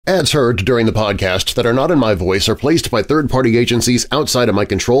Ads heard during the podcast that are not in my voice are placed by third-party agencies outside of my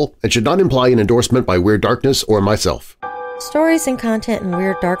control and should not imply an endorsement by Weird Darkness or myself. Stories and content in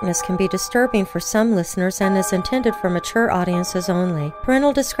Weird Darkness can be disturbing for some listeners and is intended for mature audiences only.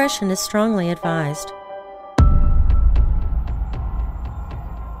 Parental discretion is strongly advised.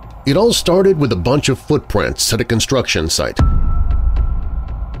 It all started with a bunch of footprints at a construction site.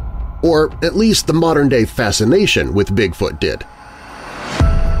 Or at least the modern-day fascination with Bigfoot did.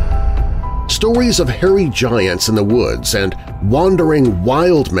 Stories of hairy giants in the woods and wandering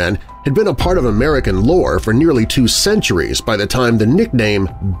wild men had been a part of American lore for nearly 2 centuries by the time the nickname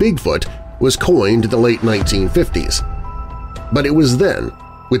Bigfoot was coined in the late 1950s. But it was then,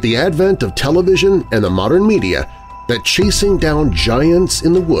 with the advent of television and the modern media, that chasing down giants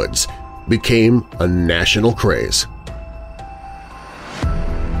in the woods became a national craze.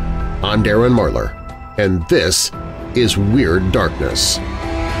 I'm Darren Marlar, and this is Weird Darkness.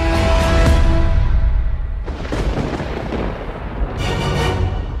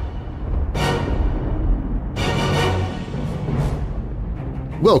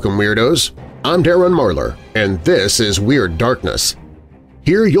 Welcome, Weirdos! I'm Darren Marlar, and this is Weird Darkness.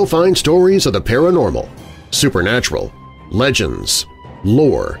 Here you'll find stories of the paranormal, supernatural, legends,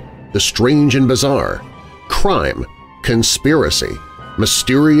 lore, the strange and bizarre, crime, conspiracy,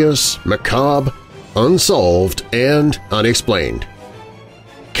 mysterious, macabre, unsolved, and unexplained.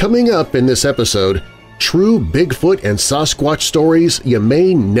 Coming up in this episode, true Bigfoot and Sasquatch stories you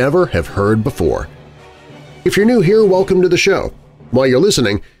may never have heard before. If you're new here, welcome to the show. While you're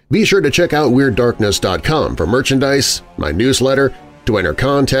listening, be sure to check out WeirdDarkness.com for merchandise, my newsletter, to enter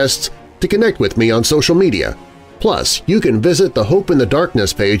contests, to connect with me on social media. Plus, you can visit the Hope in the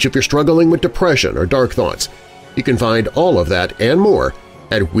Darkness page if you're struggling with depression or dark thoughts. You can find all of that and more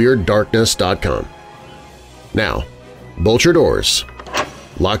at WeirdDarkness.com. Now, bolt your doors,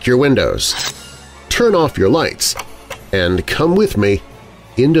 lock your windows, turn off your lights, and come with me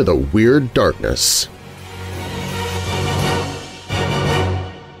into the Weird Darkness.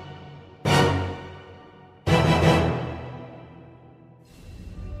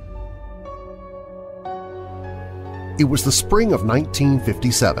 It was the spring of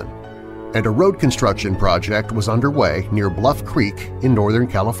 1957, and a road construction project was underway near Bluff Creek in Northern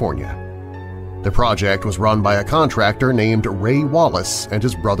California. The project was run by a contractor named Ray Wallace and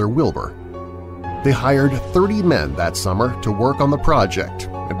his brother Wilbur. They hired 30 men that summer to work on the project,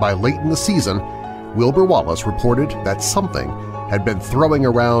 and by late in the season, Wilbur Wallace reported that something had been throwing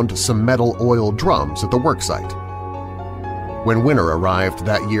around some metal oil drums at the worksite. When winter arrived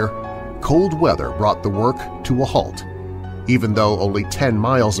that year, cold weather brought the work to a halt, even though only 10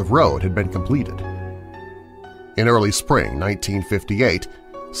 miles of road had been completed. In early spring 1958,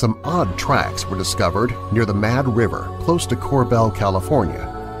 some odd tracks were discovered near the Mad River close to Corbell,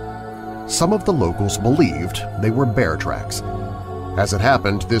 California. Some of the locals believed they were bear tracks. As it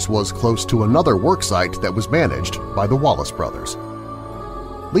happened, this was close to another worksite that was managed by the Wallace brothers.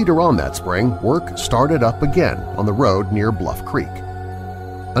 Later on that spring, work started up again on the road near Bluff Creek.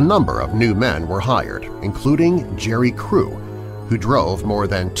 A number of new men were hired, including Jerry Crew, who drove more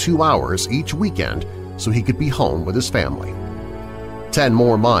than 2 hours each weekend so he could be home with his family. 10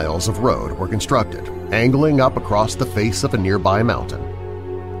 more miles of road were constructed, angling up across the face of a nearby mountain.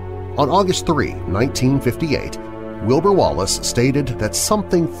 On August 3, 1958, Wilbur Wallace stated that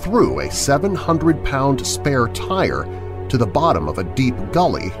something threw a 700-pound spare tire to the bottom of a deep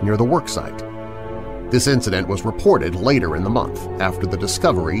gully near the worksite. This incident was reported later in the month after the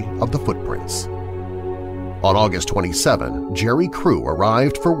discovery of the footprints. On August 27, Jerry Crew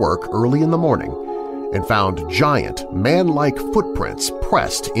arrived for work early in the morning and found giant, man-like footprints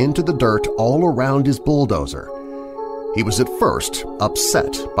pressed into the dirt all around his bulldozer. He was at first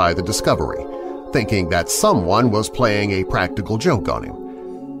upset by the discovery, thinking that someone was playing a practical joke on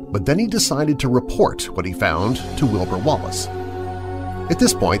him. But then he decided to report what he found to Wilbur Wallace. At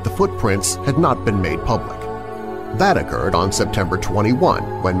this point, the footprints had not been made public. That occurred on September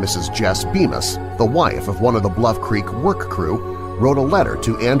 21 when Mrs. Jess Bemis, the wife of one of the Bluff Creek work crew, wrote a letter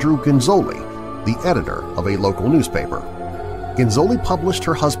to Andrew Gonzoli, the editor of a local newspaper. Gonzoli published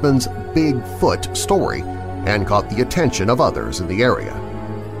her husband's Bigfoot story and caught the attention of others in the area.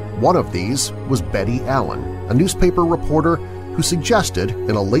 One of these was Betty Allen, a newspaper reporter who suggested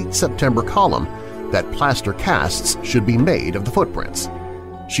in a late September column that plaster casts should be made of the footprints.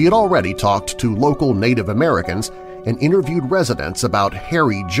 She had already talked to local Native Americans and interviewed residents about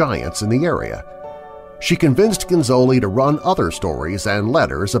hairy giants in the area. She convinced Gonzoli to run other stories and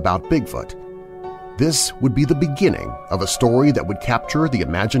letters about Bigfoot. This would be the beginning of a story that would capture the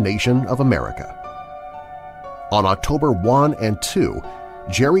imagination of America. On October 1 and 2,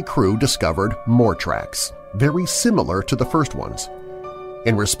 Jerry Crew discovered more tracks, very similar to the first ones.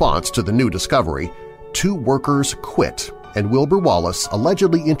 In response to the new discovery, 2 workers quit, and Wilbur Wallace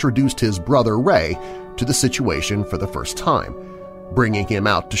allegedly introduced his brother Ray to the situation for the first time, bringing him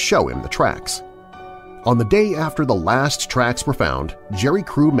out to show him the tracks. On the day after the last tracks were found, Jerry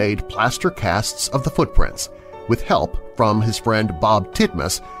Crew made plaster casts of the footprints, with help from his friend Bob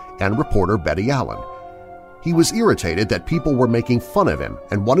Titmus and reporter Betty Allen. He was irritated that people were making fun of him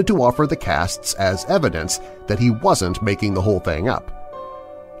and wanted to offer the casts as evidence that he wasn't making the whole thing up.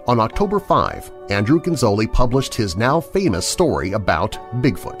 On October 5, Andrew Gonzoli published his now famous story about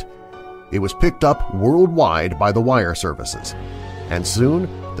Bigfoot. It was picked up worldwide by the wire services, and soon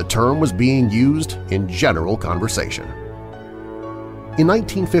the term was being used in general conversation. In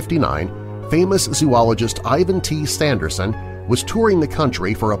 1959, famous zoologist Ivan T. Sanderson was touring the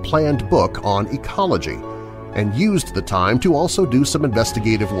country for a planned book on ecology and used the time to also do some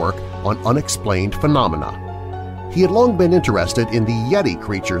investigative work on unexplained phenomena. He had long been interested in the Yeti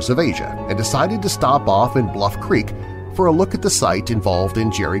creatures of Asia and decided to stop off in Bluff Creek for a look at the site involved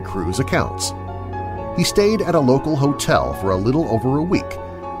in Jerry Crew's accounts. He stayed at a local hotel for a little over a week,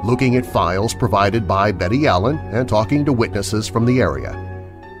 looking at files provided by Betty Allen and talking to witnesses from the area.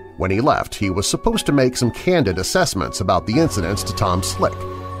 When he left, he was supposed to make some candid assessments about the incidents to Tom Slick,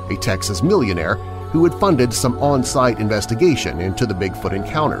 a Texas millionaire who had funded some on-site investigation into the Bigfoot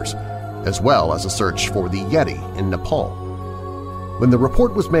encounters, as well as a search for the Yeti in Nepal. When the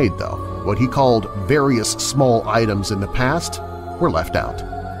report was made, though, what he called various small items in the past were left out.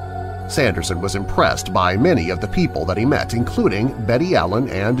 Sanderson was impressed by many of the people that he met, including Betty Allen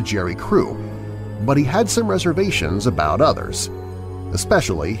and Jerry Crew, but he had some reservations about others,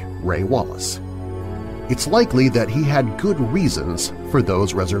 especially Ray Wallace. It's likely that he had good reasons for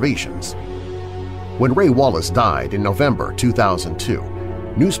those reservations. When Ray Wallace died in November 2002,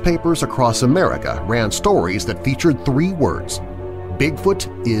 newspapers across America ran stories that featured 3 words: "Bigfoot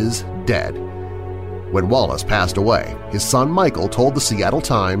is dead." When Wallace passed away, his son Michael told the Seattle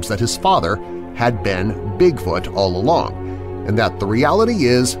Times that his father had been Bigfoot all along, and that the reality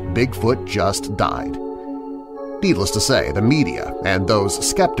is Bigfoot just died. Needless to say, the media and those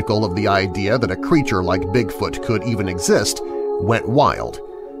skeptical of the idea that a creature like Bigfoot could even exist went wild.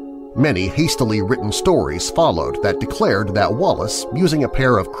 Many hastily written stories followed that declared that Wallace, using a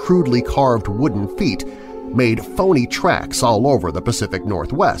pair of crudely carved wooden feet, made phony tracks all over the Pacific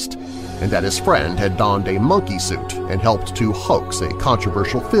Northwest, and that his friend had donned a monkey suit and helped to hoax a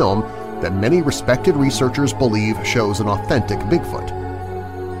controversial film that many respected researchers believe shows an authentic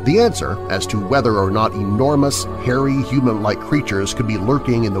Bigfoot. The answer as to whether or not enormous, hairy, human-like creatures could be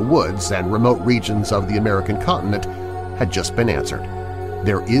lurking in the woods and remote regions of the American continent had just been answered.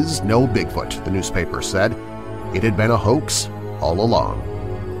 There is no Bigfoot, the newspaper said. It had been a hoax all along.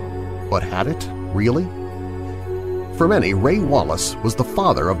 But had it, really? For many, Ray Wallace was the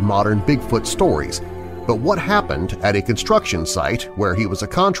father of modern Bigfoot stories, but what happened at a construction site where he was a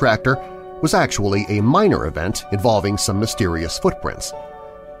contractor was actually a minor event involving some mysterious footprints.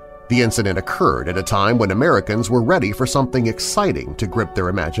 The incident occurred at a time when Americans were ready for something exciting to grip their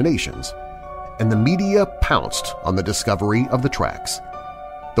imaginations, and the media pounced on the discovery of the tracks.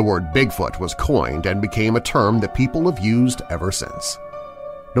 The word Bigfoot was coined and became a term that people have used ever since.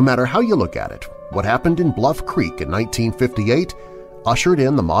 No matter how you look at it, what happened in Bluff Creek in 1958 ushered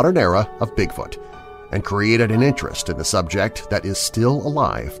in the modern era of Bigfoot and created an interest in the subject that is still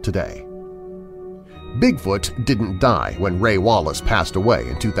alive today. Bigfoot didn't die when Ray Wallace passed away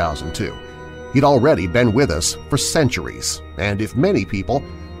in 2002. He'd already been with us for centuries, and if many people,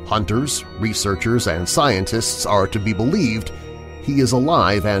 hunters, researchers, and scientists are to be believed, he is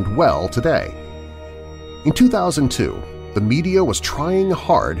alive and well today. In 2002, the media was trying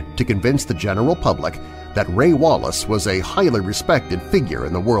hard to convince the general public that Ray Wallace was a highly respected figure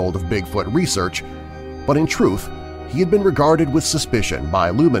in the world of Bigfoot research, but in truth, he had been regarded with suspicion by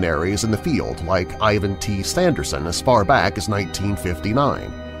luminaries in the field like Ivan T. Sanderson as far back as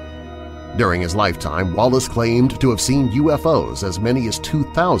 1959. During his lifetime, Wallace claimed to have seen UFOs as many as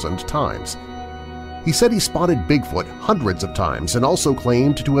 2,000 times. He said he spotted Bigfoot hundreds of times and also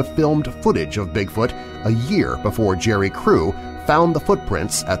claimed to have filmed footage of Bigfoot a year before Jerry Crew found the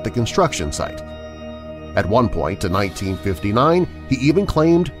footprints at the construction site. At one point in 1959, he even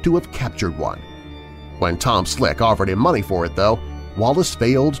claimed to have captured one. When Tom Slick offered him money for it, though, Wallace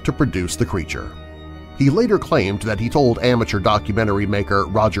failed to produce the creature. He later claimed that he told amateur documentary maker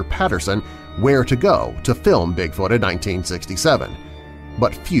Roger Patterson where to go to film Bigfoot in 1967,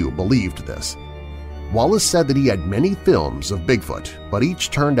 but few believed this. Wallace said that he had many films of Bigfoot, but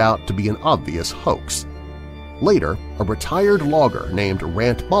each turned out to be an obvious hoax. Later, a retired logger named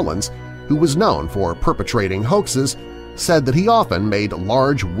Rant Mullins, who was known for perpetrating hoaxes, said that he often made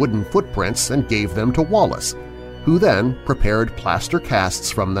large wooden footprints and gave them to Wallace, who then prepared plaster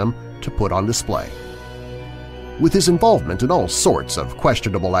casts from them to put on display. With his involvement in all sorts of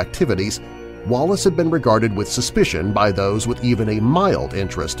questionable activities, Wallace had been regarded with suspicion by those with even a mild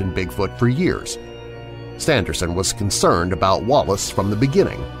interest in Bigfoot for years. Sanderson was concerned about Wallace from the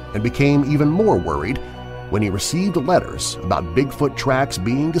beginning and became even more worried when he received letters about Bigfoot tracks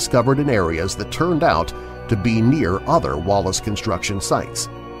being discovered in areas that turned out to be near other Wallace construction sites.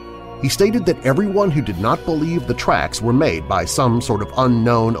 He stated that everyone who did not believe the tracks were made by some sort of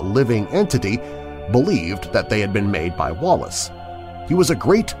unknown living entity believed that they had been made by Wallace. He was a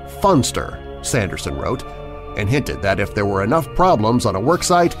great funster, Sanderson wrote, and hinted that if there were enough problems on a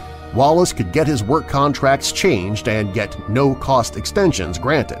worksite, Wallace could get his work contracts changed and get no-cost extensions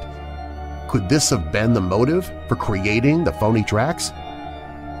granted. Could this have been the motive for creating the phony tracks?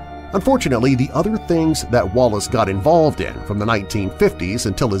 Unfortunately, the other things that Wallace got involved in from the 1950s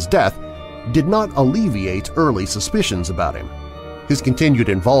until his death did not alleviate early suspicions about him. His continued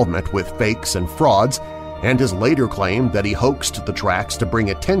involvement with fakes and frauds and his later claim that he hoaxed the tracks to bring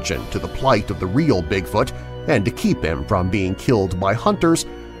attention to the plight of the real Bigfoot and to keep him from being killed by hunters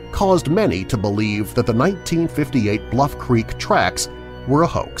caused many to believe that the 1958 Bluff Creek tracks were a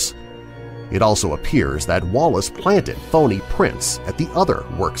hoax. It also appears that Wallace planted phony prints at the other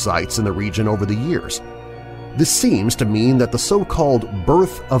work sites in the region over the years. This seems to mean that the so-called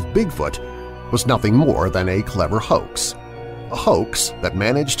birth of Bigfoot was nothing more than a clever hoax. A hoax that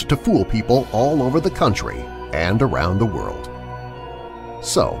managed to fool people all over the country and around the world.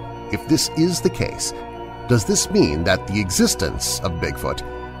 So, if this is the case, does this mean that the existence of Bigfoot,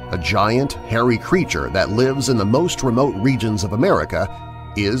 a giant, hairy creature that lives in the most remote regions of America,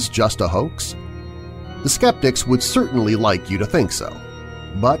 is just a hoax? The skeptics would certainly like you to think so.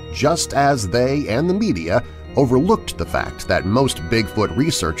 But just as they and the media overlooked the fact that most Bigfoot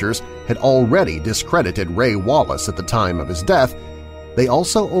researchers had already discredited Ray Wallace at the time of his death, they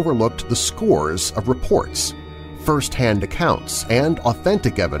also overlooked the scores of reports, first-hand accounts, and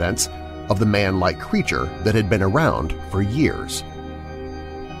authentic evidence of the man-like creature that had been around for years.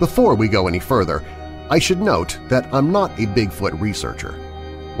 Before we go any further, I should note that I'm not a Bigfoot researcher.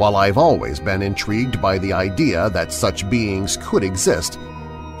 While I've always been intrigued by the idea that such beings could exist,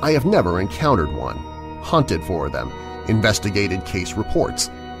 I have never encountered one, hunted for them, investigated case reports,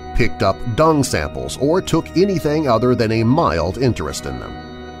 picked up dung samples, or took anything other than a mild interest in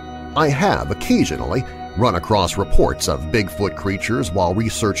them. I have occasionally run across reports of Bigfoot creatures while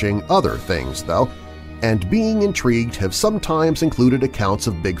researching other things, though, and being intrigued have sometimes included accounts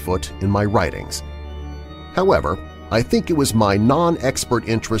of Bigfoot in my writings. However, I think it was my non-expert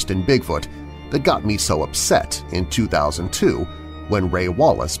interest in Bigfoot that got me so upset in 2002 when Ray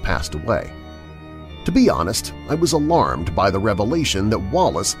Wallace passed away. To be honest, I was alarmed by the revelation that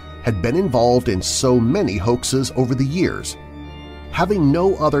Wallace had been involved in so many hoaxes over the years. Having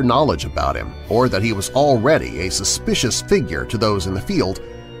no other knowledge about him or that he was already a suspicious figure to those in the field,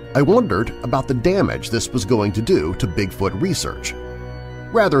 I wondered about the damage this was going to do to Bigfoot research.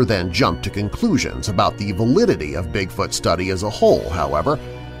 Rather than jump to conclusions about the validity of Bigfoot study as a whole, however,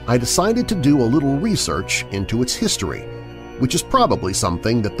 I decided to do a little research into its history, which is probably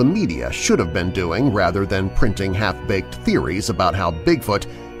something that the media should have been doing rather than printing half-baked theories about how Bigfoot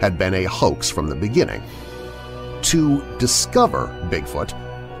had been a hoax from the beginning. To discover Bigfoot,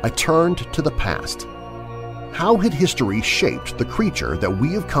 I turned to the past. How had history shaped the creature that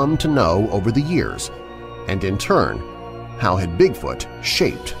we have come to know over the years? And in turn, how had Bigfoot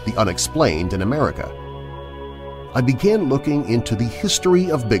shaped the unexplained in America? I began looking into the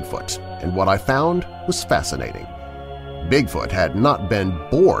history of Bigfoot, and what I found was fascinating. Bigfoot had not been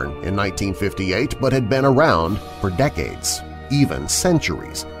born in 1958 but had been around for decades, even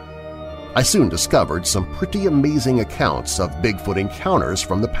centuries. I soon discovered some pretty amazing accounts of Bigfoot encounters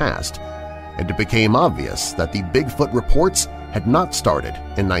from the past, and it became obvious that the Bigfoot reports had not started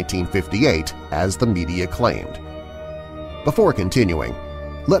in 1958 as the media claimed. Before continuing,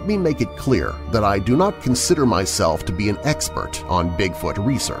 let me make it clear that I do not consider myself to be an expert on Bigfoot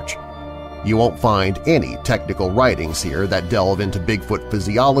research. You won't find any technical writings here that delve into Bigfoot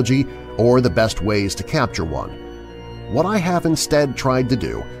physiology or the best ways to capture one. What I have instead tried to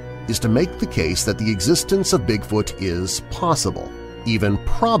do is to make the case that the existence of Bigfoot is possible, even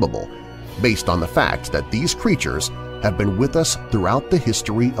probable, based on the fact that these creatures have been with us throughout the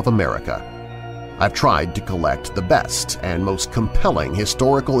history of America. I've tried to collect the best and most compelling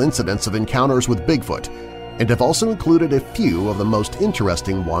historical incidents of encounters with Bigfoot, and have also included a few of the most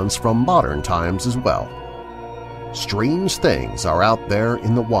interesting ones from modern times as well. strange things are out there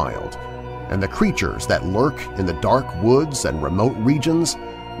in the wild, and the creatures that lurk in the dark woods and remote regions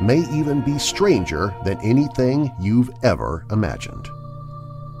may even be stranger than anything you've ever imagined.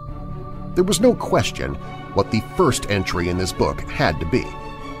 There was no question what the first entry in this book had to be.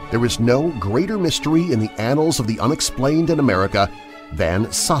 There is no greater mystery in the annals of the unexplained in America than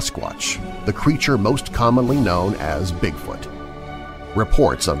Sasquatch, the creature most commonly known as Bigfoot.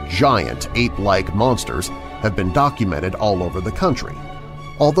 Reports of giant ape-like monsters have been documented all over the country,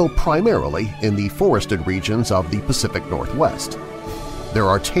 although primarily in the forested regions of the Pacific Northwest. There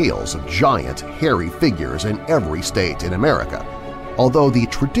are tales of giant, hairy figures in every state in America, although the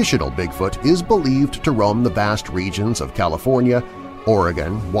traditional Bigfoot is believed to roam the vast regions of California,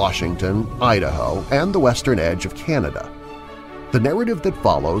 Oregon, Washington, Idaho, and the western edge of Canada. The narrative that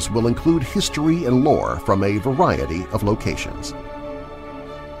follows will include history and lore from a variety of locations.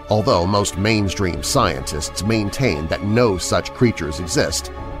 Although most mainstream scientists maintain that no such creatures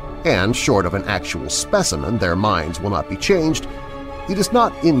exist, and short of an actual specimen their minds will not be changed, it is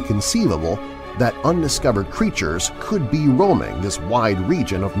not inconceivable that undiscovered creatures could be roaming this wide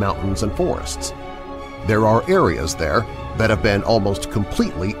region of mountains and forests. There are areas there that have been almost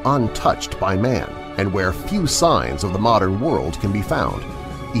completely untouched by man and where few signs of the modern world can be found,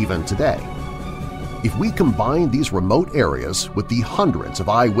 even today. If we combine these remote areas with the hundreds of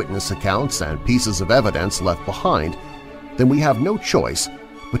eyewitness accounts and pieces of evidence left behind, then we have no choice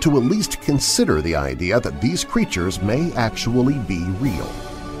but to at least consider the idea that these creatures may actually be real.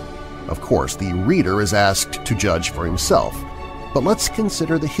 Of course, the reader is asked to judge for himself, but let's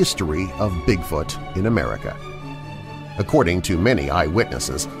consider the history of Bigfoot in America. According to many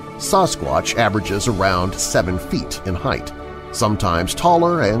eyewitnesses, Sasquatch averages around 7 feet in height, sometimes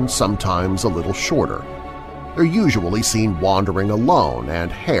taller and sometimes a little shorter. They're usually seen wandering alone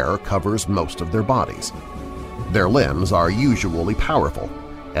and hair covers most of their bodies. Their limbs are usually powerful,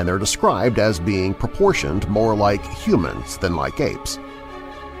 and they're described as being proportioned more like humans than like apes.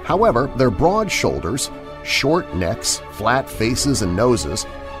 However, their broad shoulders, short necks, flat faces and noses,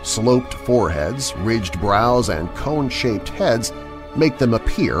 sloped foreheads, ridged brows, and cone-shaped heads make them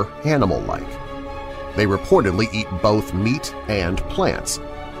appear animal-like. They reportedly eat both meat and plants,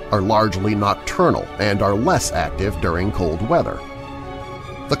 are largely nocturnal, and are less active during cold weather.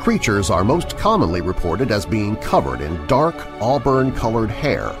 The creatures are most commonly reported as being covered in dark, auburn-colored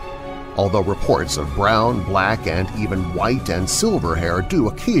hair, although reports of brown, black, and even white and silver hair do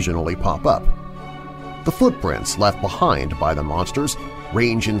occasionally pop up. The footprints left behind by the monsters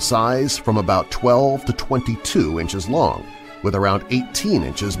range in size from about 12 to 22 inches long, with around 18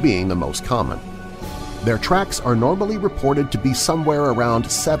 inches being the most common. Their tracks are normally reported to be somewhere around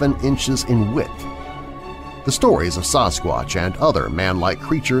 7 inches in width. The stories of Sasquatch and other man-like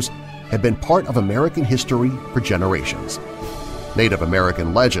creatures have been part of American history for generations. Native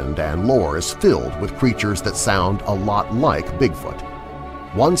American legend and lore is filled with creatures that sound a lot like Bigfoot.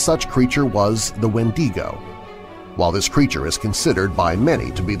 One such creature was the Wendigo. While this creature is considered by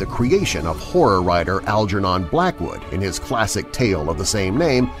many to be the creation of horror writer Algernon Blackwood in his classic tale of the same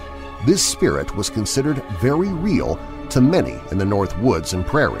name, this spirit was considered very real to many in the North Woods and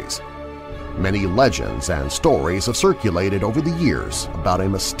prairies. Many legends and stories have circulated over the years about a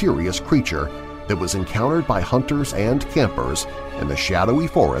mysterious creature that was encountered by hunters and campers in the shadowy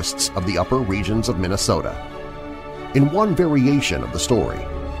forests of the upper regions of Minnesota. In one variation of the story,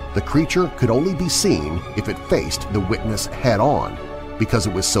 the creature could only be seen if it faced the witness head-on because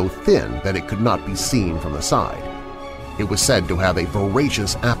it was so thin that it could not be seen from the side. It was said to have a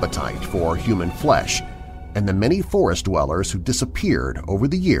voracious appetite for human flesh, and the many forest dwellers who disappeared over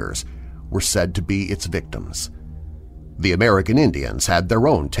the years were said to be its victims. The American Indians had their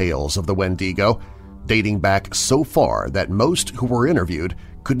own tales of the Wendigo, dating back so far that most who were interviewed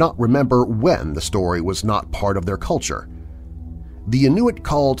could not remember when the story was not part of their culture. The Inuit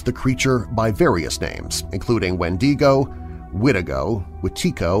called the creature by various names, including Wendigo, Witigo,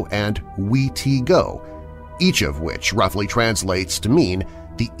 Witiko, and Wee-Tee-Go, each of which roughly translates to mean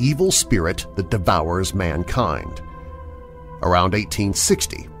the evil spirit that devours mankind. Around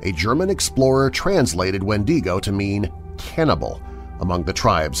 1860, a German explorer translated Wendigo to mean cannibal among the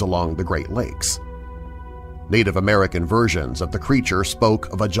tribes along the Great Lakes. Native American versions of the creature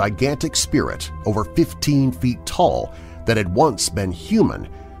spoke of a gigantic spirit over 15 feet tall that had once been human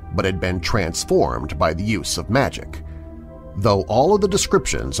but had been transformed by the use of magic. Though all of the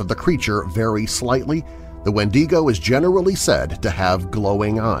descriptions of the creature vary slightly, the Wendigo is generally said to have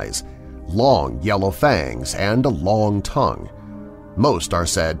glowing eyes, long yellow fangs, and a long tongue. Most are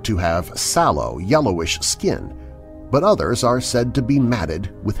said to have sallow, yellowish skin, but others are said to be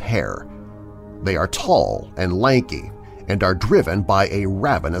matted with hair. They are tall and lanky and are driven by a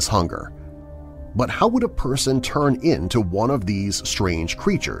ravenous hunger. But how would a person turn into one of these strange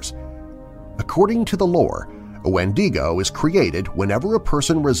creatures? According to the lore, a Wendigo is created whenever a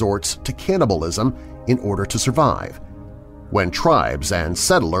person resorts to cannibalism in order to survive. When tribes and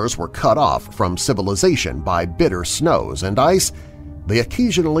settlers were cut off from civilization by bitter snows and ice, they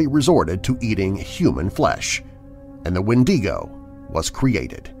occasionally resorted to eating human flesh, and the Wendigo was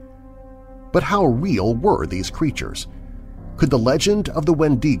created. But how real were these creatures? Could the legend of the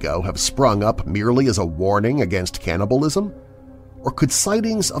Wendigo have sprung up merely as a warning against cannibalism? Or could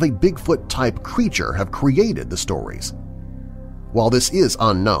sightings of a Bigfoot-type creature have created the stories? While this is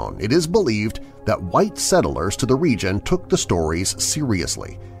unknown, it is believed that white settlers to the region took the stories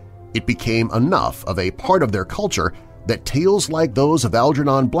seriously. It became enough of a part of their culture that tales like those of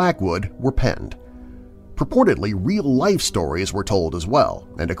Algernon Blackwood were penned. Purportedly real-life stories were told as well,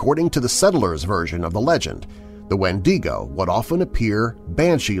 and according to the settlers' version of the legend, the Wendigo would often appear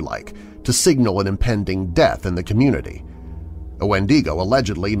banshee-like to signal an impending death in the community. A Wendigo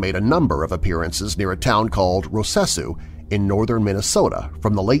allegedly made a number of appearances near a town called Rosesu in northern Minnesota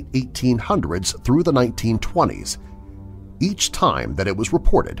from the late 1800s through the 1920s. Each time that it was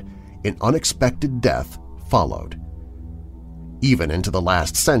reported, an unexpected death followed. Even into the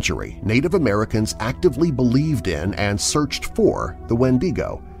last century, Native Americans actively believed in and searched for the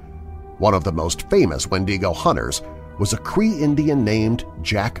Wendigo. One of the most famous Wendigo hunters was a Cree Indian named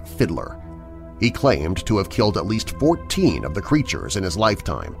Jack Fiddler. He claimed to have killed at least 14 of the creatures in his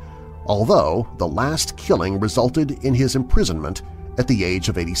lifetime, although the last killing resulted in his imprisonment at the age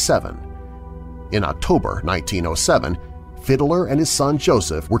of 87. In October 1907, Fiddler and his son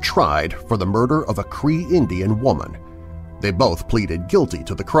Joseph were tried for the murder of a Cree Indian woman. They both pleaded guilty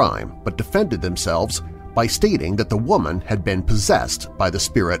to the crime but defended themselves by stating that the woman had been possessed by the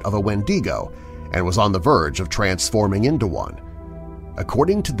spirit of a Wendigo and was on the verge of transforming into one.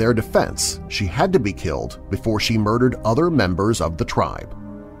 According to their defense, she had to be killed before she murdered other members of the tribe.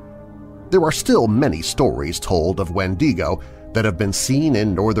 There are still many stories told of Wendigo that have been seen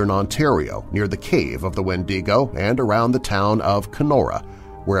in northern Ontario near the Cave of the Wendigo and around the town of Kenora,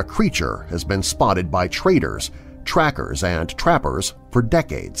 where a creature has been spotted by traders, trackers, and trappers for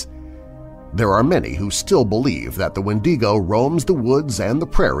decades. There are many who still believe that the Wendigo roams the woods and the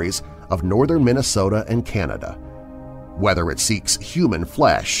prairies of northern Minnesota and Canada. Whether it seeks human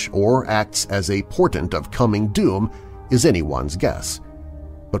flesh or acts as a portent of coming doom is anyone's guess.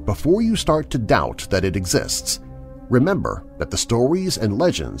 But before you start to doubt that it exists, remember that the stories and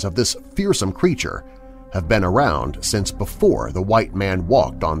legends of this fearsome creature have been around since before the white man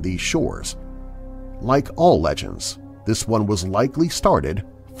walked on these shores. Like all legends, this one was likely started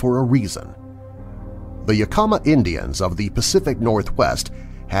for a reason. The Yakama Indians of the Pacific Northwest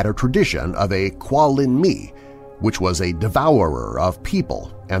had a tradition of a Kwalin-Mi, which was a devourer of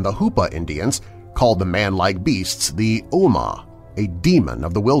people, and the Hupa Indians called the man-like beasts the Oma, a demon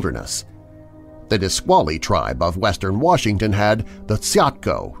of the wilderness. The Nisqually tribe of western Washington had the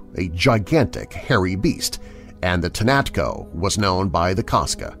Tsiatko, a gigantic hairy beast, and the Tanatko was known by the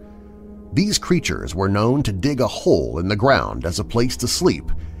Casca. These creatures were known to dig a hole in the ground as a place to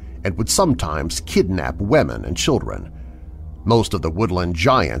sleep and would sometimes kidnap women and children. Most of the woodland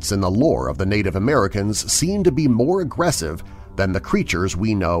giants in the lore of the Native Americans seem to be more aggressive than the creatures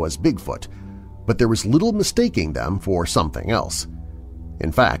we know as Bigfoot, but there was little mistaking them for something else.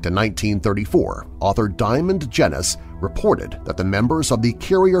 In fact, in 1934, author Diamond Jennis reported that the members of the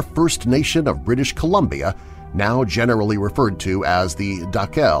Carrier First Nation of British Columbia, now generally referred to as the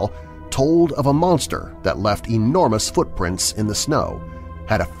Dakel, told of a monster that left enormous footprints in the snow,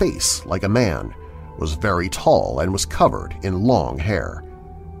 had a face like a man, was very tall and was covered in long hair.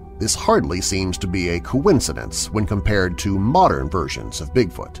 This hardly seems to be a coincidence when compared to modern versions of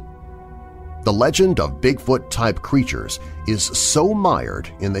Bigfoot. The legend of Bigfoot-type creatures is so mired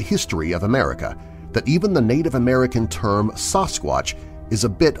in the history of America that even the Native American term Sasquatch is a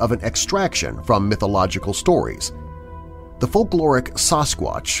bit of an extraction from mythological stories. The folkloric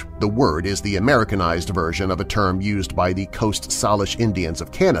Sasquatch, the word is the Americanized version of a term used by the Coast Salish Indians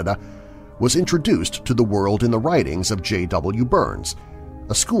of Canada, was introduced to the world in the writings of J.W. Burns,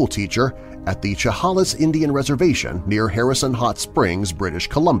 a schoolteacher at the Chehalis Indian Reservation near Harrison Hot Springs, British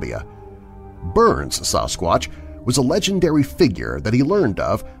Columbia. Burns' Sasquatch was a legendary figure that he learned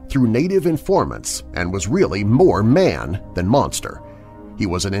of through native informants and was really more man than monster. He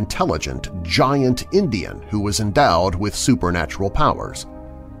was an intelligent, giant Indian who was endowed with supernatural powers.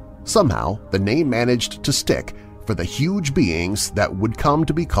 Somehow, the name managed to stick for the huge beings that would come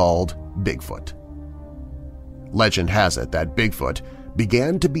to be called Bigfoot. Legend has it that Bigfoot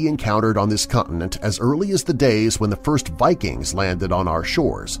began to be encountered on this continent as early as the days when the first Vikings landed on our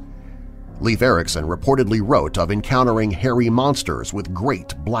shores. Leif Erikson reportedly wrote of encountering hairy monsters with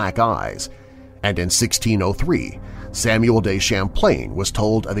great black eyes, and in 1603 Samuel de Champlain was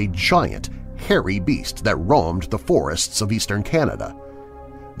told of a giant, hairy beast that roamed the forests of eastern Canada.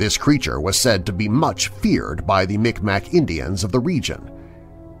 This creature was said to be much feared by the Micmac Indians of the region.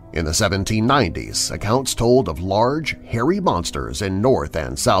 In the 1790s, accounts told of large, hairy monsters in North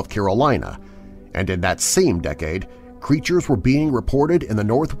and South Carolina, and in that same decade, creatures were being reported in the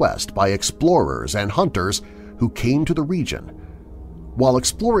Northwest by explorers and hunters who came to the region. While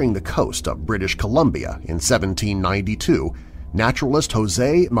exploring the coast of British Columbia in 1792, naturalist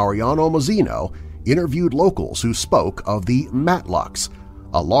Jose Mariano Mazzino interviewed locals who spoke of the Matlocks,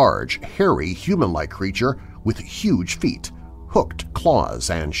 a large, hairy, human-like creature with huge feet, hooked claws,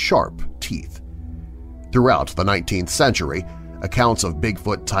 and sharp teeth. Throughout the 19th century, accounts of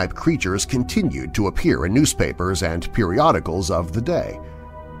Bigfoot-type creatures continued to appear in newspapers and periodicals of the day.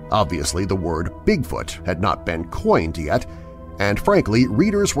 Obviously, the word Bigfoot had not been coined yet, and frankly,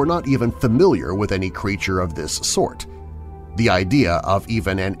 readers were not even familiar with any creature of this sort. The idea of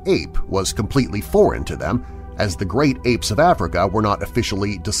even an ape was completely foreign to them, as the great apes of Africa were not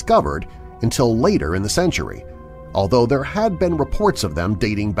officially discovered until later in the century, although there had been reports of them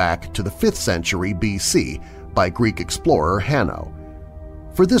dating back to the 5th century BC by Greek explorer Hanno.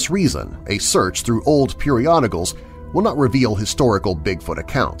 For this reason, a search through old periodicals will not reveal historical Bigfoot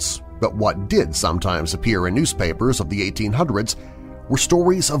accounts, but what did sometimes appear in newspapers of the 1800s were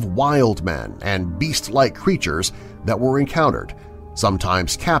stories of wild men and beast-like creatures that were encountered,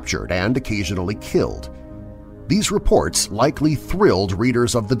 sometimes captured and occasionally killed. These reports likely thrilled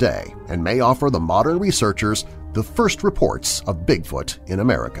readers of the day and may offer the modern researchers the first reports of Bigfoot in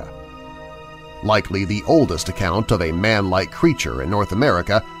America. Likely the oldest account of a man-like creature in North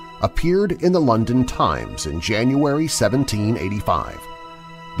America appeared in the London Times in January 1785.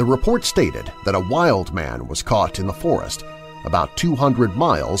 The report stated that a wild man was caught in the forest about 200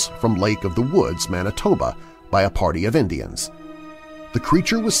 miles from Lake of the Woods, Manitoba, by a party of Indians. The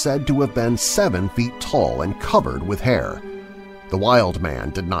creature was said to have been 7 feet tall and covered with hair. The wild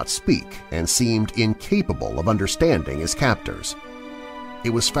man did not speak and seemed incapable of understanding his captors. It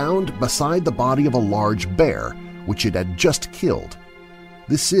was found beside the body of a large bear which it had just killed.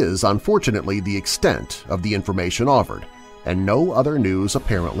 This is, unfortunately, the extent of the information offered, and no other news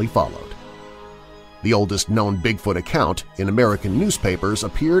apparently followed. The oldest known Bigfoot account in American newspapers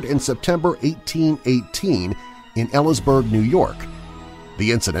appeared in September 1818 in Ellisburg, New York.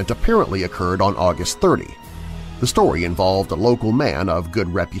 The incident apparently occurred on August 30. The story involved a local man of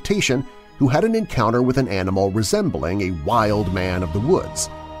good reputation who had an encounter with an animal resembling a wild man of the woods.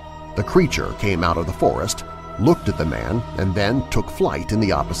 The creature came out of the forest, looked at the man, and then took flight in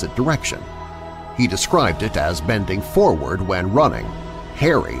the opposite direction. He described it as bending forward when running,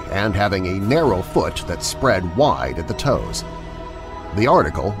 hairy and having a narrow foot that spread wide at the toes. The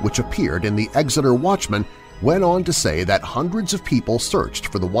article, which appeared in the Exeter Watchman, went on to say that hundreds of people searched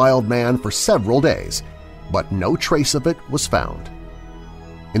for the wild man for several days, but no trace of it was found.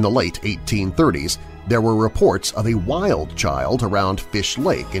 In the late 1830s, there were reports of a wild child around Fish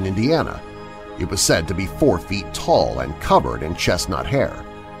Lake in Indiana. It was said to be 4 feet tall and covered in chestnut hair.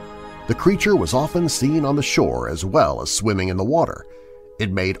 The creature was often seen on the shore as well as swimming in the water.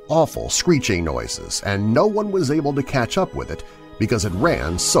 It made awful screeching noises, and no one was able to catch up with it because it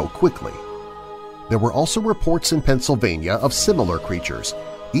ran so quickly. There were also reports in Pennsylvania of similar creatures,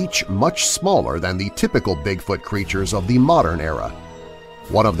 each much smaller than the typical Bigfoot creatures of the modern era.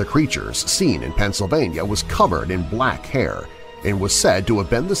 One of the creatures seen in Pennsylvania was covered in black hair and was said to have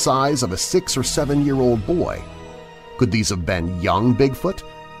been the size of a 6- or 7-year-old boy. Could these have been young Bigfoot?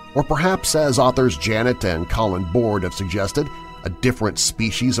 Or perhaps, as authors Janet and Colin Board have suggested, a different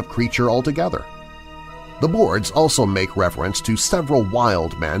species of creature altogether? The boards also make reference to several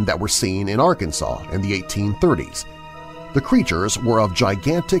wild men that were seen in Arkansas in the 1830s. The creatures were of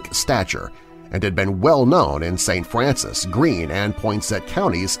gigantic stature and had been well known in St. Francis, Greene, and Poinsett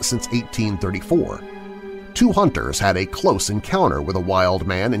counties since 1834. 2 hunters had a close encounter with a wild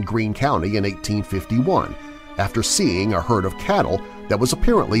man in Greene County in 1851 after seeing a herd of cattle that was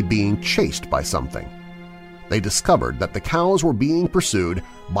apparently being chased by something. They discovered that the cows were being pursued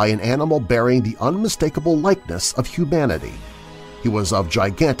by an animal bearing the unmistakable likeness of humanity. He was of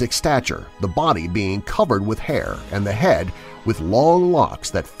gigantic stature, the body being covered with hair and the head with long locks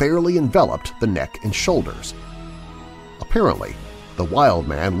that fairly enveloped the neck and shoulders. Apparently, the wild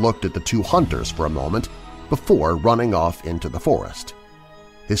man looked at the 2 hunters for a moment before running off into the forest.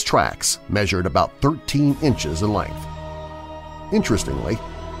 His tracks measured about 13 inches in length. Interestingly,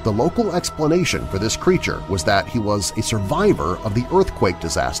 the local explanation for this creature was that he was a survivor of the earthquake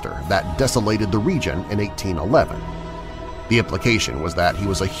disaster that desolated the region in 1811. The implication was that he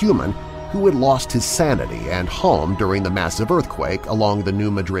was a human who had lost his sanity and home during the massive earthquake along the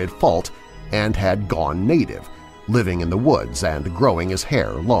New Madrid Fault and had gone native, living in the woods and growing his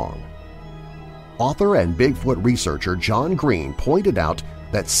hair long. Author and Bigfoot researcher John Green pointed out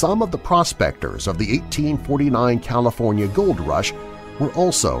that some of the prospectors of the 1849 California gold rush were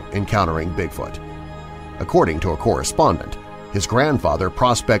also encountering Bigfoot. According to a correspondent, his grandfather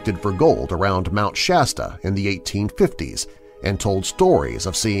prospected for gold around Mount Shasta in the 1850s and told stories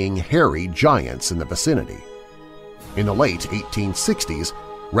of seeing hairy giants in the vicinity. In the late 1860s,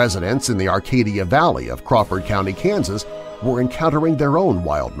 residents in the Arcadia Valley of Crawford County, Kansas were encountering their own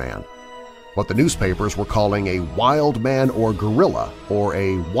wild man. What the newspapers were calling a wild man or gorilla, or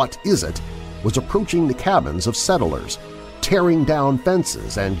a what is it, was approaching the cabins of settlers, tearing down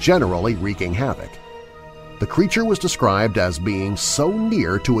fences and generally wreaking havoc. The creature was described as being so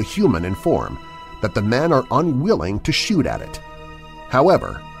near to a human in form that the men are unwilling to shoot at it.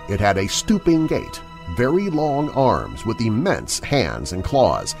 However, it had a stooping gait, very long arms with immense hands and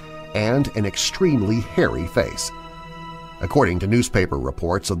claws, and an extremely hairy face. According to newspaper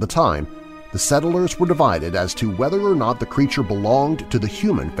reports of the time, the settlers were divided as to whether or not the creature belonged to the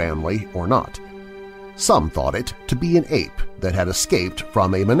human family or not. Some thought it to be an ape that had escaped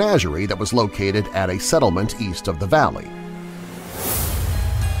from a menagerie that was located at a settlement east of the valley.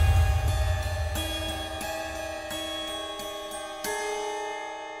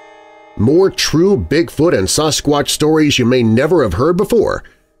 More true Bigfoot and Sasquatch stories you may never have heard before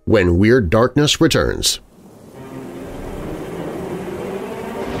when Weird Darkness returns.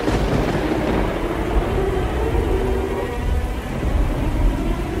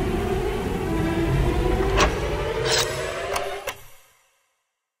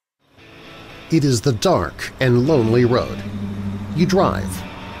 It is the dark and lonely road. You drive,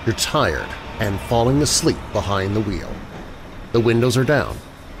 you're tired and falling asleep behind the wheel. The windows are down,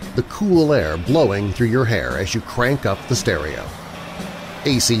 the cool air blowing through your hair as you crank up the stereo.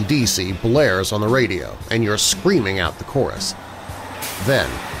 AC/DC blares on the radio and you're screaming out the chorus. Then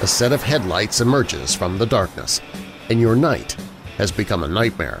a set of headlights emerges from the darkness, and your night has become a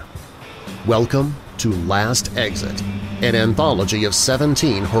nightmare. Welcome to Last Exit, an anthology of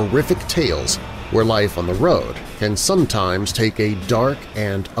 17 horrific tales where life on the road can sometimes take a dark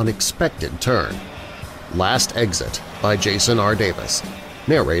and unexpected turn. Last Exit by Jason R. Davis,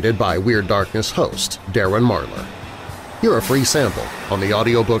 narrated by Weird Darkness host Darren Marlar. Hear a free sample on the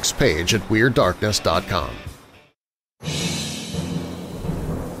audiobooks page at WeirdDarkness.com.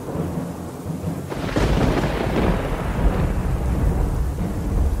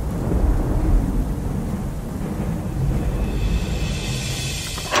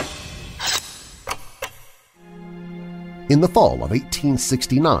 In the fall of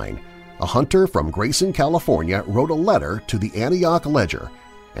 1869, a hunter from Grayson, California wrote a letter to the Antioch Ledger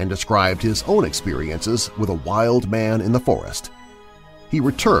and described his own experiences with a wild man in the forest. He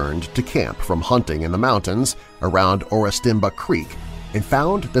returned to camp from hunting in the mountains around Orostimba Creek and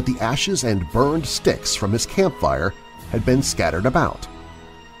found that the ashes and burned sticks from his campfire had been scattered about.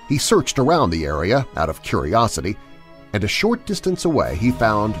 He searched around the area out of curiosity, and a short distance away he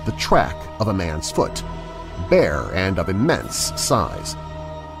found the track of a man's foot, bare and of immense size.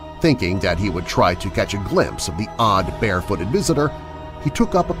 Thinking that he would try to catch a glimpse of the odd barefooted visitor, he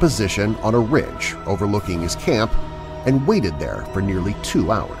took up a position on a ridge overlooking his camp and waited there for nearly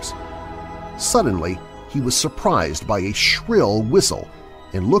 2 hours. Suddenly, he was surprised by a shrill whistle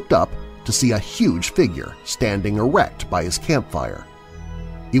and looked up to see a huge figure standing erect by his campfire.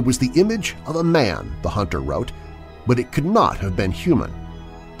 It was the image of a man, the hunter wrote, but it could not have been human.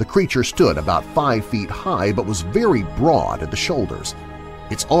 The creature stood about 5 feet high but was very broad at the shoulders.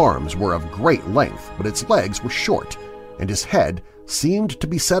 Its arms were of great length, but its legs were short, and his head seemed to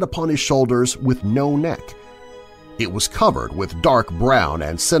be set upon his shoulders with no neck. It was covered with dark brown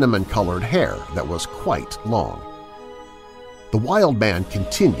and cinnamon-colored hair that was quite long. The wild man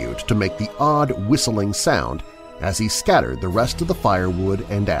continued to make the odd whistling sound as he scattered the rest of the firewood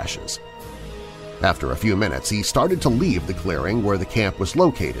and ashes. After a few minutes, he started to leave the clearing where the camp was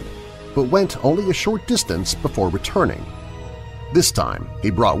located, but went only a short distance before returning. This time,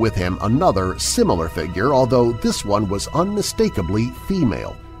 he brought with him another similar figure, although this one was unmistakably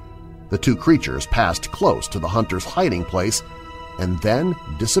female. The two creatures passed close to the hunter's hiding place and then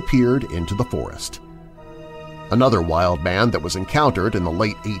disappeared into the forest. Another wild man that was encountered in the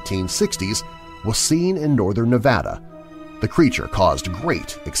late 1860s was seen in northern Nevada. The creature caused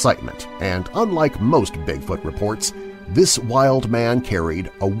great excitement, and unlike most Bigfoot reports, This wild man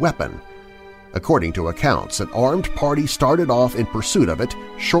carried a weapon. According to accounts, an armed party started off in pursuit of it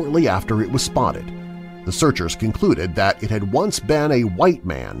shortly after it was spotted. The searchers concluded that it had once been a white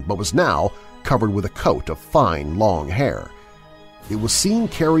man but was now covered with a coat of fine, long hair. It was seen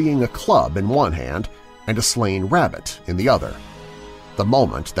carrying a club in one hand and a slain rabbit in the other. The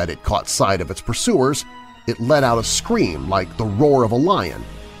moment that it caught sight of its pursuers, it let out a scream like the roar of a lion,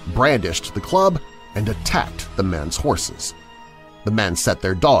 brandished the club, and attacked the men's horses. The men set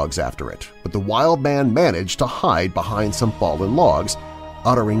their dogs after it, but the wild man managed to hide behind some fallen logs,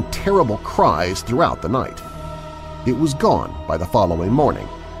 uttering terrible cries throughout the night. It was gone by the following morning,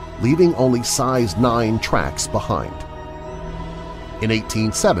 leaving only size 9 tracks behind. In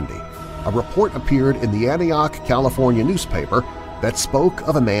 1870, a report appeared in the Antioch, California newspaper that spoke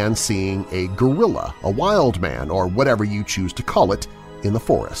of a man seeing a gorilla, a wild man, or whatever you choose to call it, in the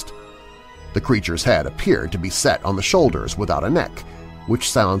forest. The creature's head appeared to be set on the shoulders without a neck, which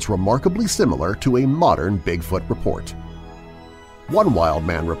sounds remarkably similar to a modern Bigfoot report. One wild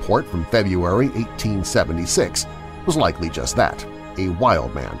man report from February 1876 was likely just that, a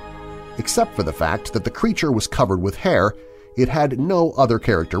wild man. Except for the fact that the creature was covered with hair, it had no other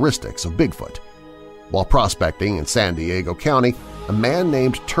characteristics of Bigfoot. While prospecting in San Diego County, a man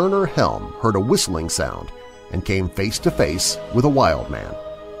named Turner Helm heard a whistling sound and came face-to-face with a wild man.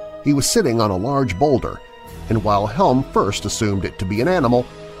 He was sitting on a large boulder, and while Helm first assumed it to be an animal,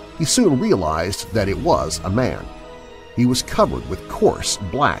 he soon realized that it was a man. He was covered with coarse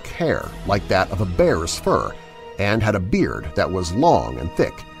black hair like that of a bear's fur and had a beard that was long and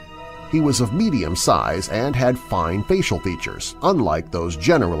thick. He was of medium size and had fine facial features, unlike those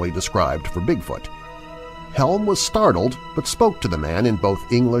generally described for Bigfoot. Helm was startled but spoke to the man in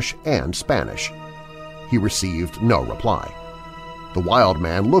both English and Spanish. He received no reply. The wild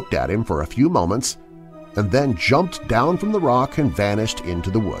man looked at him for a few moments and then jumped down from the rock and vanished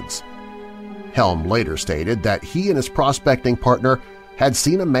into the woods. Helm later stated that he and his prospecting partner had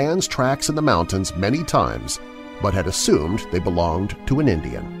seen a man's tracks in the mountains many times but had assumed they belonged to an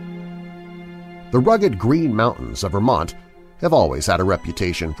Indian. The rugged Green Mountains of Vermont have always had a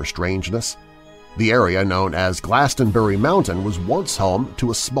reputation for strangeness. The area known as Glastonbury Mountain was once home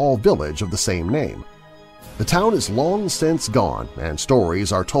to a small village of the same name. The town is long since gone, and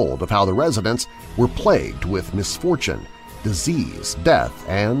stories are told of how the residents were plagued with misfortune, disease, death,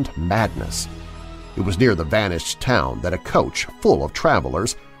 and madness. It was near the vanished town that a coach full of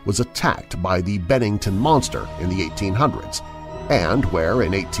travelers was attacked by the Bennington Monster in the 1800s, and where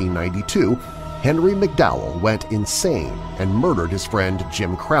in 1892 Henry McDowell went insane and murdered his friend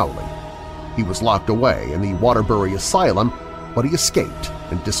Jim Crowley. He was locked away in the Waterbury Asylum, but he escaped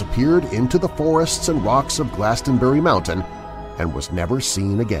and disappeared into the forests and rocks of Glastonbury Mountain and was never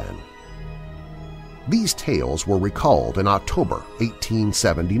seen again. These tales were recalled in October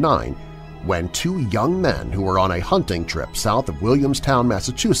 1879 when 2 young men who were on a hunting trip south of Williamstown,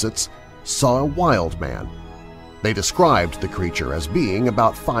 Massachusetts, saw a wild man. They described the creature as being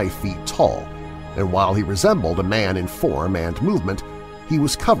about 5 feet tall, and while he resembled a man in form and movement, he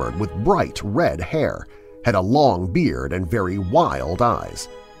was covered with bright red hair, had a long beard, and very wild eyes.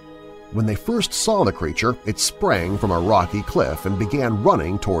 When they first saw the creature, it sprang from a rocky cliff and began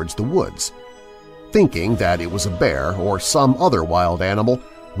running towards the woods. Thinking that it was a bear or some other wild animal,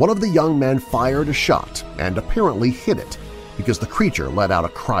 one of the young men fired a shot and apparently hit it because the creature let out a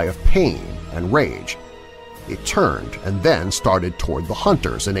cry of pain and rage. It turned and then started toward the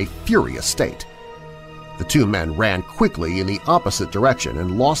hunters in a furious state. The 2 men ran quickly in the opposite direction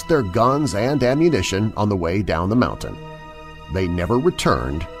and lost their guns and ammunition on the way down the mountain. They never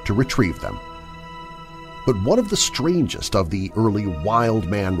returned to retrieve them. But one of the strangest of the early wild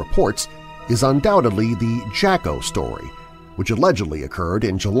man reports is undoubtedly the Jacko story, which allegedly occurred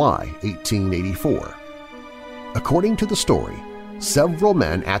in July 1884. According to the story, several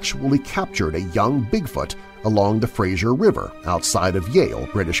men actually captured a young Bigfoot along the Fraser River outside of Yale,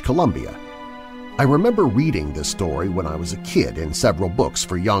 British Columbia. I remember reading this story when I was a kid in several books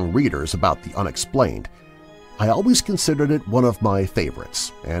for young readers about the unexplained. I always considered it one of my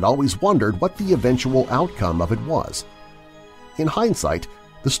favorites and always wondered what the eventual outcome of it was. In hindsight,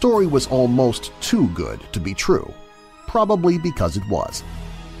 the story was almost too good to be true, probably because it was.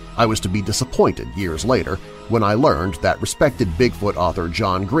 I was to be disappointed years later when I learned that respected Bigfoot author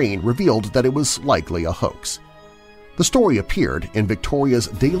John Green revealed that it was likely a hoax. The story appeared in Victoria's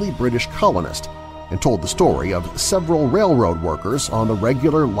Daily British Colonist and told the story of several railroad workers on the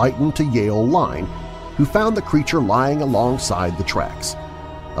regular Lytton to Yale line who found the creature lying alongside the tracks.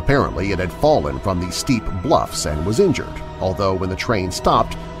 Apparently it had fallen from the steep bluffs and was injured, although when the train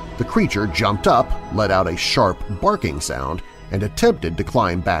stopped, The creature jumped up, let out a sharp barking sound, and attempted to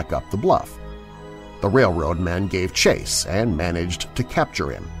climb back up the bluff. The railroad men gave chase and managed to capture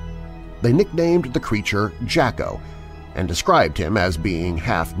him. They nicknamed the creature Jacko and described him as being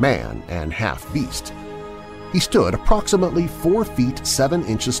half man and half beast. He stood approximately 4 feet 7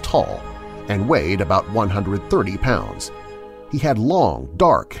 inches tall and weighed about 130 pounds. He had long,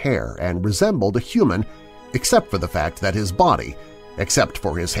 dark hair and resembled a human except for the fact that his body, except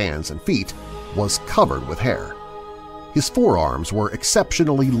for his hands and feet, was covered with hair. His forearms were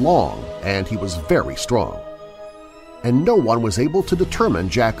exceptionally long and he was very strong. And no one was able to determine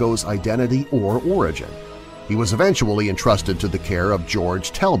Jacko's identity or origin. He was eventually entrusted to the care of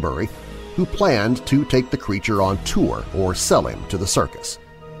George Telbury, who planned to take the creature on tour or sell him to the circus.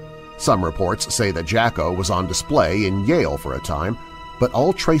 Some reports say that Jacko was on display in Yale for a time, but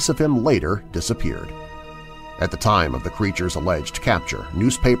all trace of him later disappeared. At the time of the creature's alleged capture,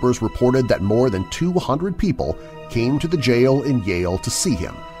 newspapers reported that more than 200 people came to the jail in Yale to see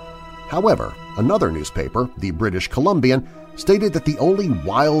him. However, another newspaper, the British Columbian, stated that the only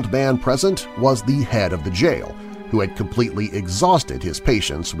wild man present was the head of the jail, who had completely exhausted his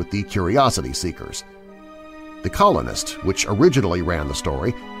patience with the curiosity seekers. The Colonist, which originally ran the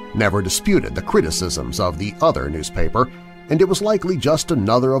story, never disputed the criticisms of the other newspaper, and it was likely just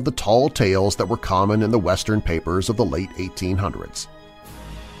another of the tall tales that were common in the Western papers of the late 1800s.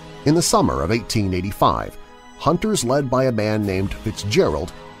 In the summer of 1885, hunters led by a man named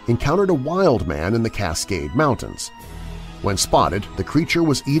Fitzgerald encountered a wild man in the Cascade Mountains. When spotted, the creature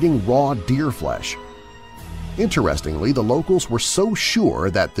was eating raw deer flesh. Interestingly, the locals were so sure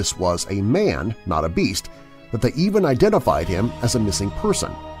that this was a man, not a beast, that they even identified him as a missing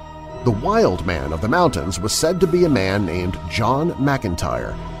person. The wild man of the mountains was said to be a man named John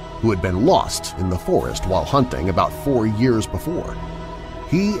McIntyre, who had been lost in the forest while hunting about 4 years before.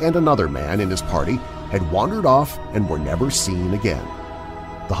 He and another man in his party had wandered off and were never seen again.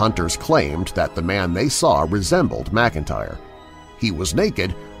 The hunters claimed that the man they saw resembled McIntyre. He was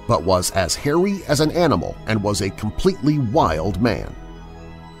naked but was as hairy as an animal and was a completely wild man.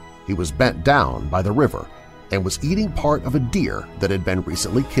 He was bent down by the river and was eating part of a deer that had been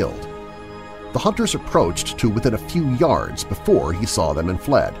recently killed. The hunters approached to within a few yards before he saw them and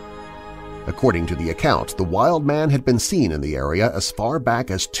fled. According to the account, the wild man had been seen in the area as far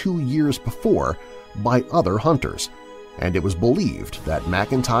back as 2 years before by other hunters, and it was believed that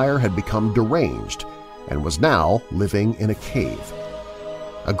McIntyre had become deranged and was now living in a cave.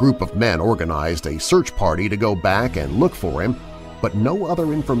 A group of men organized a search party to go back and look for him, but no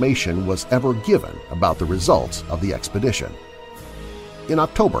other information was ever given about the results of the expedition. In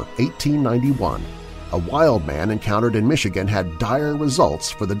October 1891, a wild man encountered in Michigan had dire results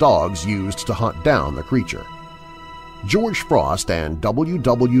for the dogs used to hunt down the creature. George Frost and W.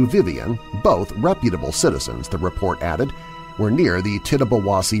 W. Vivian, both reputable citizens, the report added, were near the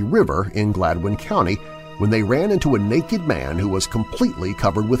Tittabawassee River in Gladwin County when they ran into a naked man who was completely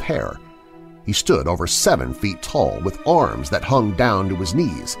covered with hair. He stood over 7 feet tall with arms that hung down to his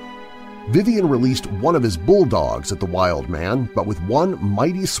knees. Vivian released one of his bulldogs at the wild man, but with one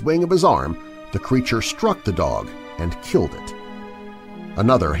mighty swing of his arm, the creature struck the dog and killed it.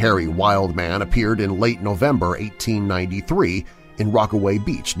 Another hairy wild man appeared in late November 1893 in Rockaway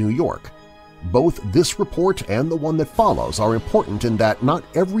Beach, New York. Both this report and the one that follows are important in that not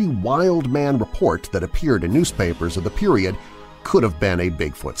every wild man report that appeared in newspapers of the period could have been a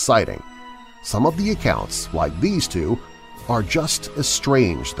Bigfoot sighting. Some of the accounts, like these two, are just as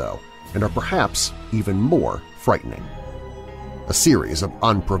strange, though, and are perhaps even more frightening. A series of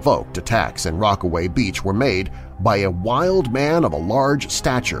unprovoked attacks in Rockaway Beach were made by a wild man of a large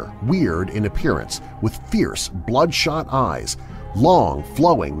stature, weird in appearance, with fierce, bloodshot eyes, long,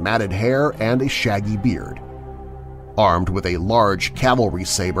 flowing matted hair, and a shaggy beard. Armed with a large cavalry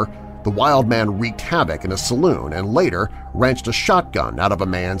saber, the wild man wreaked havoc in a saloon and later wrenched a shotgun out of a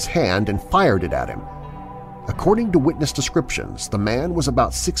man's hand and fired it at him. According to witness descriptions, the man was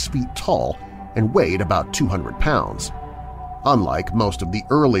about 6 feet tall and weighed about 200 pounds. Unlike most of the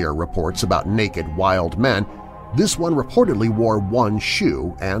earlier reports about naked wild men, this one reportedly wore one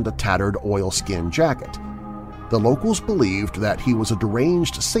shoe and a tattered oilskin jacket. The locals believed that he was a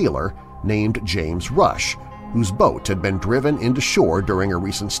deranged sailor named James Rush, whose boat had been driven into shore during a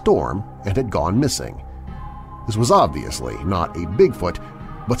recent storm and had gone missing. This was obviously not a Bigfoot,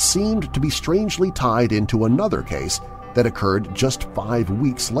 but seemed to be strangely tied into another case that occurred just 5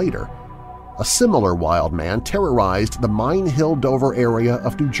 weeks later. A similar wild man terrorized the Mine Hill Dover area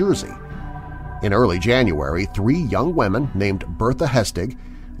of New Jersey. In early January, 3 young women named Bertha Hestig,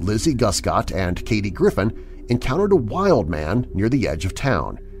 Lizzie Guscott, and Katie Griffin encountered a wild man near the edge of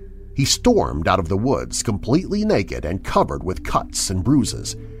town. He stormed out of the woods completely naked and covered with cuts and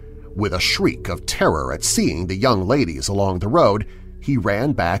bruises. With a shriek of terror at seeing the young ladies along the road, he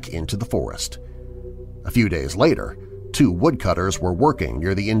ran back into the forest. A few days later, 2 woodcutters were working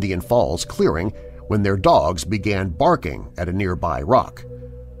near the Indian Falls clearing when their dogs began barking at a nearby rock.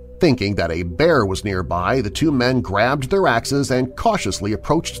 Thinking that a bear was nearby, the 2 men grabbed their axes and cautiously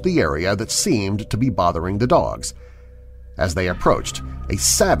approached the area that seemed to be bothering the dogs. As they approached, a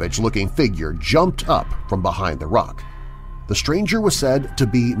savage-looking figure jumped up from behind the rock. The stranger was said to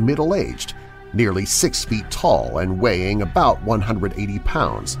be middle-aged, nearly 6 feet tall and weighing about 180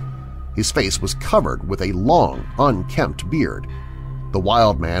 pounds. His face was covered with a long, unkempt beard. The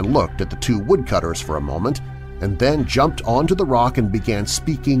wild man looked at the 2 woodcutters for a moment and then jumped onto the rock and began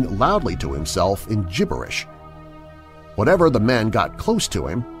speaking loudly to himself in gibberish. Whenever the men got close to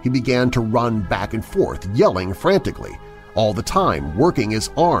him, he began to run back and forth, yelling frantically, all the time working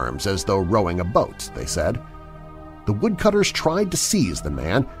his arms as though rowing a boat, they said. The woodcutters tried to seize the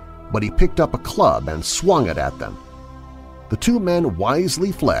man, but he picked up a club and swung it at them. The 2 men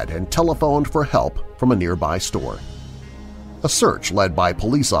wisely fled and telephoned for help from a nearby store. A search led by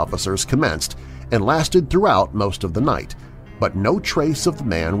police officers commenced and lasted throughout most of the night, but no trace of the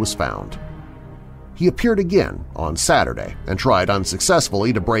man was found. He appeared again on Saturday and tried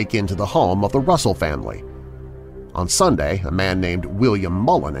unsuccessfully to break into the home of the Russell family. On Sunday, a man named William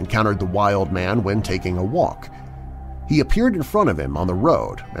Mullen encountered the wild man when taking a walk. He appeared in front of him on the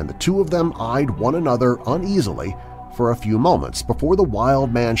road, and the 2 of them eyed one another uneasily for a few moments before the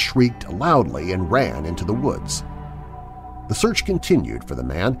wild man shrieked loudly and ran into the woods. The search continued for the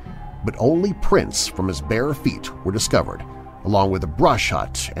man, but only prints from his bare feet were discovered, along with a brush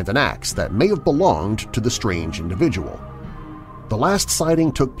hut and an axe that may have belonged to the strange individual. The last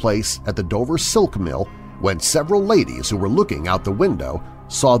sighting took place at the Dover Silk Mill when several ladies who were looking out the window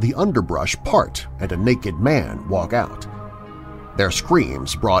saw the underbrush part and a naked man walk out. Their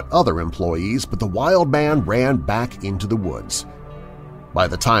screams brought other employees, but the wild man ran back into the woods. By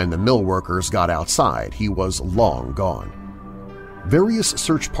the time the mill workers got outside, he was long gone. Various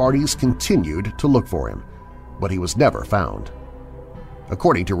search parties continued to look for him, but he was never found.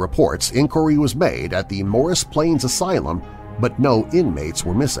 According to reports, inquiry was made at the Morris Plains Asylum, but no inmates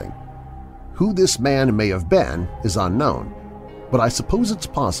were missing. Who this man may have been is unknown, but I suppose it's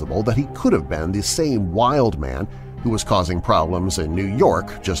possible that he could have been the same wild man who was causing problems in New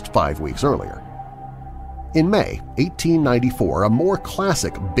York just 5 weeks earlier. In May 1894, a more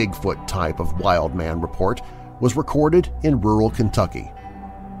classic Bigfoot type of wild man report was recorded in rural Kentucky.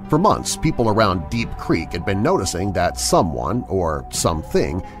 For months, people around Deep Creek had been noticing that someone or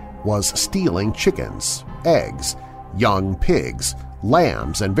something was stealing chickens, eggs, young pigs,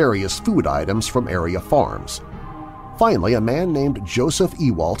 lambs, and various food items from area farms. Finally, a man named Joseph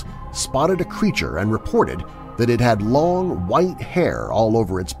Ewalt spotted a creature and reported that it had long white hair all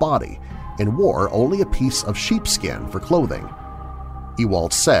over its body and wore only a piece of sheepskin for clothing.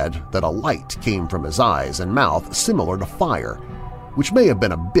 Ewalt said that a light came from his eyes and mouth similar to fire, which may have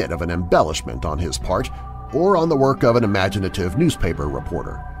been a bit of an embellishment on his part or on the work of an imaginative newspaper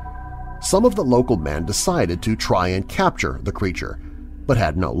reporter. Some of the local men decided to try and capture the creature, but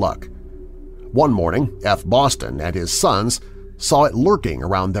had no luck. One morning, F. Boston and his sons saw it lurking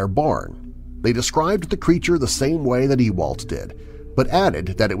around their barn. They described the creature the same way that Ewalt did, but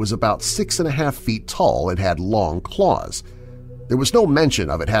added that it was about 6.5 feet tall and had long claws. There was no mention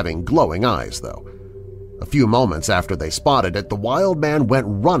of it having glowing eyes, though. A few moments after they spotted it, the wild man went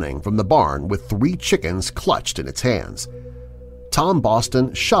running from the barn with 3 chickens clutched in its hands. Tom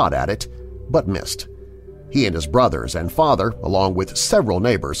Boston shot at it, but missed. He and his brothers and father, along with several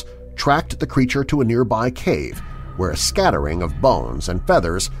neighbors, tracked the creature to a nearby cave where a scattering of bones and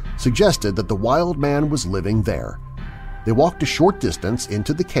feathers suggested that the wild man was living there. They walked a short distance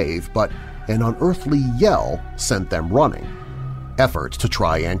into the cave, but an unearthly yell sent them running. Efforts to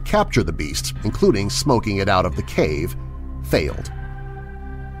try and capture the beast, including smoking it out of the cave, failed.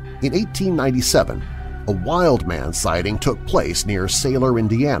 In 1897, a wild man sighting took place near Sailor,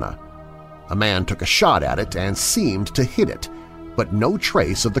 Indiana. A man took a shot at it and seemed to hit it, but no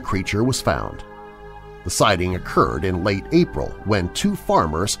trace of the creature was found. The sighting occurred in late April when 2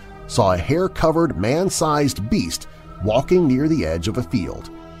 farmers saw a hair-covered man-sized beast walking near the edge of a field.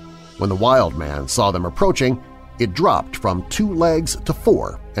 When the wild man saw them approaching, it dropped from 2 legs to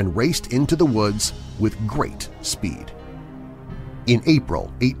 4 and raced into the woods with great speed. In April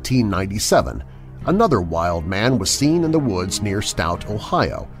 1897, another wild man was seen in the woods near Stout,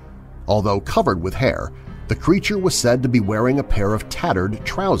 Ohio. Although covered with hair, the creature was said to be wearing a pair of tattered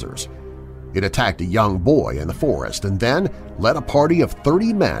trousers. It attacked a young boy in the forest and then led a party of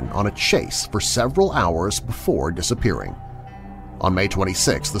 30 men on a chase for several hours before disappearing. On May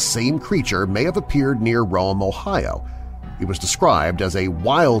 26, the same creature may have appeared near Rome, Ohio. It was described as a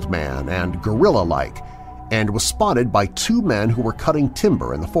wild man and gorilla-like and was spotted by 2 men who were cutting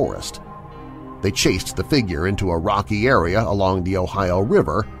timber in the forest. They chased the figure into a rocky area along the Ohio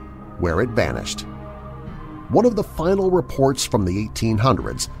River, where it vanished. One of the final reports from the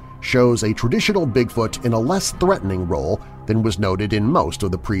 1800s shows a traditional Bigfoot in a less threatening role than was noted in most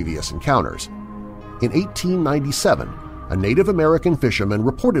of the previous encounters. In 1897, a Native American fisherman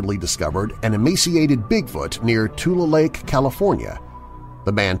reportedly discovered an emaciated Bigfoot near Tula Lake, California.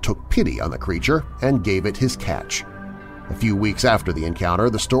 The man took pity on the creature and gave it his catch. A few weeks after the encounter,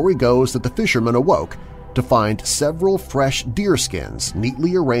 the story goes that the fisherman awoke to find several fresh deer skins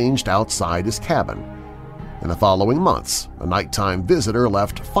neatly arranged outside his cabin. In the following months, a nighttime visitor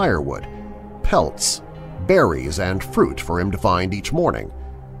left firewood, pelts, berries, and fruit for him to find each morning.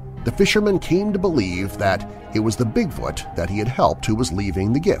 The fisherman came to believe that it was the Bigfoot that he had helped who was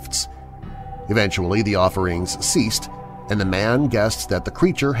leaving the gifts. Eventually, the offerings ceased, and the man guessed that the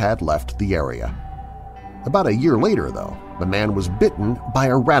creature had left the area. About a year later, though, the man was bitten by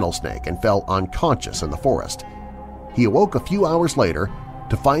a rattlesnake and fell unconscious in the forest. He awoke a few hours later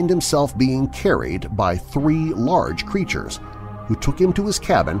to find himself being carried by 3 large creatures who took him to his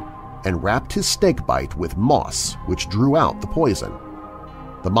cabin and wrapped his snakebite with moss, which drew out the poison.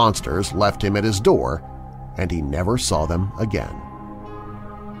 The monsters left him at his door, and he never saw them again.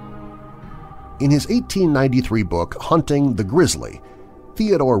 In his 1893 book Hunting the Grizzly,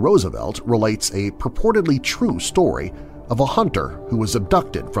 Theodore Roosevelt relates a purportedly true story of a hunter who was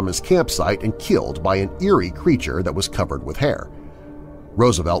abducted from his campsite and killed by an eerie creature that was covered with hair.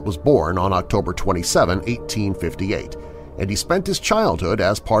 Roosevelt was born on October 27, 1858, and he spent his childhood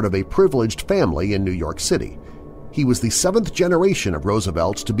as part of a privileged family in New York City. He was the 7th generation of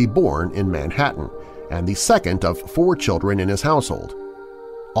Roosevelts to be born in Manhattan and the 2nd of 4 children in his household.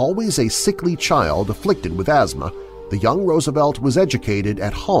 Always a sickly child afflicted with asthma, the young Roosevelt was educated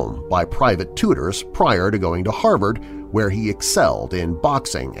at home by private tutors prior to going to Harvard, where he excelled in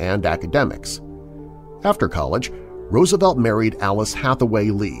boxing and academics. After college, Roosevelt married Alice Hathaway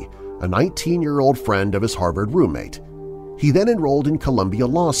Lee, a 19-year-old friend of his Harvard roommate. He then enrolled in Columbia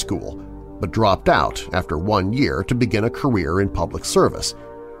Law School, but dropped out after 1 year to begin a career in public service,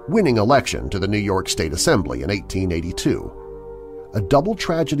 winning election to the New York State Assembly in 1882. A double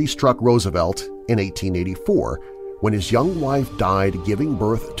tragedy struck Roosevelt in 1884 when his young wife died giving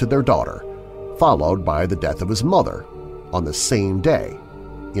birth to their daughter, followed by the death of his mother on the same day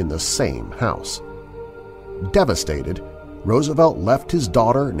in the same house. Devastated, Roosevelt left his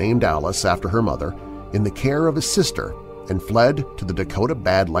daughter, named Alice after her mother, in the care of his sister and fled to the Dakota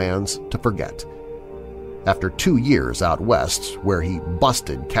Badlands to forget. After 2 years out west, where he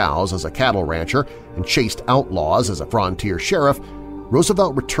busted cows as a cattle rancher and chased outlaws as a frontier sheriff,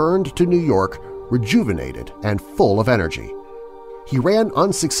 Roosevelt returned to New York rejuvenated and full of energy. He ran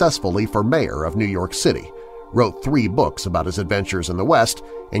unsuccessfully for mayor of New York City, wrote 3 books about his adventures in the West,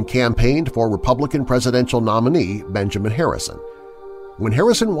 and campaigned for Republican presidential nominee Benjamin Harrison. When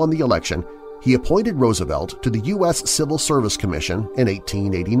Harrison won the election, he appointed Roosevelt to the U.S. Civil Service Commission in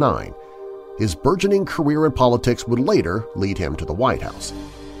 1889. His burgeoning career in politics would later lead him to the White House.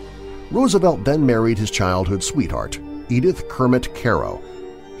 Roosevelt then married his childhood sweetheart, Edith Kermit Caro.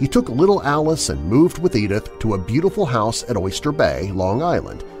 He took little Alice and moved with Edith to a beautiful house at Oyster Bay, Long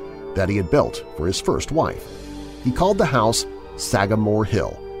Island, that he had built for his first wife. He called the house Sagamore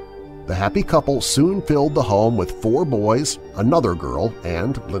Hill. The happy couple soon filled the home with 4 boys, another girl,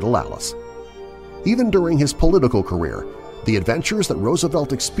 and little Alice. Even during his political career, the adventures that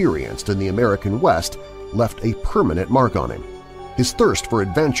Roosevelt experienced in the American West left a permanent mark on him. His thirst for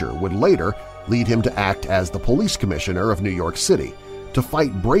adventure would later lead him to act as the police commissioner of New York City, to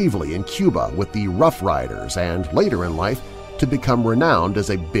fight bravely in Cuba with the Rough Riders, and later in life to become renowned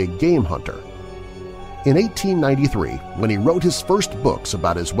as a big game hunter. In 1893, when he wrote his first books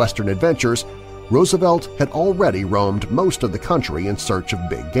about his Western adventures, Roosevelt had already roamed most of the country in search of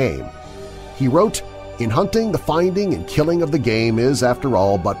big game. He wrote, "In hunting, the finding and killing of the game is, after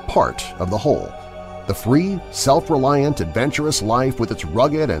all, but part of the whole. The free, self-reliant, adventurous life with its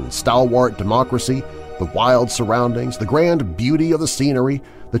rugged and stalwart democracy, the wild surroundings, the grand beauty of the scenery,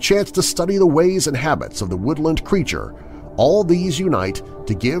 the chance to study the ways and habits of the woodland creature, all these unite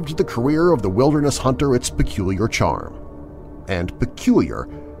to give to the career of the wilderness hunter its peculiar charm." And peculiar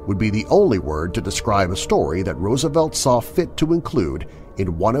would be the only word to describe a story that Roosevelt saw fit to include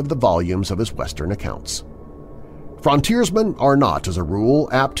in one of the volumes of his Western accounts. Frontiersmen are not, as a rule,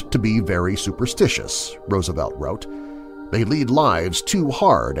 apt to be very superstitious, Roosevelt wrote. They lead lives too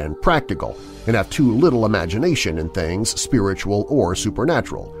hard and practical and have too little imagination in things spiritual or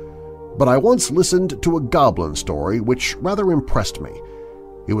supernatural. But I once listened to a goblin story which rather impressed me.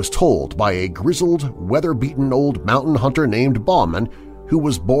 It was told by a grizzled, weather-beaten old mountain hunter named Bauman who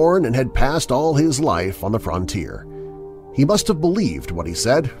was born and had passed all his life on the frontier. He must have believed what he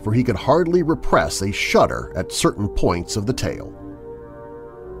said, for he could hardly repress a shudder at certain points of the tale.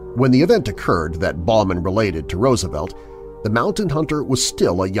 When the event occurred that Bauman related to Roosevelt, the mountain hunter was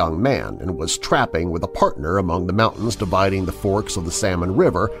still a young man and was trapping with a partner among the mountains dividing the forks of the Salmon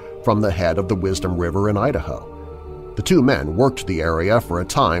River from the head of the Wisdom River in Idaho. The two men worked the area for a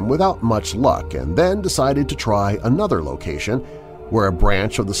time without much luck and then decided to try another location where a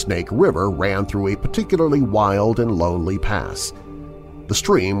branch of the Snake River ran through a particularly wild and lonely pass. The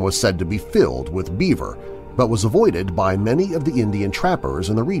stream was said to be filled with beaver, but was avoided by many of the Indian trappers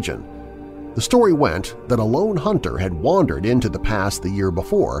in the region. The story went that a lone hunter had wandered into the pass the year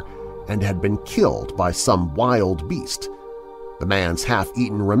before and had been killed by some wild beast. The man's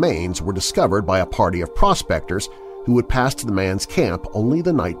half-eaten remains were discovered by a party of prospectors who had passed the man's camp only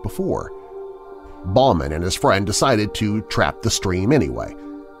the night before. Bauman and his friend decided to trap the stream anyway.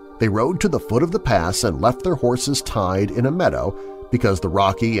 They rode to the foot of the pass and left their horses tied in a meadow because the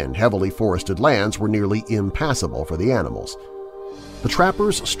rocky and heavily forested lands were nearly impassable for the animals. The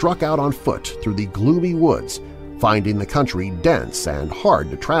trappers struck out on foot through the gloomy woods, finding the country dense and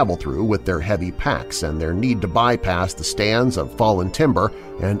hard to travel through with their heavy packs and their need to bypass the stands of fallen timber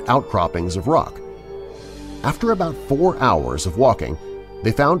and outcroppings of rock. After about 4 hours of walking,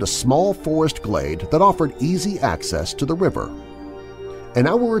 they found a small forest glade that offered easy access to the river. An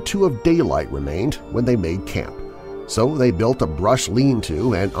hour or two of daylight remained when they made camp, so they built a brush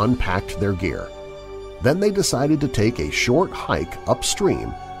lean-to and unpacked their gear. Then they decided to take a short hike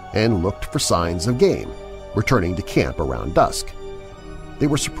upstream and looked for signs of game, returning to camp around dusk. They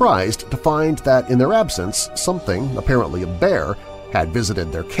were surprised to find that in their absence something, apparently a bear, had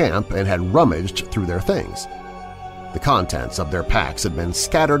visited their camp and had rummaged through their things. The contents of their packs had been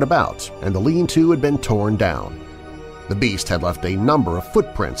scattered about and the lean-to had been torn down. The beast had left a number of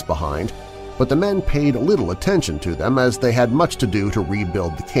footprints behind, but the men paid little attention to them as they had much to do to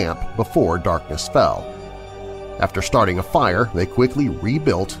rebuild the camp before darkness fell. After starting a fire, they quickly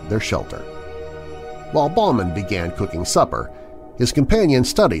rebuilt their shelter. While Bauman began cooking supper, his companion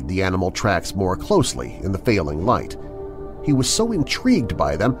studied the animal tracks more closely in the failing light. He was so intrigued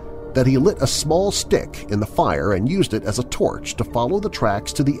by them that he lit a small stick in the fire and used it as a torch to follow the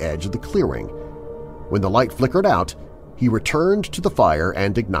tracks to the edge of the clearing. When the light flickered out, he returned to the fire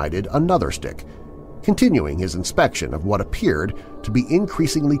and ignited another stick, continuing his inspection of what appeared to be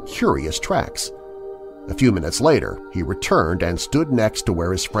increasingly curious tracks. A few minutes later, he returned and stood next to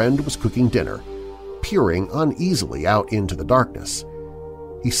where his friend was cooking dinner, peering uneasily out into the darkness.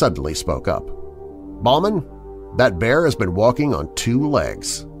 He suddenly spoke up. "Bauman, that bear has been walking on 2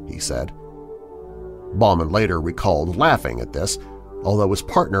 legs," he said. Bauman later recalled laughing at this, although his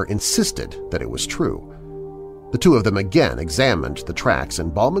partner insisted that it was true. The two of them again examined the tracks,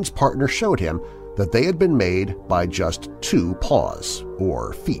 and Bauman's partner showed him that they had been made by just 2 paws,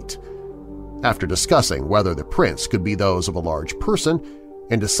 or feet. After discussing whether the prints could be those of a large person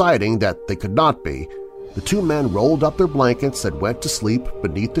and deciding that they could not be, the 2 men rolled up their blankets and went to sleep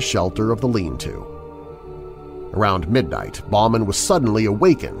beneath the shelter of the lean-to. Around midnight, Bauman was suddenly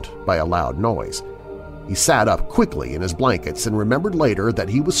awakened by a loud noise. He sat up quickly in his blankets and remembered later that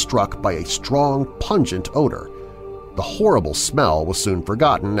he was struck by a strong, pungent odor. The horrible smell was soon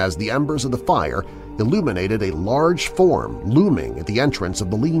forgotten as the embers of the fire illuminated a large form looming at the entrance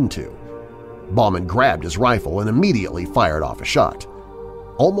of the lean-to. Bauman grabbed his rifle and immediately fired off a shot.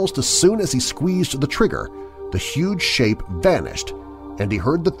 Almost as soon as he squeezed the trigger, the huge shape vanished, and he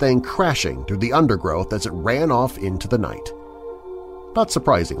heard the thing crashing through the undergrowth as it ran off into the night. Not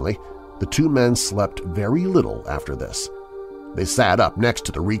surprisingly, the 2 men slept very little after this. They sat up next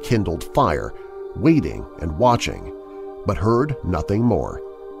to the rekindled fire, waiting and watching, but heard nothing more.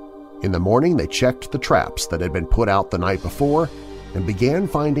 In the morning they checked the traps that had been put out the night before and began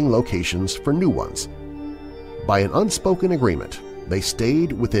finding locations for new ones. By an unspoken agreement, they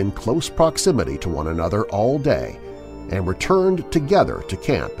stayed within close proximity to one another all day and returned together to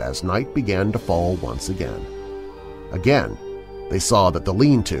camp as night began to fall once again. Again, they saw that the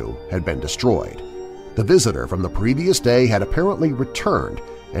lean-to had been destroyed. The visitor from the previous day had apparently returned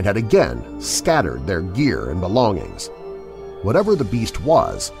and had again scattered their gear and belongings. Whatever the beast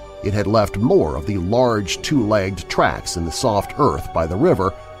was, it had left more of the large 2-legged tracks in the soft earth by the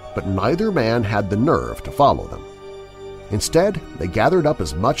river, but neither man had the nerve to follow them. Instead, they gathered up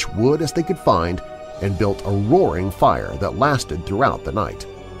as much wood as they could find and built a roaring fire that lasted throughout the night.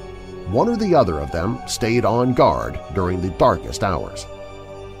 One or the other of them stayed on guard during the darkest hours.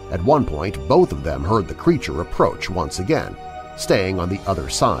 At one point, both of them heard the creature approach once again, staying on the other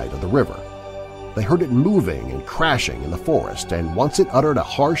side of the river. They heard it moving and crashing in the forest, and once it uttered a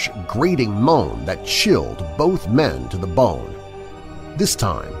harsh, grating moan that chilled both men to the bone. This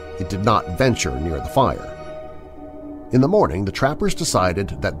time, it did not venture near the fire. In the morning, the trappers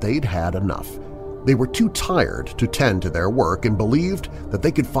decided that they'd had enough. They were too tired to tend to their work and believed that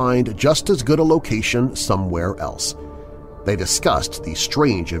they could find just as good a location somewhere else. They discussed these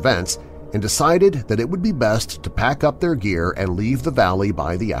strange events and decided that it would be best to pack up their gear and leave the valley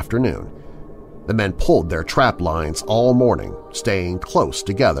by the afternoon. The men pulled their trap lines all morning, staying close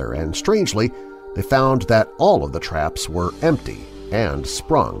together, and strangely, they found that all of the traps were empty and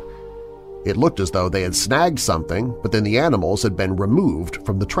sprung. It looked as though they had snagged something, but then the animals had been removed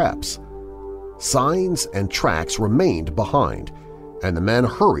from the traps. Signs and tracks remained behind, and the men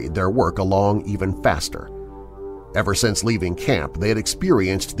hurried their work along even faster. Ever since leaving camp, they had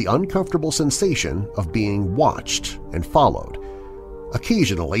experienced the uncomfortable sensation of being watched and followed.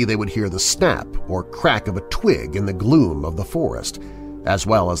 Occasionally, they would hear the snap or crack of a twig in the gloom of the forest, as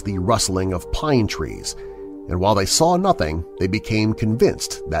well as the rustling of pine trees, and while they saw nothing, they became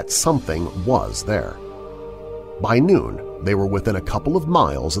convinced that something was there. By noon, they were within a couple of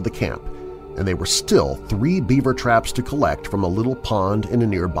miles of the camp, and they were still 3 beaver traps to collect from a little pond in a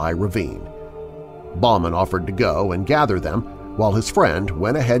nearby ravine. Bauman offered to go and gather them while his friend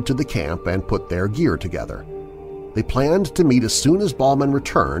went ahead to the camp and put their gear together. They planned to meet as soon as Bauman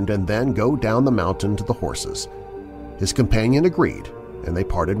returned and then go down the mountain to the horses. His companion agreed, and they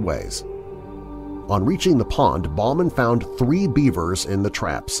parted ways. On reaching the pond, Bauman found 3 beavers in the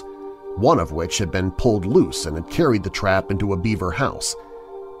traps, one of which had been pulled loose and had carried the trap into a beaver house.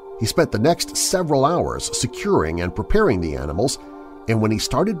 He spent the next several hours securing and preparing the animals, and when he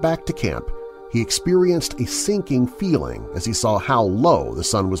started back to camp, he experienced a sinking feeling as he saw how low the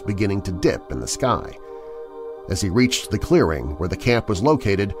sun was beginning to dip in the sky. As he reached the clearing where the camp was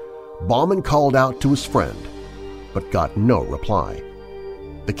located, Bauman called out to his friend, but got no reply.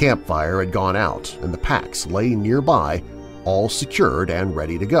 The campfire had gone out and the packs lay nearby, all secured and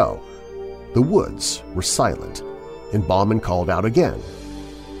ready to go. The woods were silent, and Bauman called out again.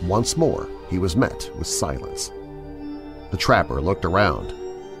 Once more, he was met with silence. The trapper looked around,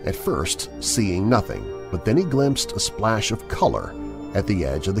 at first seeing nothing, but then he glimpsed a splash of color at the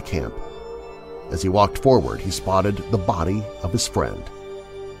edge of the camp. As he walked forward, he spotted the body of his friend.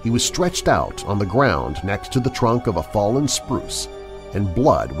 He was stretched out on the ground next to the trunk of a fallen spruce, and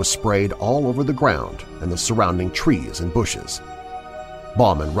blood was sprayed all over the ground and the surrounding trees and bushes.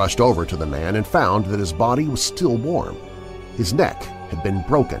 Bauman rushed over to the man and found that his body was still warm. His neck had been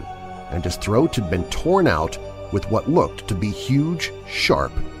broken, and his throat had been torn out with what looked to be huge,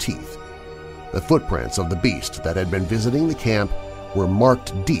 sharp teeth. The footprints of the beast that had been visiting the camp were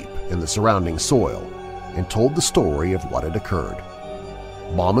marked deep in the surrounding soil and told the story of what had occurred.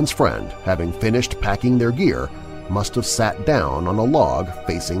 Bauman's friend, having finished packing their gear, must have sat down on a log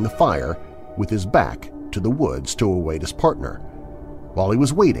facing the fire with his back to the woods to await his partner. While he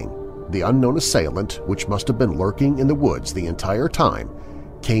was waiting, the unknown assailant, which must have been lurking in the woods the entire time,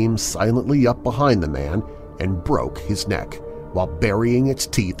 came silently up behind the man and broke his neck while burying its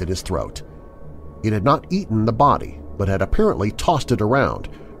teeth in his throat. It had not eaten the body, but had apparently tossed it around,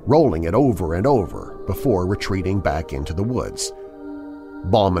 rolling it over and over before retreating back into the woods.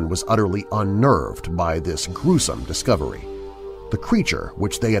 Bauman was utterly unnerved by this gruesome discovery. The creature,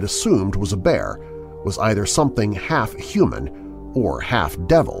 which they had assumed was a bear, was either something half-human or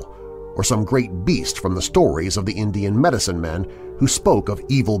half-devil, or some great beast from the stories of the Indian medicine men who spoke of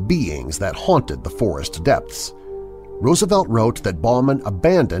evil beings that haunted the forest depths. Roosevelt wrote that Bauman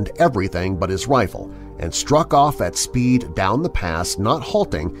abandoned everything but his rifle and struck off at speed down the pass, not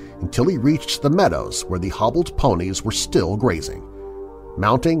halting until he reached the meadows where the hobbled ponies were still grazing.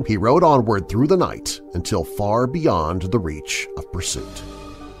 Mounting, he rode onward through the night until far beyond the reach of pursuit.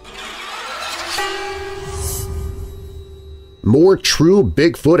 More true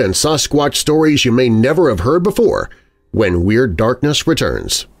Bigfoot and Sasquatch stories you may never have heard before when Weird Darkness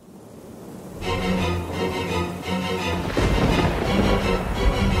returns.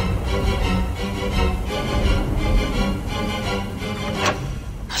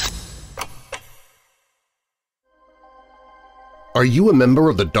 Are you a member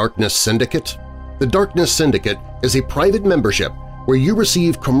of the Darkness Syndicate? The Darkness Syndicate is a private membership where you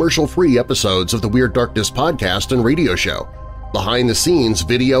receive commercial-free episodes of the Weird Darkness podcast and radio show, behind-the-scenes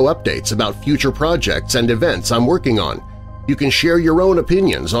video updates about future projects and events I'm working on, You can share your own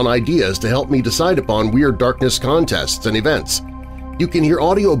opinions on ideas to help me decide upon Weird Darkness contests and events. You can hear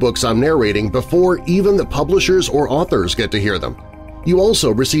audiobooks I'm narrating before even the publishers or authors get to hear them. You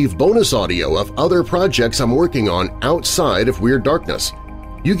also receive bonus audio of other projects I'm working on outside of Weird Darkness.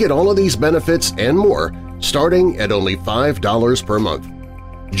 You get all of these benefits and more starting at only $5 per month.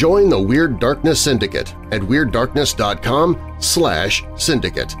 Join the Weird Darkness Syndicate at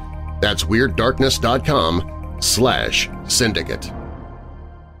WeirdDarkness.com/syndicate. That's WeirdDarkness.com/syndicate.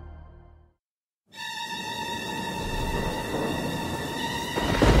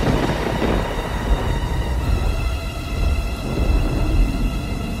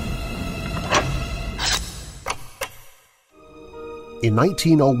 In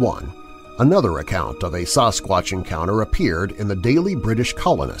 1901, another account of a Sasquatch encounter appeared in the Daily British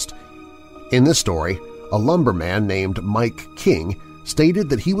Colonist. In this story, a lumberman named Mike King stated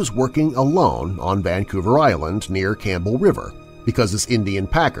that he was working alone on Vancouver Island near Campbell River because his Indian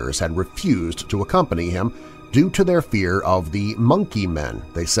packers had refused to accompany him due to their fear of the monkey men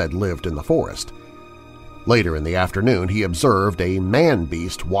they said lived in the forest. Later in the afternoon, he observed a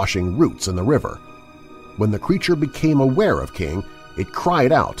man-beast washing roots in the river. When the creature became aware of King, it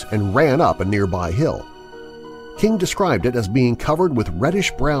cried out and ran up a nearby hill. King described it as being covered with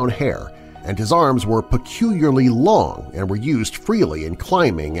reddish-brown hair, and his arms were peculiarly long and were used freely in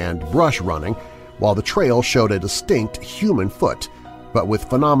climbing and brush running, while the trail showed a distinct human foot, but with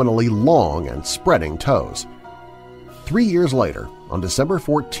phenomenally long and spreading toes. 3 years later, on December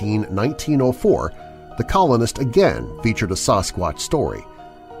 14, 1904, the Colonist again featured a Sasquatch story,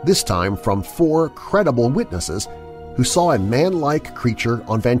 this time from 4 credible witnesses who saw a man-like creature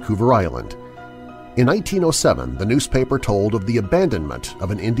on Vancouver Island. In 1907, the newspaper told of the abandonment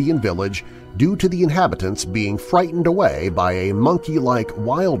of an Indian village due to the inhabitants being frightened away by a monkey-like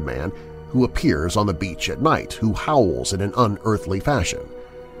wild man who appears on the beach at night, who howls in an unearthly fashion.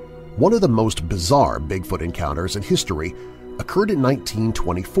 One of the most bizarre Bigfoot encounters in history occurred in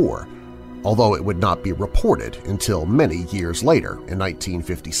 1924, although it would not be reported until many years later in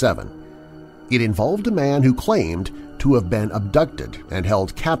 1957. It involved a man who claimed to have been abducted and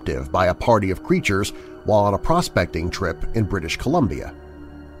held captive by a party of creatures while on a prospecting trip in British Columbia.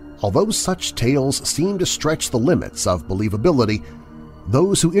 Although such tales seem to stretch the limits of believability,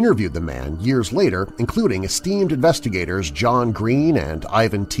 those who interviewed the man years later, including esteemed investigators John Green and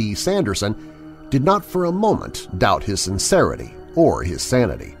Ivan T. Sanderson, did not for a moment doubt his sincerity or his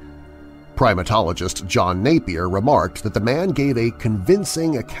sanity. Primatologist John Napier remarked that the man gave a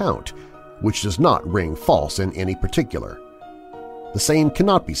convincing account which does not ring false in any particular. The same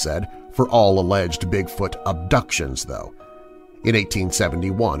cannot be said for all alleged Bigfoot abductions, though. In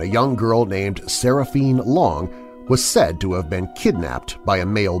 1871, a young girl named Seraphine Long was said to have been kidnapped by a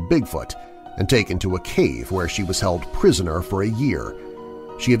male Bigfoot and taken to a cave where she was held prisoner for a year.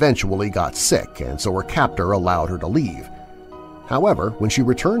 She eventually got sick, and so her captor allowed her to leave. However, when she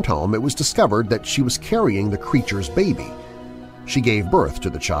returned home, it was discovered that she was carrying the creature's baby. She gave birth to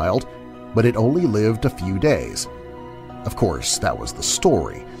the child, but it only lived a few days. Of course, that was the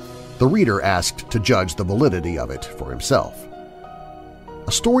story. The reader asked to judge the validity of it for himself.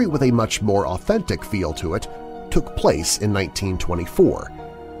 A story with a much more authentic feel to it took place in 1924.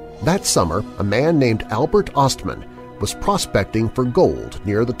 That summer, a man named Albert Ostman was prospecting for gold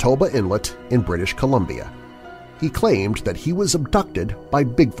near the Toba Inlet in British Columbia. He claimed that he was abducted by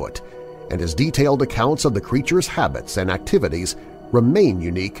Bigfoot, and his detailed accounts of the creature's habits and activities remain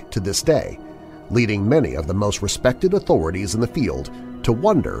unique to this day, leading many of the most respected authorities in the field to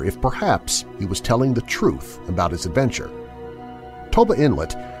wonder if perhaps he was telling the truth about his adventure. Toba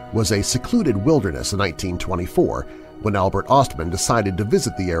Inlet was a secluded wilderness in 1924 when Albert Ostman decided to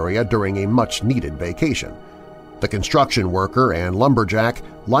visit the area during a much-needed vacation. The construction worker and lumberjack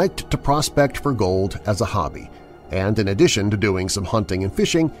liked to prospect for gold as a hobby, and in addition to doing some hunting and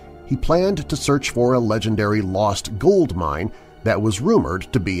fishing, he planned to search for a legendary lost gold mine that was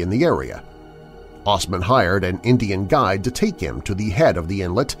rumored to be in the area. Ostman hired an Indian guide to take him to the head of the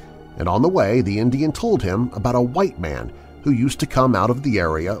inlet, and on the way the Indian told him about a white man who used to come out of the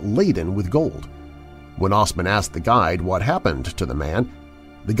area laden with gold. When Ostman asked the guide what happened to the man,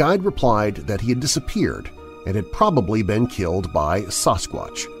 the guide replied that he had disappeared and had probably been killed by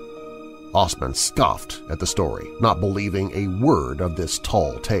Sasquatch. Ostman scoffed at the story, not believing a word of this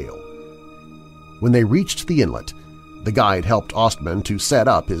tall tale. When they reached the inlet, the guide helped Ostman to set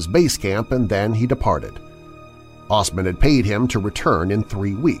up his base camp, and then he departed. Ostman had paid him to return in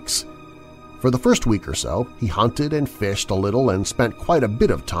 3 weeks. For the first week or so, he hunted and fished a little and spent quite a bit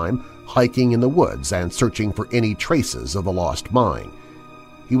of time hiking in the woods and searching for any traces of the lost mine.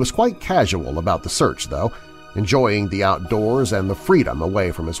 He was quite casual about the search, though, enjoying the outdoors and the freedom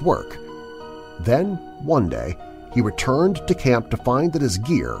away from his work. Then, one day, he returned to camp to find that his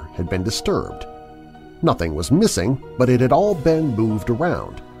gear had been disturbed. Nothing was missing, but it had all been moved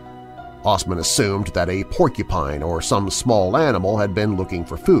around. Osman assumed that a porcupine or some small animal had been looking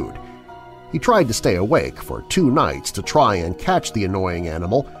for food. He tried to stay awake for 2 nights to try and catch the annoying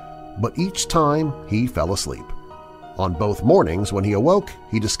animal, but each time he fell asleep. On both mornings when he awoke,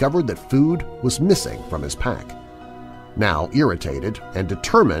 he discovered that food was missing from his pack. Now irritated and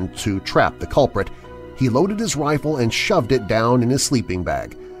determined to trap the culprit, he loaded his rifle and shoved it down in his sleeping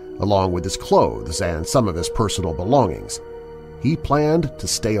bag, along with his clothes and some of his personal belongings. He planned to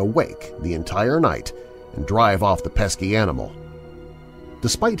stay awake the entire night and drive off the pesky animal.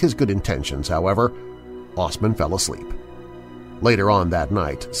 Despite his good intentions, however, Osman fell asleep. Later on that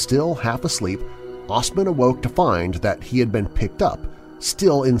night, still half asleep, Osman awoke to find that he had been picked up,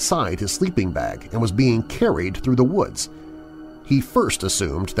 still inside his sleeping bag, and was being carried through the woods. He first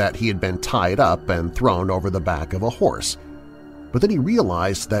assumed that he had been tied up and thrown over the back of a horse, but then he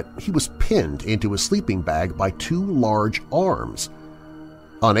realized that he was pinned into his sleeping bag by 2 large arms.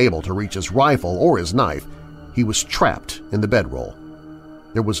 Unable to reach his rifle or his knife, he was trapped in the bedroll.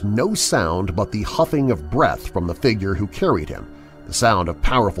 There was no sound but the huffing of breath from the figure who carried him, the sound of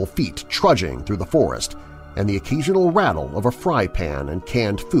powerful feet trudging through the forest, and the occasional rattle of a fry pan and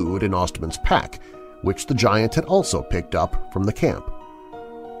canned food in Osman's pack, which the giant had also picked up from the camp.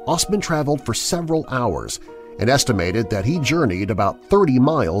 Osman traveled for several hours and estimated that he journeyed about 30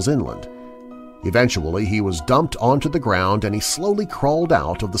 miles inland. Eventually, he was dumped onto the ground and he slowly crawled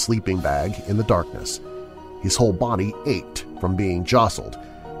out of the sleeping bag in the darkness. His whole body ached from being jostled,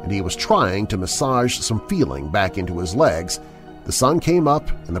 and he was trying to massage some feeling back into his legs. The sun came up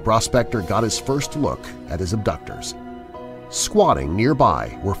and the prospector got his first look at his abductors. Squatting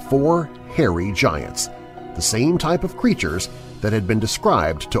nearby were 4 hairy giants, the same type of creatures that had been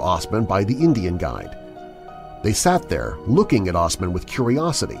described to Osman by the Indian guide. They sat there looking at Osman with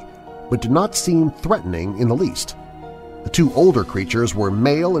curiosity, but did not seem threatening in the least. The 2 older creatures were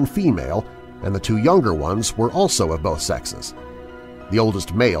male and female, and the 2 younger ones were also of both sexes. The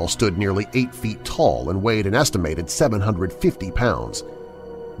oldest male stood nearly 8 feet tall and weighed an estimated 750 pounds.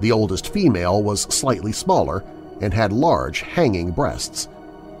 The oldest female was slightly smaller and had large hanging breasts.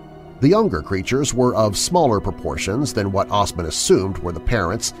 The younger creatures were of smaller proportions than what Osman assumed were the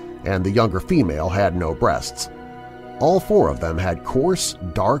parents, and the younger female had no breasts. All 4 of them had coarse,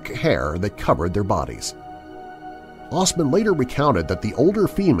 dark hair that covered their bodies. Osman later recounted that the older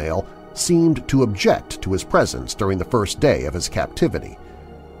female seemed to object to his presence during the first day of his captivity.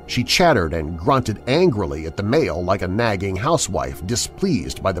 She chattered and grunted angrily at the male like a nagging housewife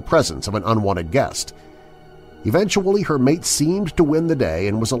displeased by the presence of an unwanted guest. Eventually, her mate seemed to win the day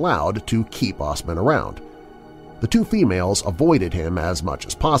and was allowed to keep Osman around. The 2 females avoided him as much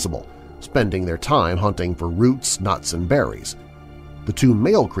as possible, spending their time hunting for roots, nuts, and berries. The 2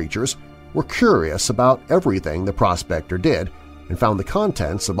 male creatures were curious about everything the prospector did and found the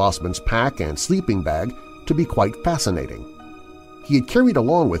contents of Osman's pack and sleeping bag to be quite fascinating. He had carried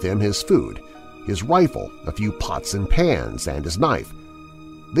along with him his food, his rifle, a few pots and pans, and his knife.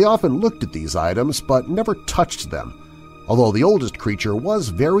 They often looked at these items but never touched them, although the oldest creature was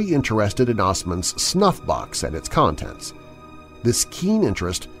very interested in Osman's snuff box and its contents. This keen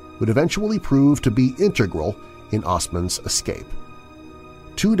interest would eventually prove to be integral in Osman's escape.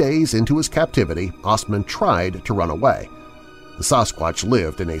 2 days into his captivity, Osman tried to run away. The Sasquatch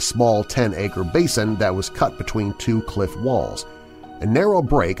lived in a small 10-acre basin that was cut between 2 cliff walls. A narrow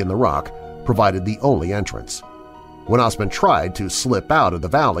break in the rock provided the only entrance. When Osman tried to slip out of the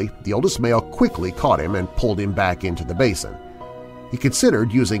valley, the oldest male quickly caught him and pulled him back into the basin. He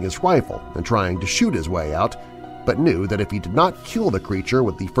considered using his rifle and trying to shoot his way out, but knew that if he did not kill the creature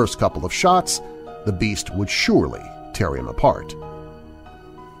with the first couple of shots, the beast would surely tear him apart.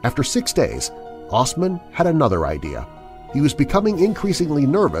 After 6 days, Osman had another idea. He was becoming increasingly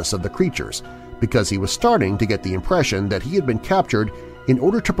nervous of the creatures because he was starting to get the impression that he had been captured in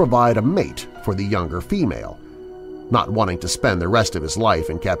order to provide a mate for the younger female. Not wanting to spend the rest of his life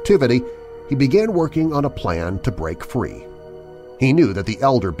in captivity, he began working on a plan to break free. He knew that the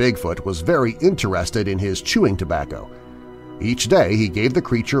elder Bigfoot was very interested in his chewing tobacco. Each day he gave the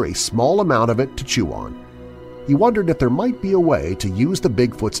creature a small amount of it to chew on. He wondered if there might be a way to use the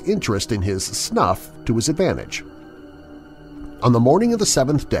Bigfoot's interest in his snuff to his advantage. On the morning of the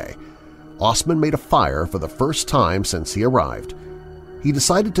 7th day, Osman made a fire for the first time since he arrived. He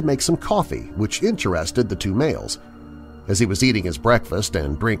decided to make some coffee, which interested the 2 males. As he was eating his breakfast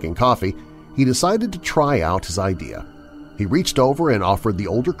and drinking coffee, he decided to try out his idea. He reached over and offered the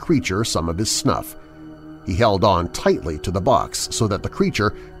older creature some of his snuff. He He held on tightly to the box so that the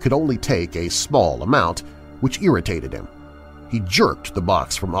creature could only take a small amount, which irritated him. He jerked the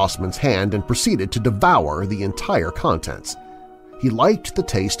box from Osman's hand and proceeded to devour the entire contents. He liked the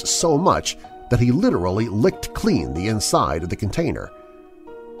taste so much that he literally licked clean the inside of the container.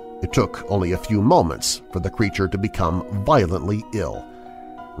 It took only a few moments for the creature to become violently ill.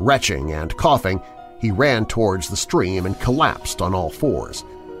 Retching and coughing, he ran towards the stream and collapsed on all fours.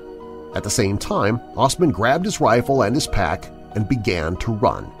 At the same time, Osman grabbed his rifle and his pack and began to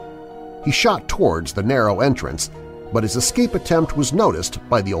run. He shot towards the narrow entrance, but his escape attempt was noticed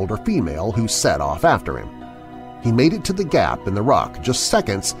by the older female who set off after him. He made it to the gap in the rock just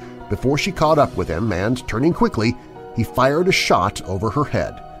seconds before she caught up with him and, turning quickly, he fired a shot over her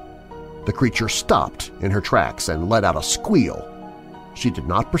head. The creature stopped in her tracks and let out a squeal. She did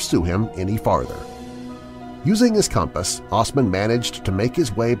not pursue him any farther. Using his compass, Osman managed to make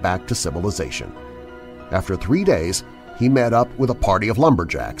his way back to civilization. After 3 days, he met up with a party of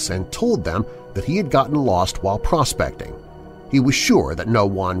lumberjacks and told them that he had gotten lost while prospecting. He was sure that no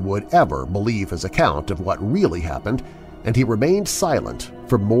one would ever believe his account of what really happened, and he remained silent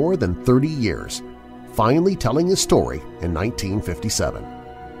for more than 30 years, finally telling his story in 1957.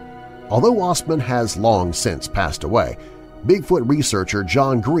 Although Osman has long since passed away, Bigfoot researcher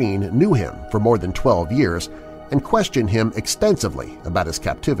John Green knew him for more than 12 years and questioned him extensively about his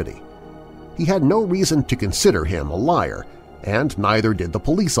captivity. He had no reason to consider him a liar, and neither did the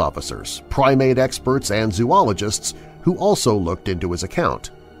police officers, primate experts, and zoologists who also looked into his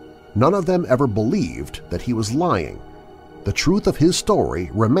account. None of them ever believed that he was lying. The truth of his story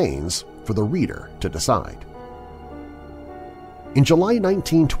remains for the reader to decide. In July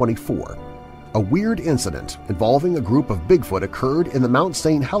 1924, a weird incident involving a group of Bigfoot occurred in the Mount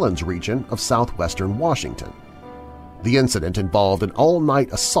St. Helens region of southwestern Washington. The incident involved an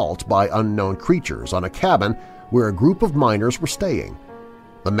all-night assault by unknown creatures on a cabin where a group of miners were staying.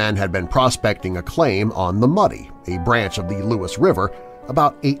 The men had been prospecting a claim on the Muddy, a branch of the Lewis River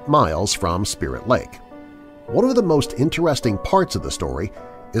about 8 miles from Spirit Lake. One of the most interesting parts of the story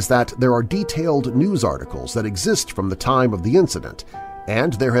is that there are detailed news articles that exist from the time of the incident,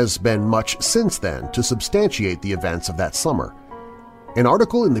 and there has been much since then to substantiate the events of that summer. An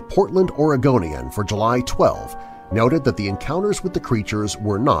article in the Portland Oregonian for July 12 noted that the encounters with the creatures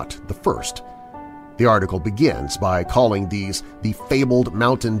were not the first. The article begins by calling these the fabled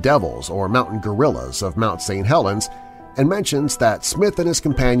mountain devils or mountain gorillas of Mount St. Helens and mentions that Smith and his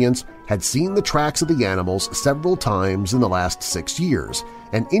companions had seen the tracks of the animals several times in the last 6 years,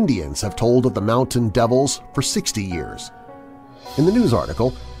 and Indians have told of the mountain devils for 60 years. In the news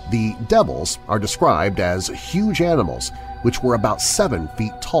article, the devils are described as huge animals which were about 7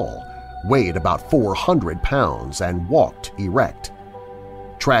 feet tall, weighed about 400 pounds, and walked erect.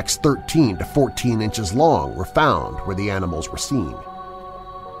 Tracks 13 to 14 inches long were found where the animals were seen.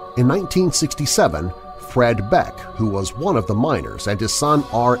 In 1967, Fred Beck, who was one of the miners, and his son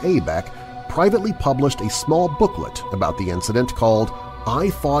R.A. Beck privately published a small booklet about the incident called "I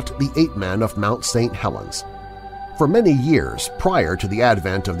Fought the Ape Men of Mount St. Helens." For many years prior to the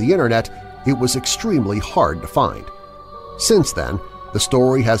advent of the Internet, it was extremely hard to find. Since then, the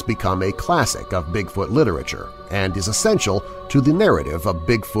story has become a classic of Bigfoot literature and is essential to the narrative of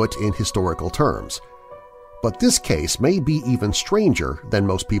Bigfoot in historical terms. But this case may be even stranger than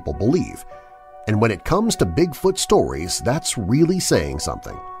most people believe, and when it comes to Bigfoot stories, that's really saying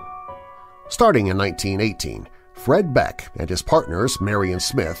something. Starting in 1918, Fred Beck and his partners Marion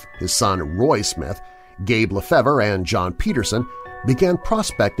Smith, his son Roy Smith, Gabe Lefevre, and John Peterson began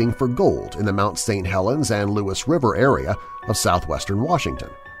prospecting for gold in the Mount St. Helens and Lewis River area of southwestern Washington.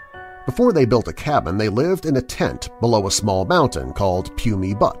 Before they built a cabin, they lived in a tent below a small mountain called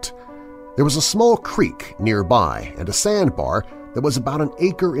Pumy Butte. There was a small creek nearby and a sandbar that was about an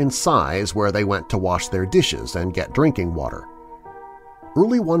acre in size where they went to wash their dishes and get drinking water.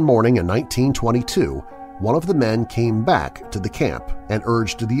 Early one morning in 1922, one of the men came back to the camp and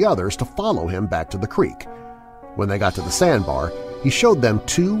urged the others to follow him back to the creek. When they got to the sandbar, he showed them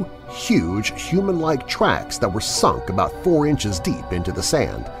 2 huge human-like tracks that were sunk about 4 inches deep into the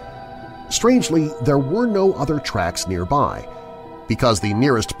sand. Strangely, there were no other tracks nearby. Because the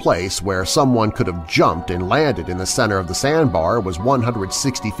nearest place where someone could have jumped and landed in the center of the sandbar was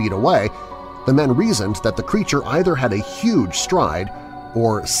 160 feet away, the men reasoned that the creature either had a huge stride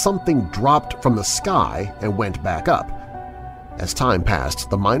or something dropped from the sky and went back up. As time passed,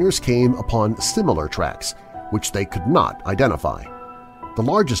 the miners came upon similar tracks, which they could not identify. The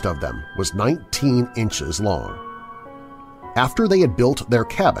largest of them was 19 inches long. After they had built their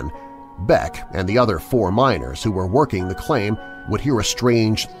cabin, Beck and the other 4 miners who were working the claim would hear a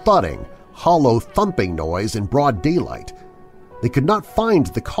strange thudding hollow thumping noise in broad daylight. They could not find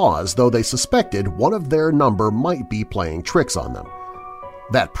the cause, though they suspected one of their number might be playing tricks on them.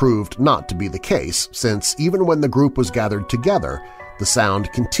 That proved not to be the case, since even when the group was gathered together, the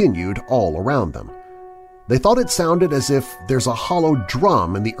sound continued all around them. They thought it sounded as if there's a hollow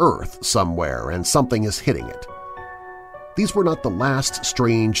drum in the earth somewhere and something is hitting it. These were not the last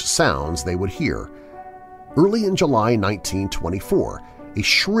strange sounds they would hear. Early in July 1924, a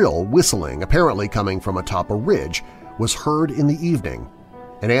shrill whistling, apparently coming from atop a ridge, was heard in the evening.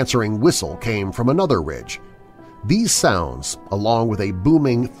 An answering whistle came from another ridge. These sounds, along with a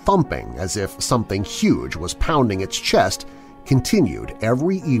booming thumping as if something huge was pounding its chest, continued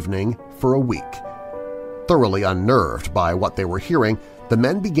every evening for a week. Thoroughly unnerved by what they were hearing, the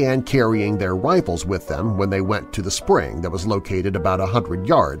men began carrying their rifles with them when they went to the spring that was located about 100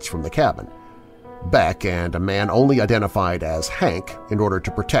 yards from the cabin. Beck and a man only identified as Hank in order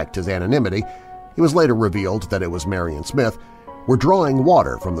to protect his anonymity — it was later revealed that it was Marion Smith — were drawing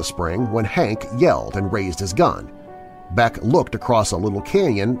water from the spring when Hank yelled and raised his gun. Beck looked across a little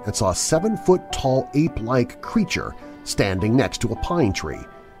canyon and saw a 7-foot-tall ape-like creature standing next to a pine tree.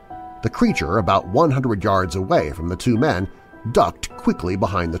 The creature, about 100 yards away from the two men, ducked quickly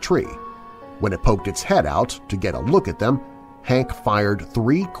behind the tree. When it poked its head out to get a look at them, Hank fired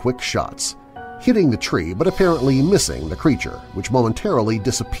 3 quick shots, hitting the tree but apparently missing the creature, which momentarily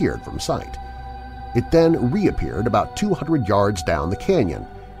disappeared from sight. It then reappeared about 200 yards down the canyon,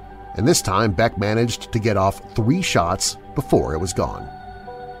 and this time Beck managed to get off 3 shots before it was gone.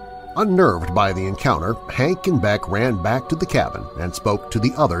 Unnerved by the encounter, Hank and Beck ran back to the cabin and spoke to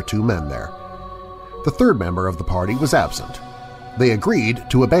the other 2 men there. The third member of the party was absent. They agreed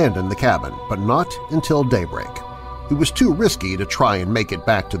to abandon the cabin, but not until daybreak. It was too risky to try and make it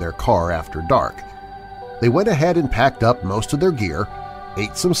back to their car after dark. They went ahead and packed up most of their gear,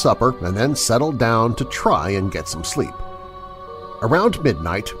 ate some supper, and then settled down to try and get some sleep. Around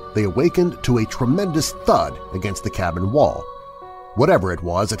midnight, they awakened to a tremendous thud against the cabin wall. Whatever it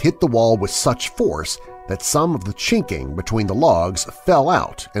was, it hit the wall with such force that some of the chinking between the logs fell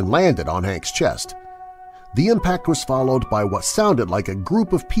out and landed on Hank's chest. The impact was followed by what sounded like a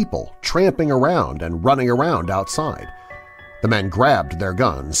group of people tramping around and running around outside. The men grabbed their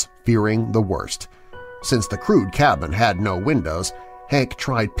guns, fearing the worst. Since the crude cabin had no windows, Hank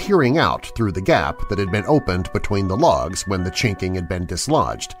tried peering out through the gap that had been opened between the logs when the chinking had been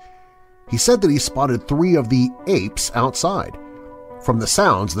dislodged. He said that he spotted 3 of the apes outside. From the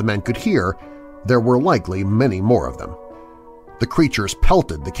sounds the men could hear, there were likely many more of them. The creatures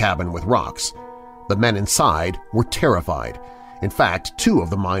pelted the cabin with rocks. The men inside were terrified. In fact, 2 of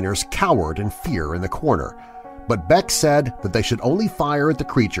the miners cowered in fear in the corner, but Beck said that they should only fire at the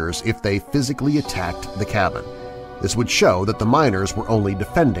creatures if they physically attacked the cabin. This would show that the miners were only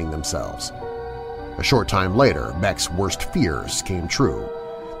defending themselves. A short time later, Beck's worst fears came true.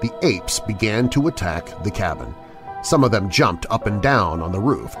 The apes began to attack the cabin. Some of them jumped up and down on the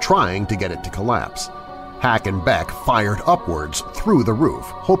roof, trying to get it to collapse. Hank and Beck fired upwards through the roof,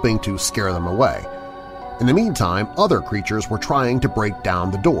 hoping to scare them away. In the meantime, other creatures were trying to break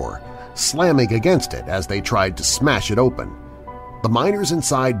down the door, slamming against it as they tried to smash it open. The miners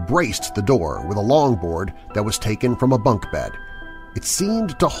inside braced the door with a longboard that was taken from a bunk bed. It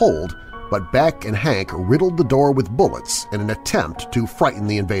seemed to hold, but Beck and Hank riddled the door with bullets in an attempt to frighten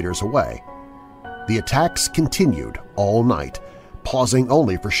the invaders away. The attacks continued all night, pausing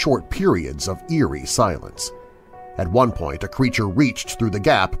only for short periods of eerie silence. At one point, a creature reached through the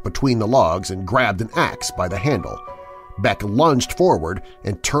gap between the logs and grabbed an axe by the handle. Beck lunged forward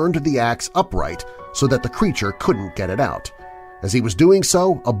and turned the axe upright so that the creature couldn't get it out. As he was doing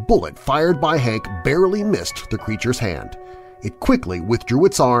so, a bullet fired by Hank barely missed the creature's hand. It quickly withdrew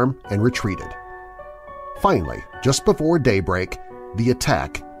its arm and retreated. Finally, just before daybreak, the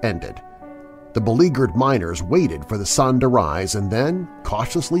attack ended. The beleaguered miners waited for the sun to rise and then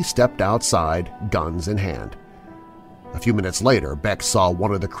cautiously stepped outside, guns in hand. A few minutes later, Beck saw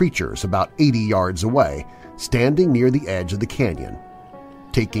one of the creatures about 80 yards away, standing near the edge of the canyon.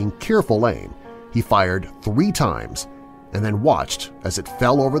 Taking careful aim, he fired 3 times and then watched as it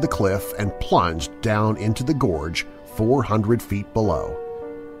fell over the cliff and plunged down into the gorge 400 feet below.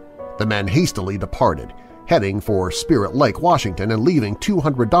 The men hastily departed, heading for Spirit Lake, Washington, and leaving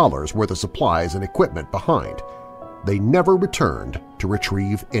 $200 worth of supplies and equipment behind. They never returned to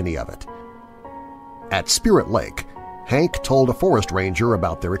retrieve any of it. At Spirit Lake, Hank told a forest ranger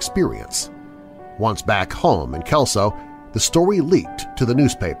about their experience. Once back home in Kelso, the story leaked to the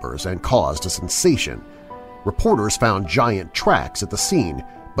newspapers and caused a sensation. Reporters found giant tracks at the scene,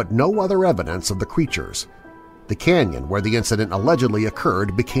 but no other evidence of the creatures. The canyon where the incident allegedly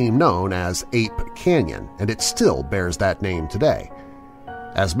occurred became known as Ape Canyon, and it still bears that name today.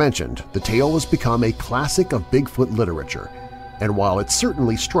 As mentioned, the tale has become a classic of Bigfoot literature, and while it's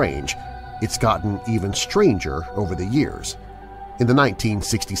certainly strange, it's gotten even stranger over the years. In the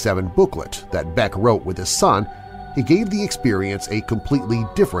 1967 booklet that Beck wrote with his son, he gave the experience a completely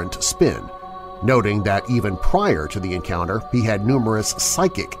different spin, noting that even prior to the encounter he had numerous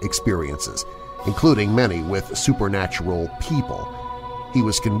psychic experiences, including many with supernatural people. He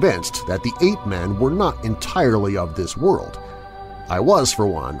was convinced that the ape men were not entirely of this world. "I was, for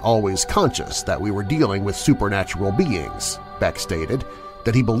one, always conscious that we were dealing with supernatural beings," Beck stated,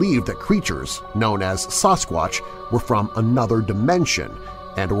 that he believed that creatures known as Sasquatch were from another dimension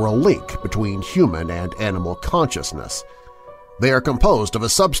and were a link between human and animal consciousness. "They are composed of a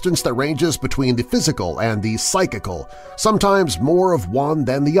substance that ranges between the physical and the psychical, sometimes more of one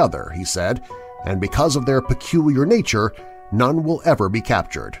than the other," he said, "and because of their peculiar nature, none will ever be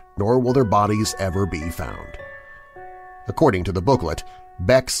captured, nor will their bodies ever be found." According to the booklet,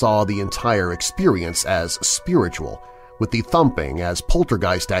 Beck saw the entire experience as spiritual, with the thumping as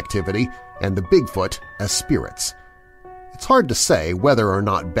poltergeist activity and the Bigfoot as spirits. It's hard to say whether or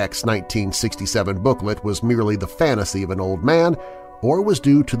not Beck's 1967 booklet was merely the fantasy of an old man or was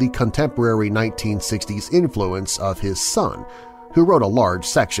due to the contemporary 1960s influence of his son, who wrote a large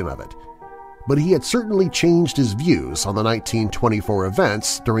section of it. But he had certainly changed his views on the 1924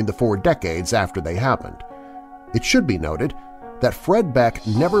 events during the 4 decades after they happened. It should be noted that Fred Beck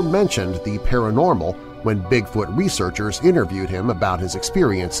never mentioned the paranormal when Bigfoot researchers interviewed him about his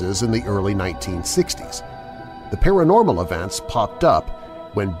experiences in the early 1960s. The paranormal events popped up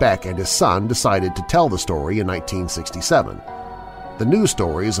when Beck and his son decided to tell the story in 1967. The news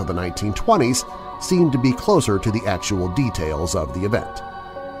stories of the 1920s seemed to be closer to the actual details of the event.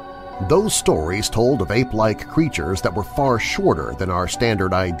 Those stories told of ape-like creatures that were far shorter than our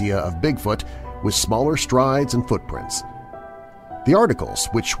standard idea of Bigfoot, with smaller strides and footprints. The articles,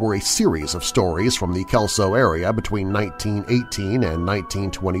 which were a series of stories from the Kelso area between 1918 and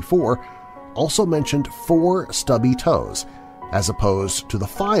 1924, also mentioned 4 stubby toes, as opposed to the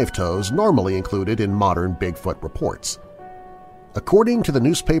 5 toes normally included in modern Bigfoot reports. According to the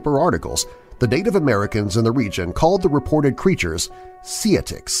newspaper articles, the Native Americans in the region called the reported creatures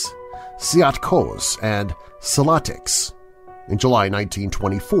Siatics, Siatkos, and Silatics. In July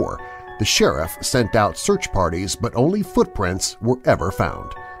 1924, the sheriff sent out search parties, but only footprints were ever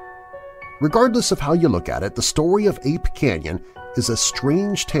found. Regardless of how you look at it, the story of Ape Canyon is a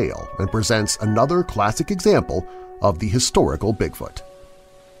strange tale and presents another classic example of the historical Bigfoot.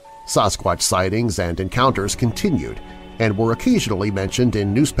 Sasquatch sightings and encounters continued and were occasionally mentioned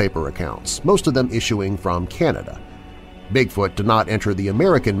in newspaper accounts, most of them issuing from Canada. Bigfoot did not enter the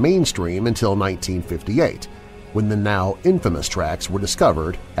American mainstream until 1958, when the now infamous tracks were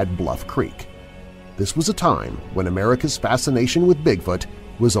discovered at Bluff Creek. This was a time when America's fascination with Bigfoot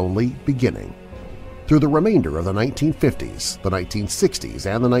was only beginning. Through the remainder of the 1950s, the 1960s,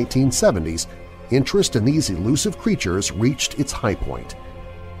 and the 1970s, interest in these elusive creatures reached its high point.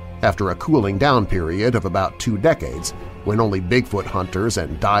 After a cooling down period of about 2 decades, when only Bigfoot hunters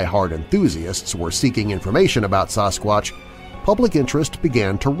and die-hard enthusiasts were seeking information about Sasquatch, public interest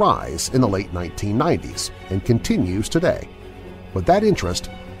began to rise in the late 1990s and continues today. But that interest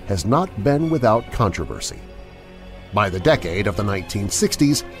has not been without controversy. By the decade of the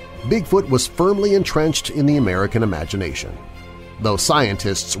 1960s, Bigfoot was firmly entrenched in the American imagination. Though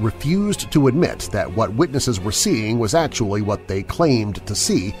scientists refused to admit that what witnesses were seeing was actually what they claimed to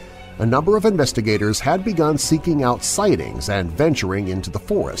see, a number of investigators had begun seeking out sightings and venturing into the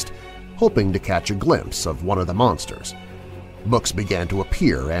forest, hoping to catch a glimpse of one of the monsters. Books began to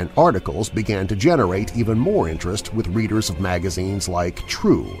appear and articles began to generate even more interest with readers of magazines like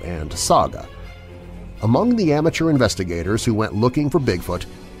True and Saga. Among the amateur investigators who went looking for Bigfoot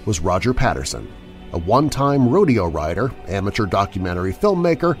was Roger Patterson, a one-time rodeo rider, amateur documentary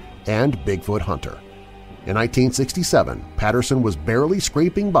filmmaker, and Bigfoot hunter. In 1967, Patterson was barely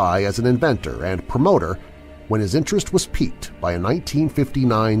scraping by as an inventor and promoter when his interest was piqued by a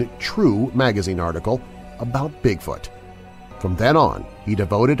 1959 True magazine article about Bigfoot. From then on, he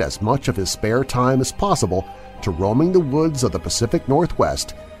devoted as much of his spare time as possible to roaming the woods of the Pacific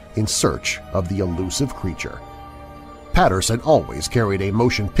Northwest in search of the elusive creature. Patterson always carried a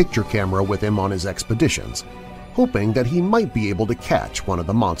motion picture camera with him on his expeditions, hoping that he might be able to catch one of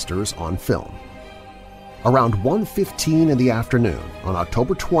the monsters on film. Around 1:15 in the afternoon on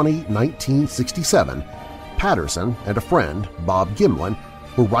October 20, 1967, Patterson and a friend, Bob Gimlin,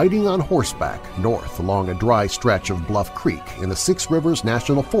 were riding on horseback north along a dry stretch of Bluff Creek in the Six Rivers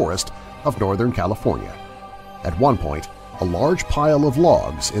National Forest of Northern California. At one point, a large pile of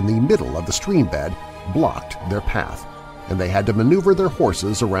logs in the middle of the stream bed blocked their path, and they had to maneuver their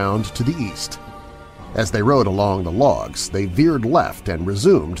horses around to the east. As they rode along the logs, they veered left and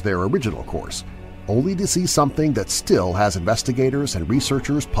resumed their original course, only to see something that still has investigators and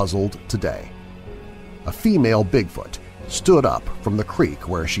researchers puzzled today. A female Bigfoot stood up from the creek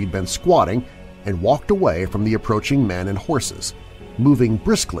where she'd been squatting and walked away from the approaching men and horses, moving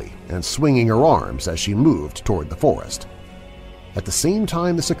briskly and swinging her arms as she moved toward the forest. At the same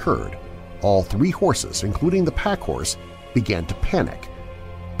time this occurred, all three horses, including the pack horse, began to panic.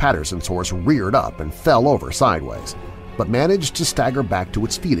 Patterson's horse reared up and fell over sideways, but managed to stagger back to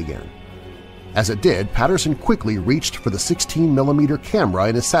its feet again. As it did, Patterson quickly reached for the 16mm camera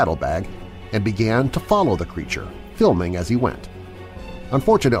in his saddlebag and began to follow the creature, filming as he went.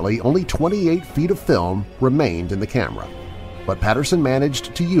 Unfortunately, only 28 feet of film remained in the camera, but Patterson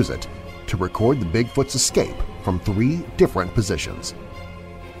managed to use it to record the Bigfoot's escape from 3 different positions.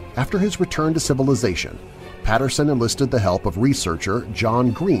 After his return to civilization, Patterson enlisted the help of researcher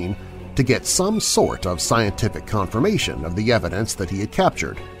John Green to get some sort of scientific confirmation of the evidence that he had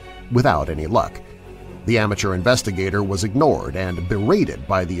captured, without any luck. The amateur investigator was ignored and berated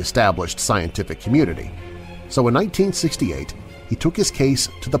by the established scientific community. So in 1968, he took his case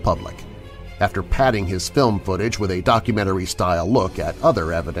to the public. After padding his film footage with a documentary-style look at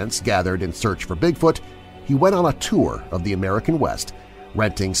other evidence gathered in search for Bigfoot, he went on a tour of the American West,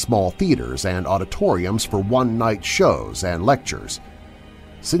 renting small theaters and auditoriums for one-night shows and lectures.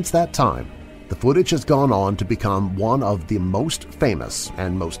 Since that time, the footage has gone on to become one of the most famous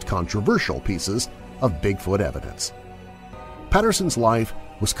and most controversial pieces of Bigfoot evidence. Patterson's life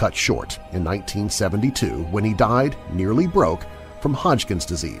was cut short in 1972 when he died nearly broke from Hodgkin's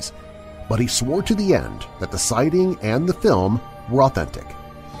disease, but he swore to the end that the sighting and the film were authentic.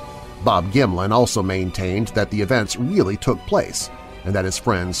 Bob Gimlin also maintained that the events really took place and that his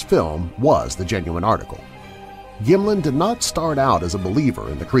friend's film was the genuine article. Gimlin did not start out as a believer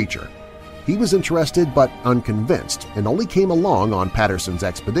in the creature. He was interested but unconvinced and only came along on Patterson's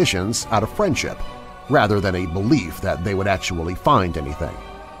expeditions out of friendship, rather than a belief that they would actually find anything.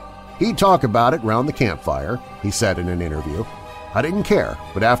 "He'd talk about it round the campfire," he said in an interview. "I didn't care,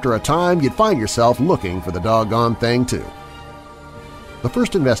 but after a time you'd find yourself looking for the doggone thing too." The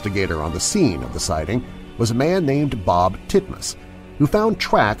first investigator on the scene of the sighting was a man named Bob Titmus, who found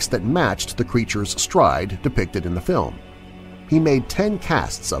tracks that matched the creature's stride depicted in the film. He made 10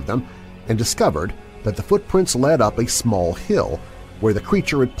 casts of them and discovered that the footprints led up a small hill where the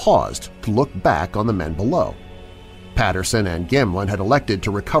creature had paused to look back on the men below. Patterson and Gimlin had elected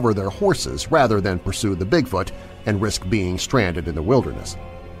to recover their horses rather than pursue the Bigfoot and risk being stranded in the wilderness.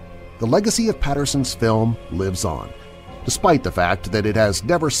 The legacy of Patterson's film lives on, despite the fact that it has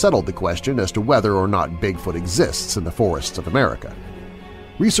never settled the question as to whether or not Bigfoot exists in the forests of America.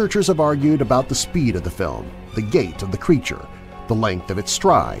 Researchers have argued about the speed of the film, the gait of the creature, the length of its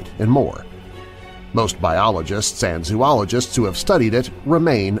stride, and more. Most biologists and zoologists who have studied it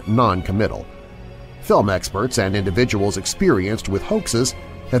remain non-committal. Film experts and individuals experienced with hoaxes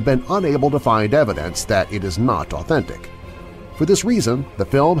have been unable to find evidence that it is not authentic. For this reason, the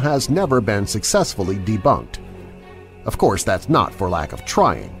film has never been successfully debunked. Of course, that's not for lack of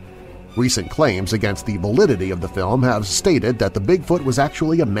trying. Recent claims against the validity of the film have stated that the Bigfoot was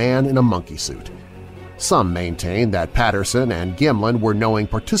actually a man in a monkey suit. Some maintain that Patterson and Gimlin were knowing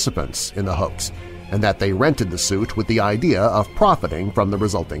participants in the hoax and that they rented the suit with the idea of profiting from the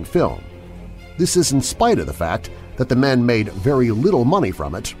resulting film. This is in spite of the fact that the men made very little money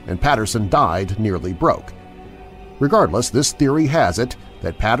from it and Patterson died nearly broke. Regardless, this theory has it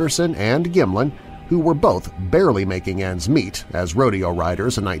that Patterson and Gimlin, who were both barely making ends meet as rodeo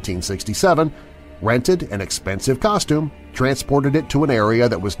riders in 1967, rented an expensive costume, transported it to an area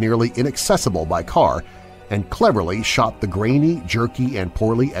that was nearly inaccessible by car, and cleverly shot the grainy, jerky, and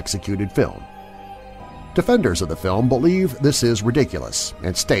poorly executed film. Defenders of the film believe this is ridiculous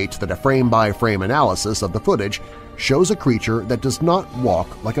and state that a frame-by-frame analysis of the footage shows a creature that does not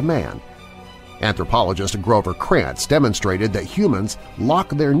walk like a man. Anthropologist Grover Krantz demonstrated that humans lock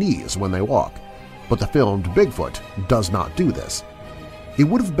their knees when they walk, but the filmed Bigfoot does not do this. It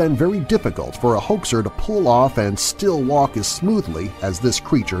would have been very difficult for a hoaxer to pull off and still walk as smoothly as this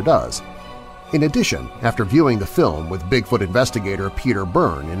creature does. In addition, after viewing the film with Bigfoot investigator Peter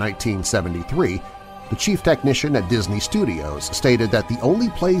Byrne in 1973, the chief technician at Disney Studios stated that the only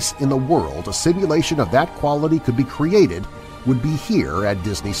place in the world a simulation of that quality could be created would be here at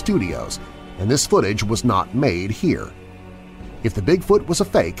Disney Studios, and this footage was not made here. If the Bigfoot was a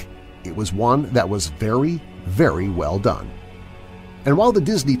fake, it was one that was very, very well done. And while the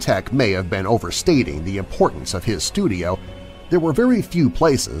Disney tech may have been overstating the importance of his studio, there were very few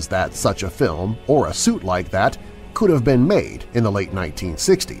places that such a film or a suit like that could have been made in the late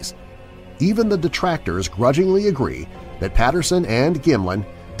 1960s. Even the detractors grudgingly agree that Patterson and Gimlin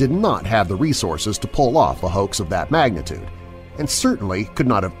did not have the resources to pull off a hoax of that magnitude, and certainly could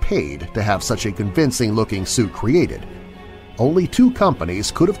not have paid to have such a convincing-looking suit created. Only two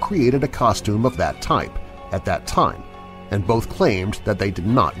companies could have created a costume of that type at that time, and both claimed that they did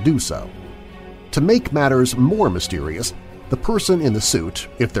not do so. To make matters more mysterious, the person in the suit,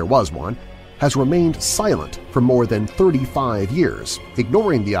 if there was one, has remained silent for more than 35 years,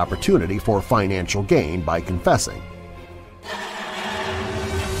 ignoring the opportunity for financial gain by confessing.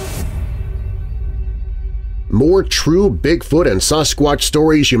 More true Bigfoot and Sasquatch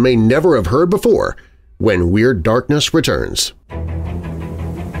stories you may never have heard before when Weird Darkness returns.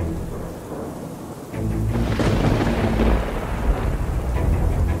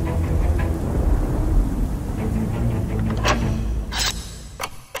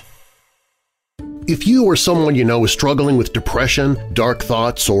 If you or someone you know is struggling with depression, dark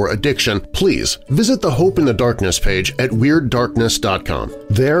thoughts, or addiction, please visit the Hope in the Darkness page at WeirdDarkness.com.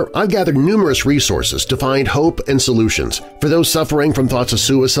 There, I've gathered numerous resources to find hope and solutions. For those suffering from thoughts of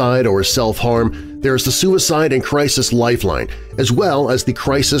suicide or self-harm, there's the Suicide and Crisis Lifeline, as well as the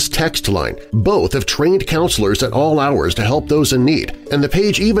Crisis Text Line. Both have trained counselors at all hours to help those in need, and the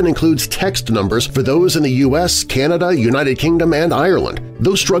page even includes text numbers for those in the U.S., Canada, United Kingdom, and Ireland.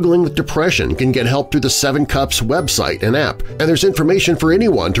 Those struggling with depression can get help through the Seven Cups website and app, and there's information for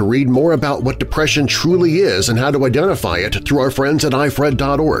anyone to read more about what depression truly is and how to identify it through our friends at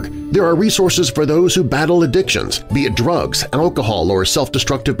ifred.org. There are resources for those who battle addictions, be it drugs, alcohol, or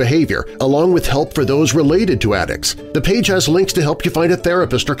self-destructive behavior, along with help for those related to addicts. The page has links to help you find a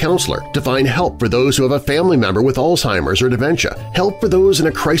therapist or counselor, to find help for those who have a family member with Alzheimer's or dementia, help for those in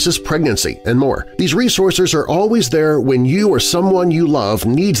a crisis pregnancy, and more. These resources are always there when you or someone you love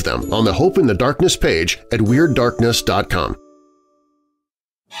needs them on the Hope in the Darkness page at WeirdDarkness.com.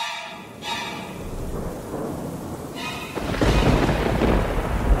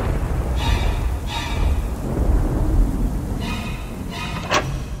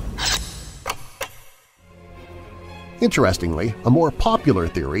 Interestingly, a more popular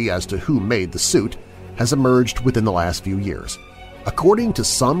theory as to who made the suit has emerged within the last few years. According to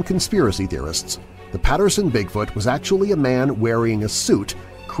some conspiracy theorists, the Patterson Bigfoot was actually a man wearing a suit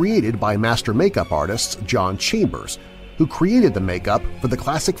created by master makeup artist John Chambers, who created the makeup for the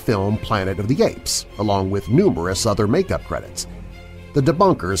classic film Planet of the Apes, along with numerous other makeup credits. The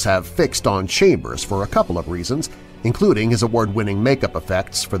debunkers have fixed on Chambers for a couple of reasons, including his award-winning makeup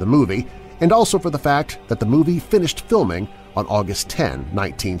effects for the movie and also for the fact that the movie finished filming on August 10,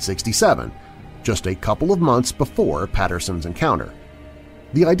 1967, just a couple of months before Patterson's encounter.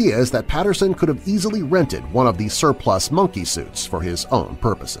 The idea is that Patterson could have easily rented one of the surplus monkey suits for his own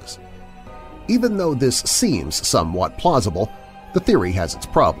purposes. Even though this seems somewhat plausible, the theory has its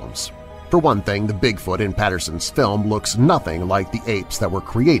problems. For one thing, the Bigfoot in Patterson's film looks nothing like the apes that were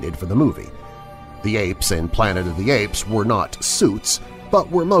created for the movie. The apes in Planet of the Apes were not suits, but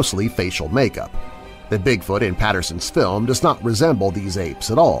were mostly facial makeup. The Bigfoot in Patterson's film does not resemble these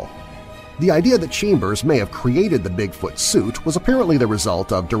apes at all. The idea that Chambers may have created the Bigfoot suit was apparently the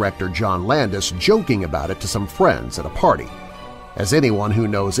result of director John Landis joking about it to some friends at a party. As anyone who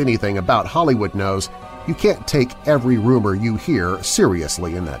knows anything about Hollywood knows, you can't take every rumor you hear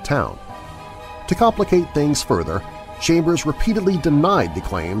seriously in that town. To complicate things further, Chambers repeatedly denied the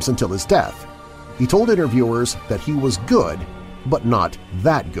claims until his death. He told interviewers that he was good, but not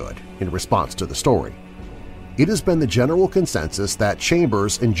that good, in response to the story. It has been the general consensus that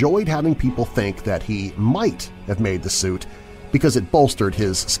Chambers enjoyed having people think that he might have made the suit because it bolstered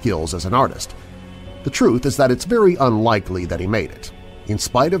his skills as an artist. The truth is that it's very unlikely that he made it. In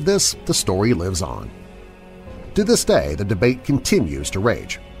spite of this, the story lives on. To this day, the debate continues to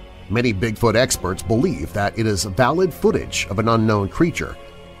rage. Many Bigfoot experts believe that it is valid footage of an unknown creature,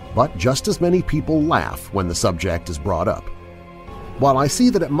 but just as many people laugh when the subject is brought up. While I see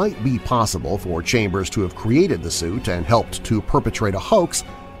that it might be possible for Chambers to have created the suit and helped to perpetrate a hoax,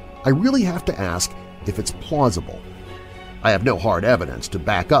 I really have to ask if it's plausible. I have no hard evidence to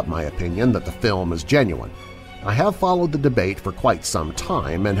back up my opinion that the film is genuine. I have followed the debate for quite some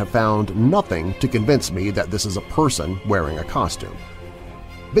time and have found nothing to convince me that this is a person wearing a costume.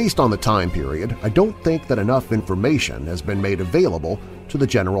 Based on the time period, I don't think that enough information has been made available to the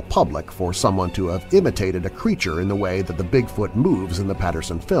general public for someone to have imitated a creature in the way that the Bigfoot moves in the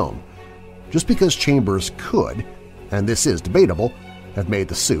Patterson film. Just because Chambers could, and this is debatable, have made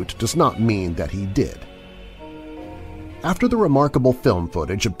the suit does not mean that he did. After the remarkable film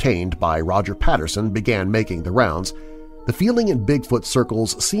footage obtained by Roger Patterson began making the rounds, the feeling in Bigfoot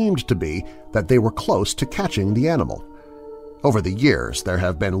circles seemed to be that they were close to catching the animal. Over the years, there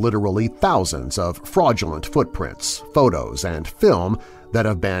have been literally thousands of fraudulent footprints, photos, and film that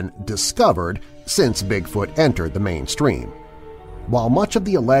have been discovered since Bigfoot entered the mainstream. While much of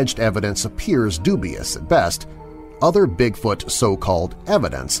the alleged evidence appears dubious at best, other Bigfoot so-called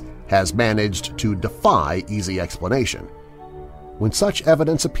evidence has managed to defy easy explanation. When such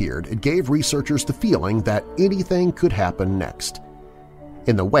evidence appeared, it gave researchers the feeling that anything could happen next.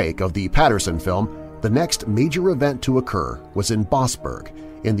 In the wake of the Patterson film, the next major event to occur was in Bossburg,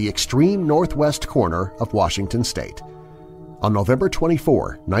 in the extreme northwest corner of Washington state. On November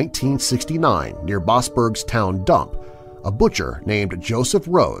 24, 1969, near Bossburg's town dump, a butcher named Joseph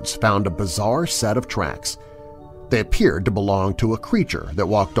Rhodes found a bizarre set of tracks. They appeared to belong to a creature that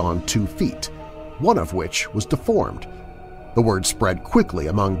walked on 2 feet, one of which was deformed. The word spread quickly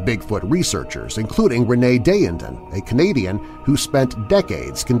among Bigfoot researchers, including Renee Dayenden, a Canadian who spent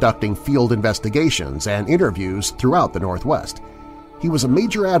decades conducting field investigations and interviews throughout the Northwest. He was a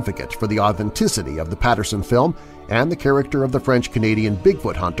major advocate for the authenticity of the Patterson film, and the character of the French-Canadian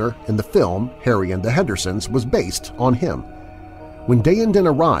Bigfoot hunter in the film Harry and the Hendersons was based on him. When Dayenden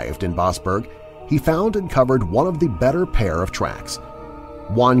arrived in Bossburg, he found and covered one of the better pair of tracks.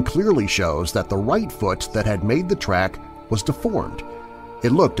 One clearly shows that the right foot that had made the track was deformed.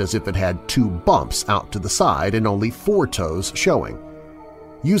 It looked as if it had 2 bumps out to the side and only 4 toes showing.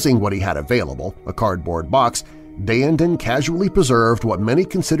 Using what he had available, a cardboard box, Dayenden casually preserved what many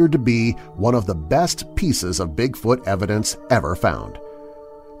considered to be one of the best pieces of Bigfoot evidence ever found.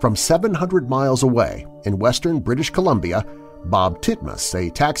 From 700 miles away in western British Columbia, Bob Titmus,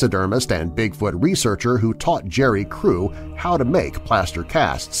 a taxidermist and Bigfoot researcher who taught Jerry Crew how to make plaster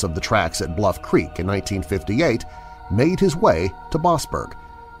casts of the tracks at Bluff Creek in 1958, made his way to Bossburg.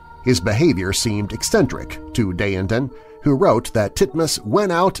 His behavior seemed eccentric to Dayenden, who wrote that Titmus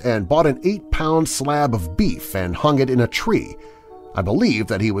went out and bought an 8-pound slab of beef and hung it in a tree. I believe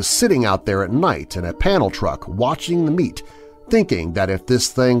that he was sitting out there at night in a panel truck watching the meat, thinking that if this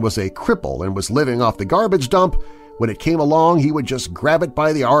thing was a cripple and was living off the garbage dump, when it came along he would just grab it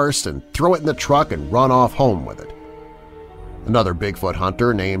by the arse and throw it in the truck and run off home with it. Another Bigfoot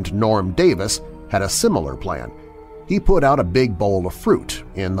hunter named Norm Davis had a similar plan. He put out a big bowl of fruit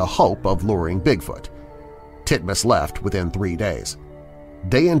in the hope of luring Bigfoot. Titmus left within 3 days.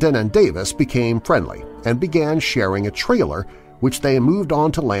 Dayenden and Davis became friendly and began sharing a trailer which they moved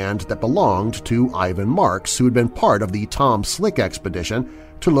on to land that belonged to Ivan Marks, who had been part of the Tom Slick expedition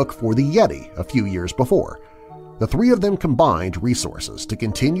to look for the Yeti a few years before. The 3 of them combined resources to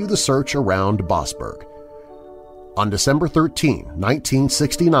continue the search around Bossburg. On December 13,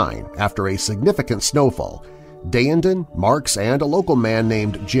 1969, after a significant snowfall, Dayenden, Marks, and a local man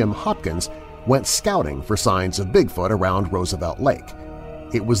named Jim Hopkins went scouting for signs of Bigfoot around Roosevelt Lake.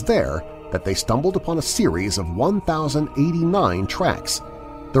 It was there that they stumbled upon a series of 1,089 tracks,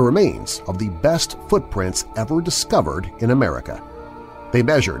 the remains of the best footprints ever discovered in America. They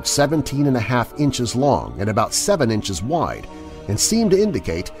measured 17.5 inches long and about 7 inches wide and seemed to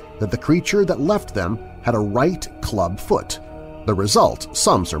indicate that the creature that left them had a right club foot, the result,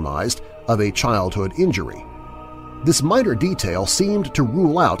 some surmised, of a childhood injury. This minor detail seemed to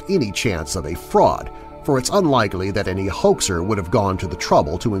rule out any chance of a fraud, for it's unlikely that any hoaxer would have gone to the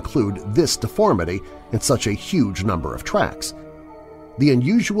trouble to include this deformity in such a huge number of tracks. The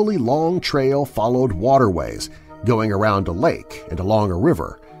unusually long trail followed waterways, going around a lake and along a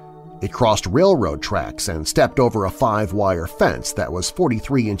river. It crossed railroad tracks and stepped over a 5-wire fence that was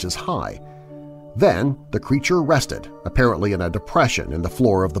 43 inches high. Then the creature rested, apparently in a depression in the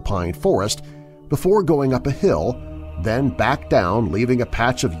floor of the pine forest, before going up a hill, then back down, leaving a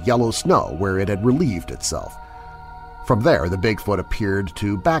patch of yellow snow where it had relieved itself. From there, the Bigfoot appeared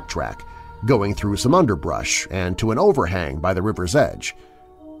to backtrack, going through some underbrush and to an overhang by the river's edge.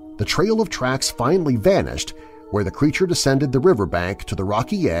 The trail of tracks finally vanished where the creature descended the riverbank to the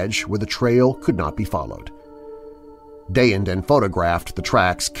rocky edge where the trail could not be followed. Dayenden photographed the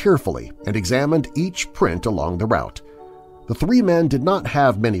tracks carefully and examined each print along the route. The 3 men did not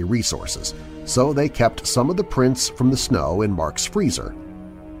have many resources, so they kept some of the prints from the snow in Mark's freezer.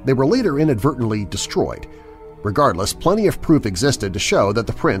 They were later inadvertently destroyed. Regardless, plenty of proof existed to show that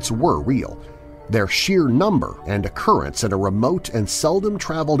the prints were real. Their sheer number and occurrence in a remote and seldom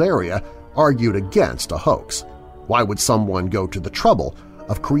traveled area argued against a hoax. Why would someone go to the trouble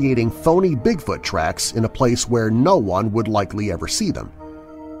of creating phony Bigfoot tracks in a place where no one would likely ever see them?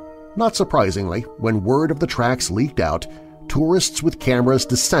 Not surprisingly, when word of the tracks leaked out, tourists with cameras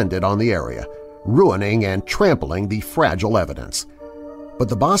descended on the area, ruining and trampling the fragile evidence. But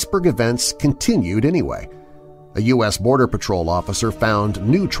the Bossberg events continued anyway. A U.S. Border Patrol officer found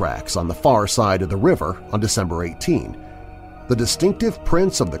new tracks on the far side of the river on December 18. The distinctive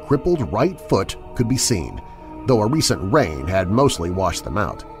prints of the crippled right foot could be seen, though a recent rain had mostly washed them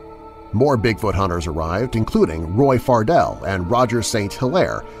out. More Bigfoot hunters arrived, including Roy Fardell and Roger St.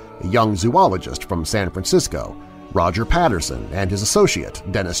 Hilaire, a young zoologist from San Francisco, Roger Patterson and his associate,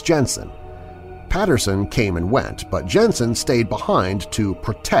 Dennis Jensen. Patterson came and went, but Jensen stayed behind to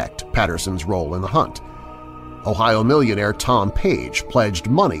protect Patterson's role in the hunt. Ohio millionaire Tom Page pledged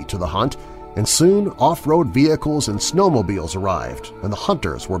money to the hunt, and soon off-road vehicles and snowmobiles arrived, and the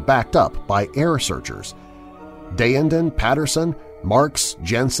hunters were backed up by air searchers. Dayenden, Patterson, Marks,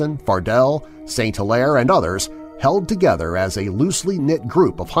 Jensen, Fardell, St. Hilaire, and others held together as a loosely knit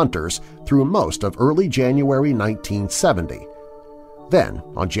group of hunters through most of early January 1970. Then,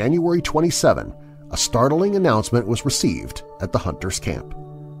 on January 27, a startling announcement was received at the hunters' camp.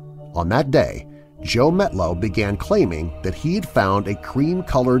 On that day, Joe Metlow began claiming that he had found a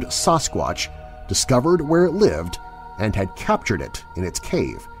cream-colored Sasquatch, discovered where it lived, and had captured it in its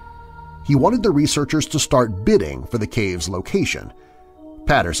cave. He wanted the researchers to start bidding for the cave's location.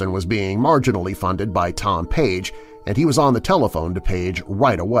 Patterson was being marginally funded by Tom Page, and he was on the telephone to Page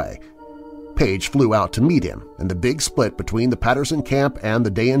right away. Page flew out to meet him, and the big split between the Patterson camp and the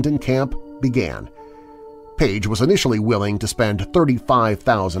Dayenden camp began. Page was initially willing to spend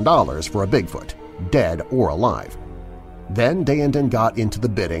 $35,000 for a Bigfoot, dead or alive. Then Dayenden got into the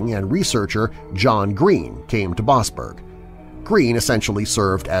bidding, and researcher John Green came to Bossberg. Green essentially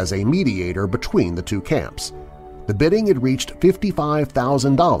served as a mediator between the two camps. The bidding had reached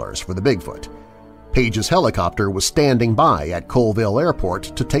 $55,000 for the Bigfoot. Page's helicopter was standing by at Colville Airport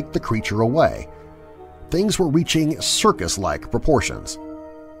to take the creature away. Things were reaching circus-like proportions.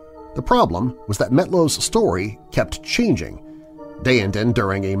 The problem was that Metlow's story kept changing. Dayenden,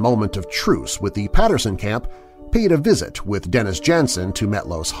 during a moment of truce with the Patterson camp, paid a visit with Dennis Jensen to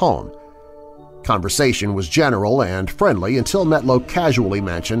Metlow's home. Conversation was general and friendly until Metlow casually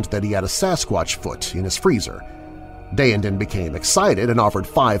mentioned that he had a Sasquatch foot in his freezer. Dayenden became excited and offered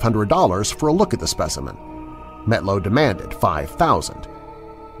 $500 for a look at the specimen. Metlow demanded $5,000.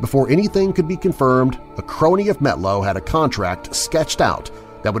 Before anything could be confirmed, a crony of Metlow had a contract sketched out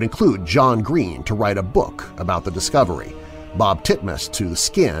that would include John Green to write a book about the discovery, Bob Titmus to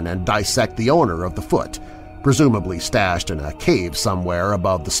skin and dissect the owner of the foot, presumably stashed in a cave somewhere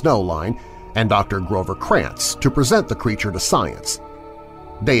above the snow line, and Dr. Grover Krantz to present the creature to science.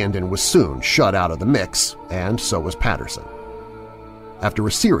 Dayenden was soon shut out of the mix, and so was Patterson. After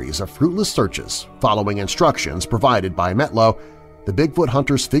a series of fruitless searches following instructions provided by Metlow, the Bigfoot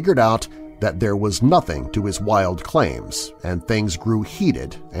hunters figured out that there was nothing to his wild claims, and things grew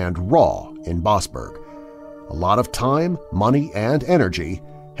heated and raw in Bossberg. A lot of time, money, and energy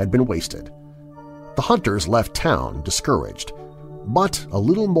had been wasted. The hunters left town discouraged, but a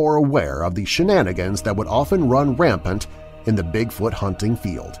little more aware of the shenanigans that would often run rampant in the Bigfoot hunting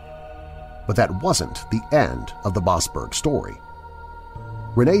field. But that wasn't the end of the Bossberg story.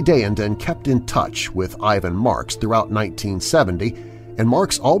 Renee Dayenden kept in touch with Ivan Marks throughout 1970, and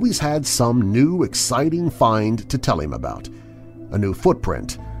Marks always had some new, exciting find to tell him about. A new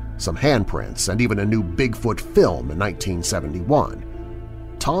footprint, some handprints, and even a new Bigfoot film in 1971.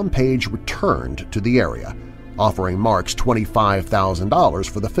 Tom Page returned to the area, offering Marks $25,000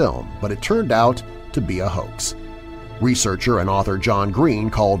 for the film, but it turned out to be a hoax. Researcher and author John Green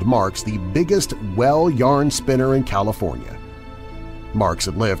called Marks the biggest well yarn spinner in California. Marks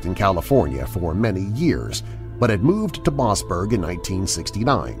had lived in California for many years, but had moved to Bossberg in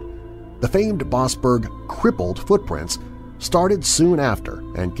 1969. The famed Bossberg crippled footprints started soon after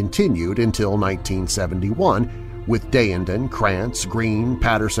and continued until 1971, with Dayenden, Krantz, Green,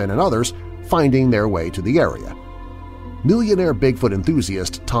 Patterson, and others finding their way to the area. Millionaire Bigfoot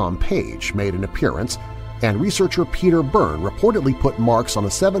enthusiast Tom Page made an appearance, and researcher Peter Byrne reportedly put Marks on a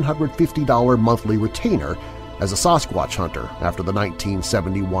 $750 monthly retainer as a Sasquatch hunter after the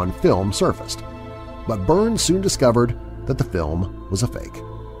 1971 film surfaced. But Byrne soon discovered that the film was a fake.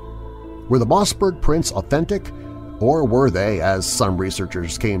 Were the Bossberg prints authentic, or were they, as some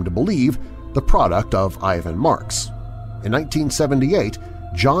researchers came to believe, the product of Ivan Marks? In 1978,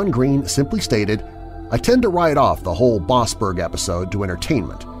 John Green simply stated, "I tend to write off the whole Bossberg episode to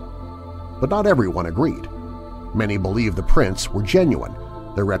entertainment." But not everyone agreed. Many believed the prints were genuine,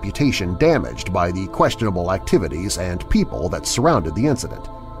 their reputation damaged by the questionable activities and people that surrounded the incident.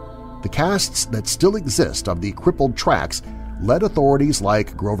 The casts that still exist of the crippled tracks led authorities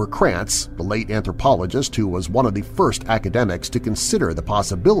like Grover Krantz, the late anthropologist who was one of the first academics to consider the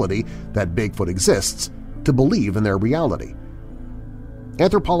possibility that Bigfoot exists, to believe in their reality.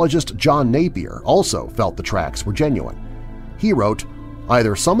 Anthropologist John Napier also felt the tracks were genuine. He wrote,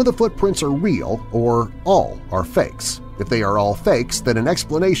 "Either some of the footprints are real or all are fakes. If they are all fakes, then an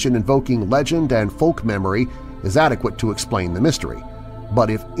explanation invoking legend and folk memory is adequate to explain the mystery. But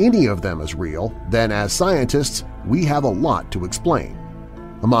if any of them is real, then as scientists, we have a lot to explain.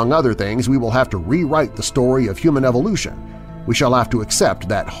 Among other things, we will have to rewrite the story of human evolution. We shall have to accept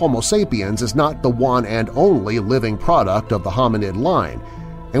that Homo sapiens is not the one and only living product of the hominid line,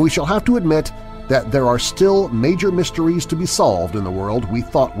 and we shall have to admit that there are still major mysteries to be solved in the world we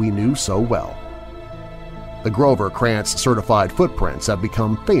thought we knew so well." The Grover Krantz certified footprints have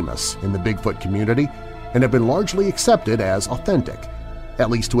become famous in the Bigfoot community and have been largely accepted as authentic,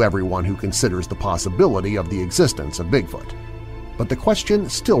 at least to everyone who considers the possibility of the existence of Bigfoot. But the question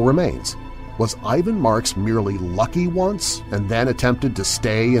still remains, was Ivan Marks merely lucky once and then attempted to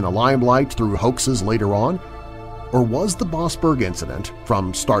stay in the limelight through hoaxes later on? Or was the Mossberg incident,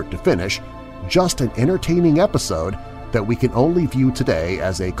 from start to finish, just an entertaining episode that we can only view today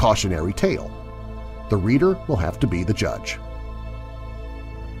as a cautionary tale? The reader will have to be the judge.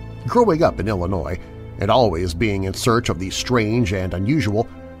 Growing up in Illinois, and always being in search of the strange and unusual,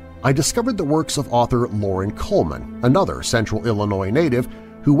 I discovered the works of author Loren Coleman, another Central Illinois native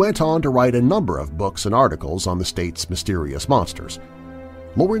who went on to write a number of books and articles on the state's mysterious monsters.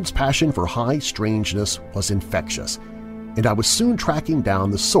 Loren's passion for high strangeness was infectious, and I was soon tracking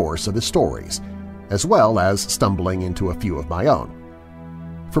down the source of his stories, as well as stumbling into a few of my own.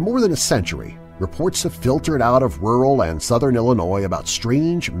 For more than a century, reports have filtered out of rural and southern Illinois about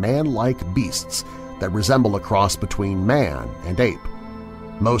strange man-like beasts that resemble a cross between man and ape.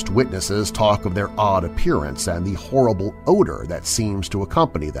 Most witnesses talk of their odd appearance and the horrible odor that seems to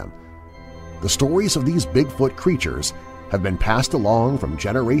accompany them. The stories of these Bigfoot creatures have been passed along from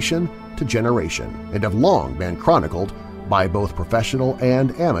generation to generation and have long been chronicled by both professional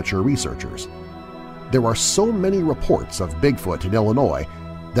and amateur researchers. There are so many reports of Bigfoot in Illinois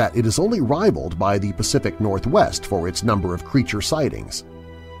that it is only rivaled by the Pacific Northwest for its number of creature sightings.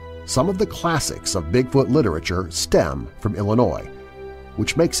 Some of the classics of Bigfoot literature stem from Illinois,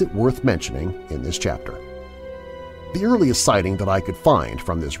 which makes it worth mentioning in this chapter. The earliest sighting that I could find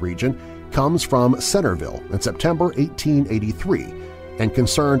from this region comes from Centerville in September 1883 and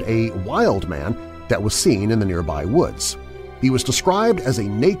concerned a wild man that was seen in the nearby woods. He was described as a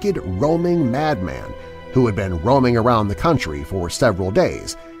naked, roaming madman who had been roaming around the country for several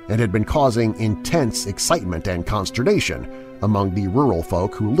days and had been causing intense excitement and consternation among the rural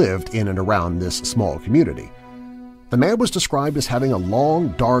folk who lived in and around this small community. The man was described as having a long,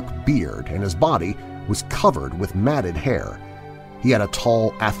 dark beard, and his body was covered with matted hair. He had a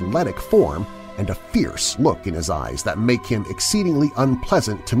tall, athletic form and a fierce look in his eyes that make him exceedingly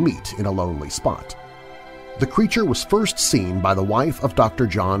unpleasant to meet in a lonely spot. The creature was first seen by the wife of Dr.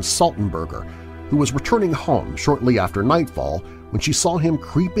 John Saltenberger, who was returning home shortly after nightfall when she saw him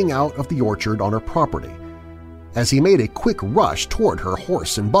creeping out of the orchard on her property. As he made a quick rush toward her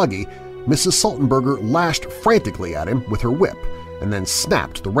horse and buggy, Mrs. Saltenberger lashed frantically at him with her whip and then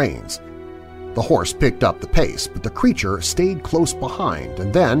snapped the reins. The horse picked up the pace, but the creature stayed close behind,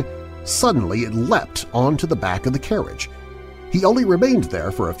 and then, suddenly it leapt onto the back of the carriage. He only remained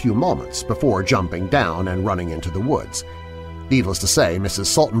there for a few moments before jumping down and running into the woods. Needless to say, Mrs.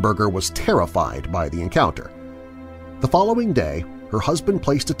 Saltenberger was terrified by the encounter. The following day, her husband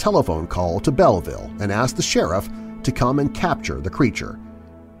placed a telephone call to Belleville and asked the sheriff to come and capture the creature.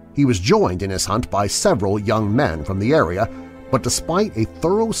 He was joined in his hunt by several young men from the area, but despite a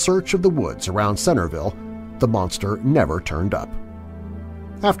thorough search of the woods around Centerville, the monster never turned up.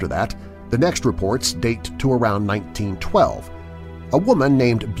 After that, the next reports date to around 1912. A woman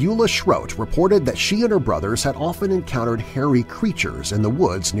named Beulah Schroet reported that she and her brothers had often encountered hairy creatures in the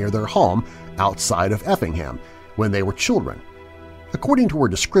woods near their home outside of Effingham when they were children. According to her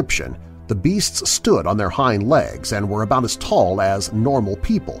description, the beasts stood on their hind legs and were about as tall as normal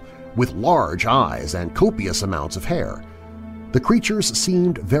people, with large eyes and copious amounts of hair. The creatures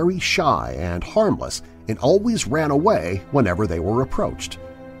seemed very shy and harmless and always ran away whenever they were approached.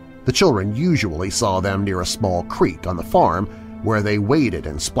 The children usually saw them near a small creek on the farm where they waded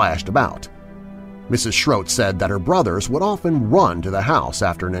and splashed about. Mrs. Schroet said that her brothers would often run to the house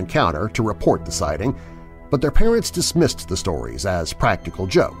after an encounter to report the sighting, but their parents dismissed the stories as practical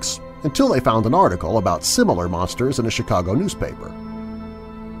jokes until they found an article about similar monsters in a Chicago newspaper.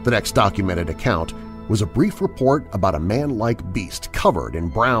 The next documented account was a brief report about a man-like beast covered in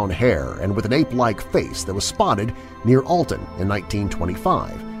brown hair and with an ape-like face that was spotted near Alton in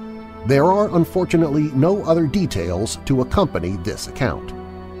 1925. There are unfortunately no other details to accompany this account.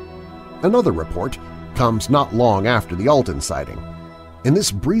 Another report comes not long after the Alton sighting. In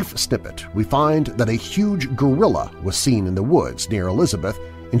this brief snippet, we find that a huge gorilla was seen in the woods near Elizabeth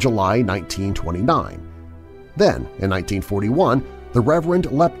in July 1929. Then, in 1941, the Reverend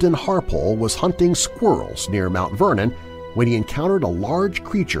Lepton Harpole was hunting squirrels near Mount Vernon when he encountered a large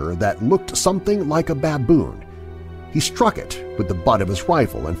creature that looked something like a baboon. He struck it with the butt of his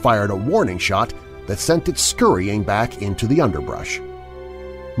rifle and fired a warning shot that sent it scurrying back into the underbrush.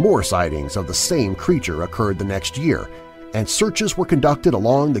 More sightings of the same creature occurred the next year, and searches were conducted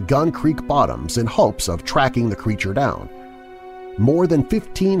along the Gun Creek bottoms in hopes of tracking the creature down. More than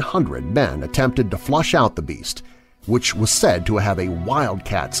 1,500 men attempted to flush out the beast, which was said to have a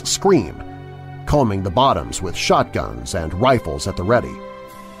wildcat's scream, combing the bottoms with shotguns and rifles at the ready.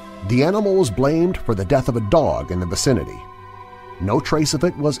 The animal was blamed for the death of a dog in the vicinity. No trace of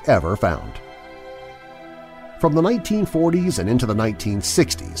it was ever found. From the 1940s and into the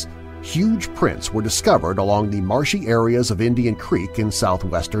 1960s, huge prints were discovered along the marshy areas of Indian Creek in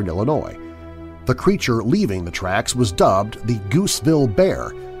southwestern Illinois. The creature leaving the tracks was dubbed the Gooseville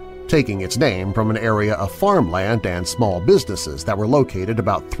Bear, taking its name from an area of farmland and small businesses that were located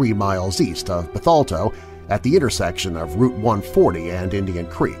about 3 miles east of Bethalto at the intersection of Route 140 and Indian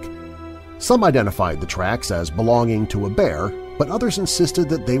Creek. Some identified the tracks as belonging to a bear, but others insisted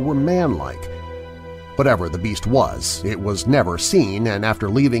that they were man-like. Whatever the beast was, it was never seen, and after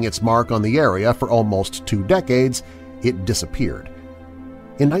leaving its mark on the area for almost 2 decades, it disappeared.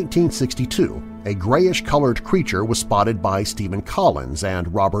 In 1962, a grayish-colored creature was spotted by Stephen Collins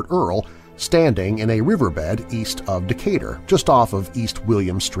and Robert Earl standing in a riverbed east of Decatur, just off of East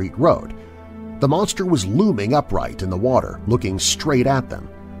William Street Road. The monster was looming upright in the water, looking straight at them.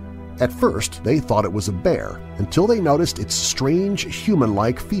 At first, they thought it was a bear until they noticed its strange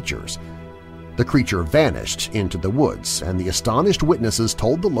human-like features. The creature vanished into the woods, and the astonished witnesses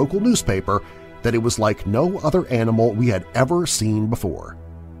told the local newspaper that it was like no other animal we had ever seen before.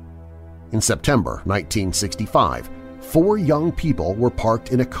 In September 1965, 4 young people were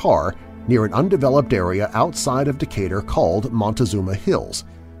parked in a car near an undeveloped area outside of Decatur called Montezuma Hills.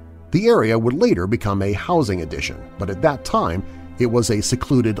 The area would later become a housing addition, but at that time it was a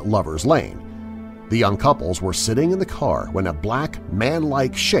secluded lover's lane. The young couples were sitting in the car when a black,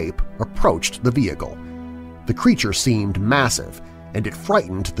 man-like shape approached the vehicle. The creature seemed massive, and it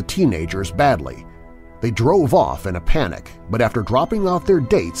frightened the teenagers badly. They drove off in a panic, but after dropping off their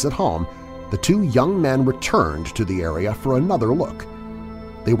dates at home, the 2 young men returned to the area for another look.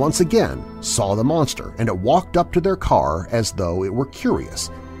 They once again saw the monster, and it walked up to their car as though it were curious.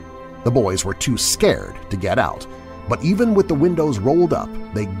 The boys were too scared to get out, but even with the windows rolled up,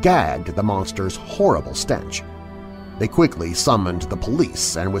 they gagged at the monster's horrible stench. They quickly summoned the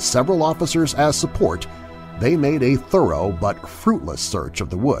police, and with several officers as support, they made a thorough but fruitless search of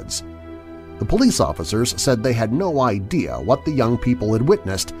the woods. The police officers said they had no idea what the young people had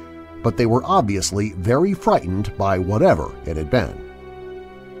witnessed, but they were obviously very frightened by whatever it had been.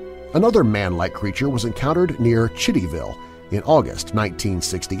 Another man-like creature was encountered near Chittyville in August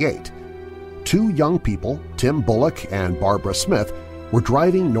 1968. 2 young people, Tim Bullock and Barbara Smith, were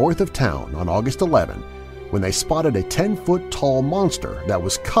driving north of town on August 11 when they spotted a 10-foot-tall monster that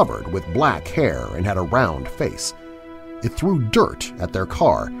was covered with black hair and had a round face. It threw dirt at their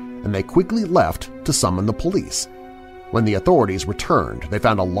car, and they quickly left to summon the police. When the authorities returned, they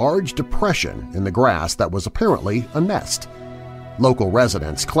found a large depression in the grass that was apparently a nest. Local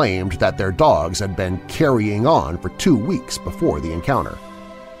residents claimed that their dogs had been carrying on for 2 weeks before the encounter.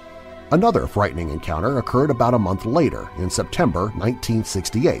 Another frightening encounter occurred about a month later, in September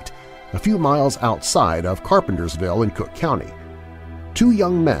 1968, a few miles outside of Carpentersville in Cook County. 2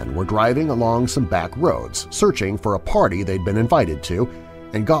 young men were driving along some back roads, searching for a party they'd been invited to,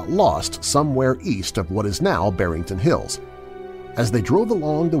 and got lost somewhere east of what is now Barrington Hills. As they drove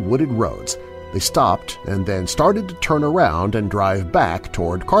along the wooded roads, they stopped and then started to turn around and drive back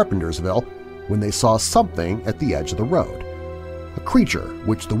toward Carpentersville when they saw something at the edge of the road. A creature,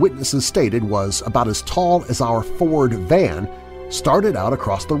 which the witnesses stated was about as tall as our Ford van, started out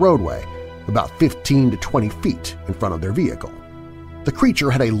across the roadway, about 15 to 20 feet in front of their vehicle. The creature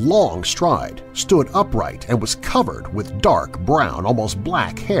had a long stride, stood upright, and was covered with dark brown, almost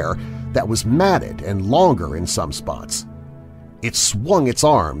black hair that was matted and longer in some spots. It swung its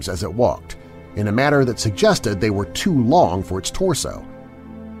arms as it walked, in a manner that suggested they were too long for its torso.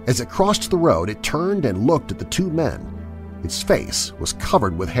 As it crossed the road, it turned and looked at the 2 men. Its face was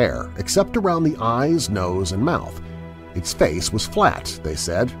covered with hair, except around the eyes, nose, and mouth. Its face was flat, they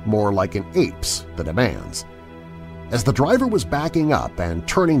said, more like an ape's than a man's. As the driver was backing up and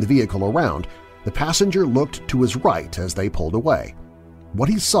turning the vehicle around, the passenger looked to his right as they pulled away. What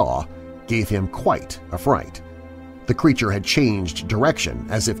he saw gave him quite a fright. The creature had changed direction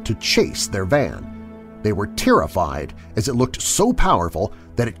as if to chase their van. They were terrified as it looked so powerful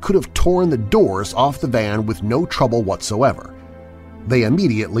that it could have torn the doors off the van with no trouble whatsoever. They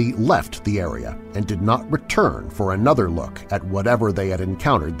immediately left the area and did not return for another look at whatever they had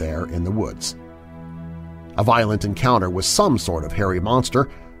encountered there in the woods. A violent encounter with some sort of hairy monster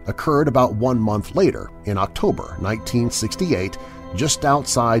occurred about 1 month later in October 1968 just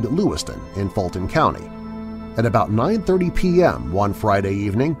outside Lewiston in Fulton County. At about 9:30 p.m. one Friday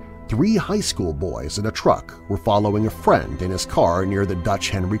evening, 3 high school boys in a truck were following a friend in his car near the Dutch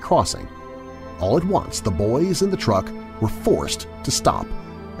Henry crossing. All at once, the boys in the truck were forced to stop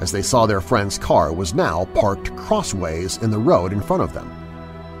as they saw their friend's car was now parked crossways in the road in front of them.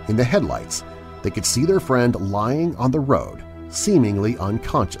 In the headlights, they could see their friend lying on the road, seemingly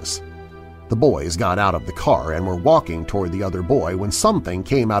unconscious. The boys got out of the car and were walking toward the other boy when something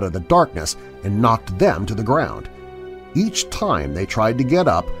came out of the darkness and knocked them to the ground. Each time they tried to get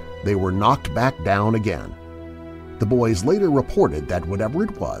up, they were knocked back down again. The boys later reported that whatever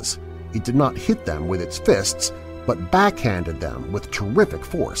it was, it did not hit them with its fists, but backhanded them with terrific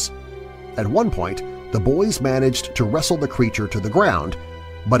force. At one point, the boys managed to wrestle the creature to the ground,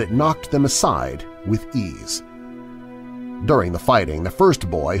 but it knocked them aside with ease. During the fighting, the first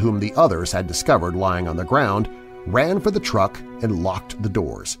boy, whom the others had discovered lying on the ground, ran for the truck and locked the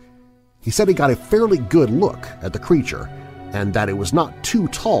doors. He said he got a fairly good look at the creature and that it was not too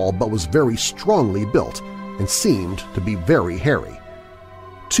tall but was very strongly built and seemed to be very hairy.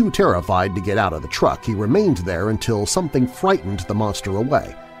 Too terrified to get out of the truck, he remained there until something frightened the monster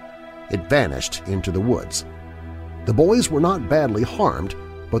away. It vanished into the woods. The boys were not badly harmed,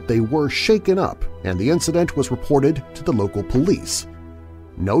 but they were shaken up, and the incident was reported to the local police.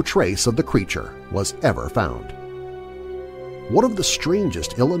 No trace of the creature was ever found. One of the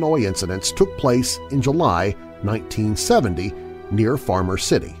strangest Illinois incidents took place in July 1970 near Farmer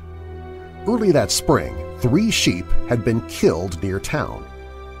City. Early that spring, 3 sheep had been killed near town.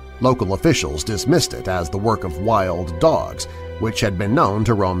 Local officials dismissed it as the work of wild dogs, which had been known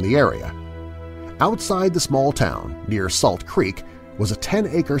to roam the area. Outside the small town, near Salt Creek, was a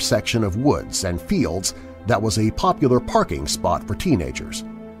 10-acre section of woods and fields that was a popular parking spot for teenagers.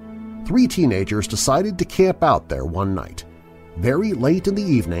 3 teenagers decided to camp out there one night. Very late in the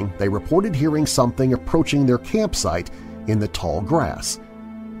evening, they reported hearing something approaching their campsite in the tall grass.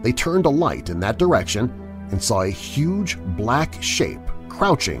 They turned a light in that direction and saw a huge black shape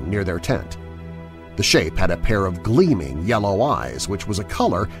crouching near their tent. The shape had a pair of gleaming yellow eyes, which was a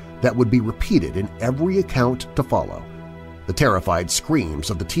color that would be repeated in every account to follow. The terrified screams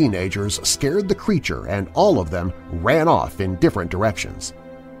of the teenagers scared the creature, and all of them ran off in different directions.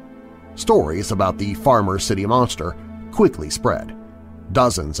 Stories about the Farmer City monster quickly spread.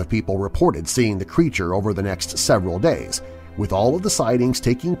 Dozens of people reported seeing the creature over the next several days, with all of the sightings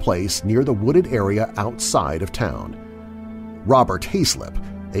taking place near the wooded area outside of town. Robert Hayslip,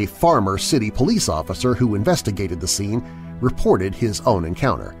 a Farmer City police officer who investigated the scene, reported his own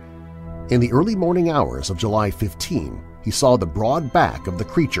encounter. In the early morning hours of July 15, he saw the broad back of the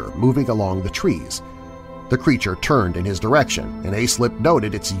creature moving along the trees. The creature turned in his direction, and Hayslip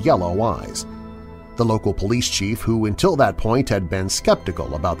noted its yellow eyes. The local police chief, who until that point had been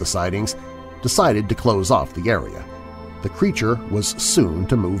skeptical about the sightings, decided to close off the area. The creature was soon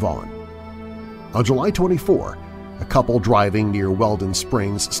to move on. On July 24, a couple driving near Weldon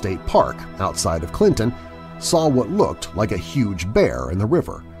Springs State Park outside of Clinton saw what looked like a huge bear in the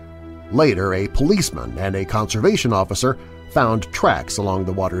river. Later, a policeman and a conservation officer found tracks along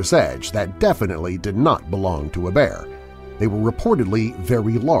the water's edge that definitely did not belong to a bear. They were reportedly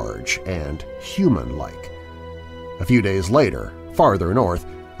very large and human-like. A few days later, farther north,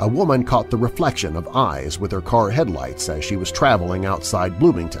 a woman caught the reflection of eyes with her car headlights as she was traveling outside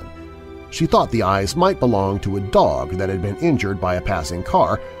Bloomington. She thought the eyes might belong to a dog that had been injured by a passing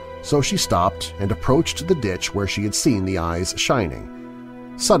car, so she stopped and approached the ditch where she had seen the eyes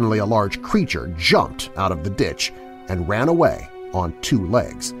shining. Suddenly, a large creature jumped out of the ditch and ran away on 2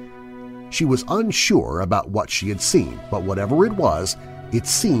 legs. She was unsure about what she had seen, but whatever it was, it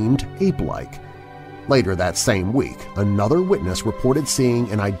seemed ape-like. Later that same week, another witness reported seeing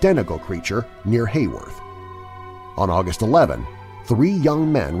an identical creature near Hayworth. On August 11, 3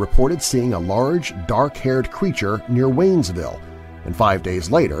 young men reported seeing a large, dark-haired creature near Waynesville, and 5 days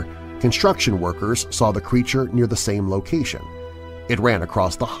later, Construction workers saw the creature near the same location. It ran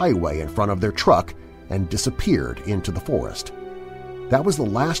across the highway in front of their truck and disappeared into the forest. That was the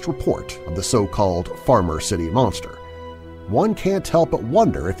last report of the so-called Farmer City monster. One can't help but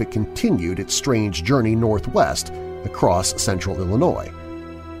wonder if it continued its strange journey northwest across central Illinois.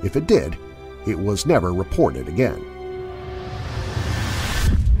 If it did, it was never reported again.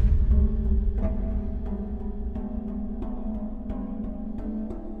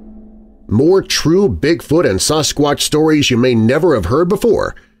 More true Bigfoot and Sasquatch stories you may never have heard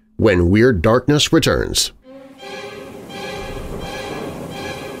before when Weird Darkness returns.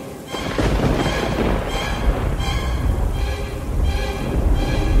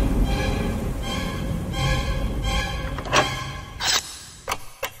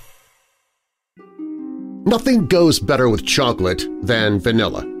 Nothing goes better with chocolate than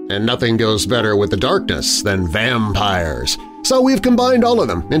vanilla, and nothing goes better with the darkness than vampires. So we've combined all of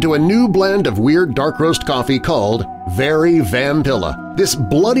them into a new blend of weird dark roast coffee called Very Vampilla. This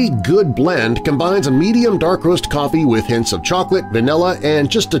bloody good blend combines a medium dark roast coffee with hints of chocolate, vanilla, and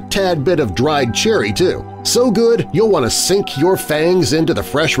just a tad bit of dried cherry, too. So good, you'll want to sink your fangs into the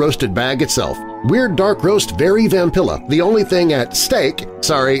fresh roasted bag itself. Weird Dark Roast Very Vampilla. The only thing at stake –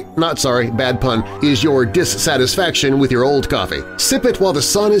 bad pun – is your dissatisfaction with your old coffee. Sip it while the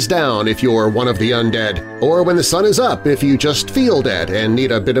sun is down if you're one of the undead, or when the sun is up if you just feel dead and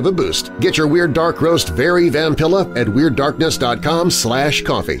need a bit of a boost. Get your Weird Dark Roast Very Vampilla at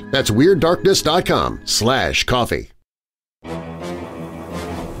WeirdDarkness.com/coffee. That's WeirdDarkness.com/coffee.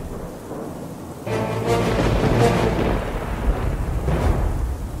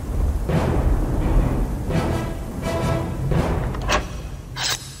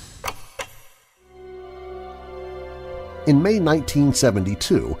 In May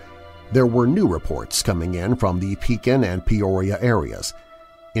 1972, there were new reports coming in from the Pekin and Peoria areas.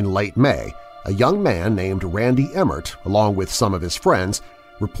 In late May, a young man named Randy Emmert, along with some of his friends,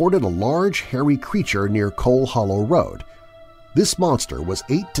 reported a large, hairy creature near Coal Hollow Road. This monster was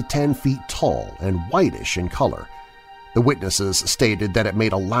 8 to 10 feet tall and whitish in color. The witnesses stated that it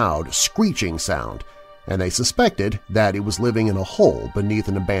made a loud, screeching sound, and they suspected that it was living in a hole beneath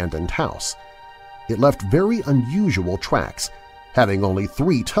an abandoned house. It left very unusual tracks, having only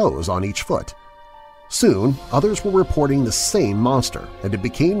 3 toes on each foot. Soon, others were reporting the same monster, and it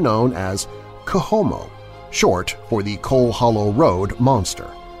became known as Cohomo, short for the Coal Hollow Road Monster.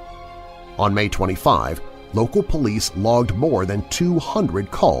 On May 25, local police logged more than 200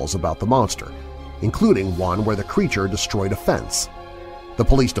 calls about the monster, including one where the creature destroyed a fence. The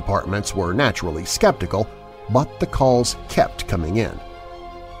police departments were naturally skeptical, but the calls kept coming in.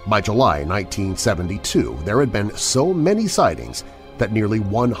 By July 1972, there had been so many sightings that nearly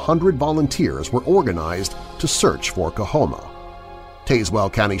 100 volunteers were organized to search for Cohomo.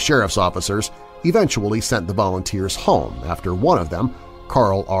 Tazewell County Sheriff's officers eventually sent the volunteers home after one of them,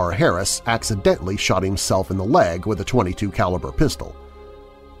 Carl R. Harris, accidentally shot himself in the leg with a .22 caliber pistol.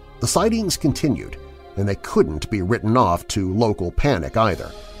 The sightings continued, and they couldn't be written off to local panic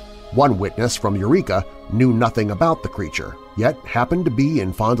either. One witness from Eureka knew nothing about the creature, yet happened to be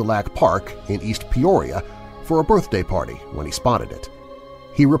in Fond du Lac Park in East Peoria for a birthday party when he spotted it.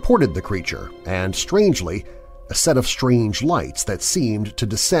 He reported the creature and, strangely, a set of strange lights that seemed to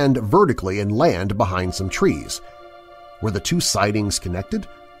descend vertically and land behind some trees. Were the two sightings connected?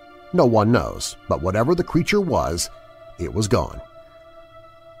 No one knows, but whatever the creature was, it was gone.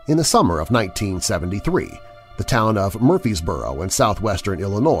 In the summer of 1973, the town of Murfreesboro in southwestern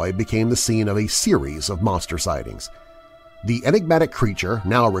Illinois became the scene of a series of monster sightings. The enigmatic creature,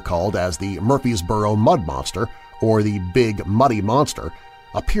 now recalled as the Murfreesboro Mud Monster or the Big Muddy Monster,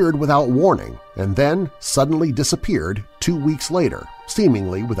 appeared without warning and then suddenly disappeared 2 weeks later,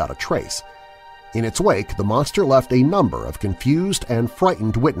 seemingly without a trace. In its wake, the monster left a number of confused and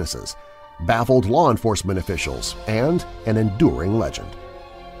frightened witnesses, baffled law enforcement officials, and an enduring legend.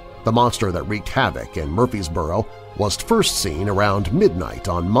 The monster that wreaked havoc in Murfreesboro was first seen around midnight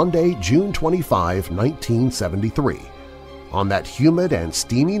on Monday, June 25, 1973. On that humid and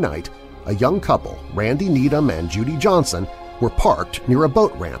steamy night, a young couple, Randy Needham and Judy Johnson, were parked near a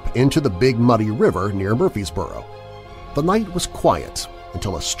boat ramp into the Big Muddy River near Murfreesboro. The night was quiet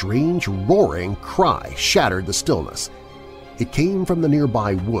until a strange roaring cry shattered the stillness. It came from the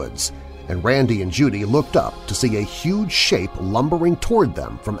nearby woods, and Randy and Judy looked up to see a huge shape lumbering toward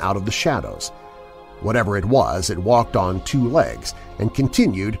them from out of the shadows. Whatever it was, it walked on 2 legs and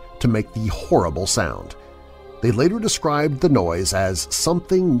continued to make the horrible sound. They later described the noise as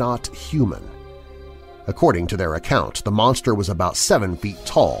something not human. According to their account, the monster was about 7 feet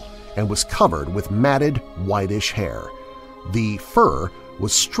tall and was covered with matted, whitish hair. The fur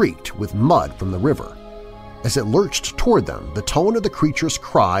was streaked with mud from the river. As it lurched toward them, the tone of the creature's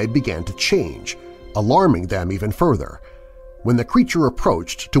cry began to change, alarming them even further. When the creature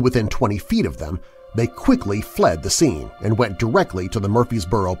approached to within 20 feet of them, they quickly fled the scene and went directly to the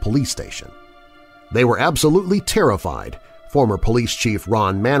Murfreesboro police station. They were absolutely terrified, former police chief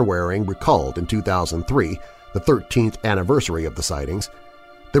Ron Manwaring recalled in 2003, the 13th anniversary of the sightings.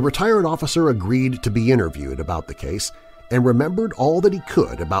 The retired officer agreed to be interviewed about the case and remembered all that he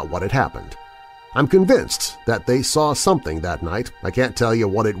could about what had happened. "I'm convinced that they saw something that night. I can't tell you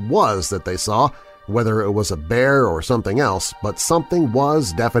what it was that they saw, whether it was a bear or something else, but something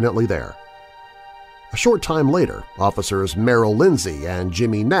was definitely there." A short time later, officers Merrill Lindsay and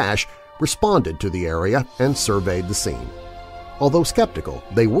Jimmy Nash responded to the area and surveyed the scene. Although skeptical,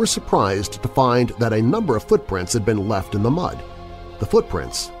 they were surprised to find that a number of footprints had been left in the mud. The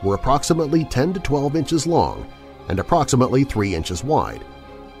footprints were approximately 10 to 12 inches long and approximately 3 inches wide.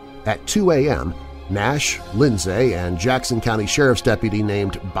 At 2 a.m., Nash, Lindsay, and Jackson County Sheriff's deputy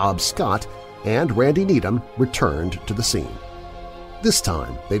named Bob Scott and Randy Needham returned to the scene. This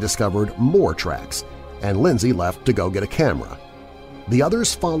time, they discovered more tracks, and Lindsay left to go get a camera. The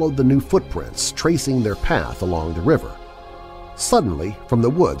others followed the new footprints, tracing their path along the river. Suddenly, from the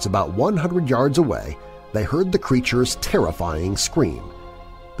woods about 100 yards away, they heard the creature's terrifying scream.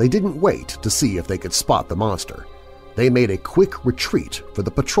 They didn't wait to see if they could spot the monster. They made a quick retreat for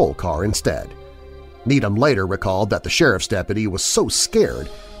the patrol car instead. Needham later recalled that the sheriff's deputy was so scared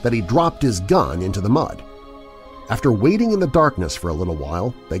that he dropped his gun into the mud. After waiting in the darkness for a little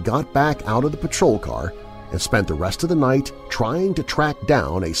while, they got back out of the patrol car and spent the rest of the night trying to track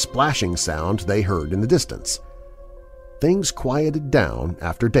down a splashing sound they heard in the distance. Things quieted down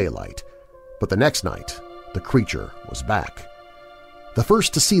after daylight, but the next night the creature was back. The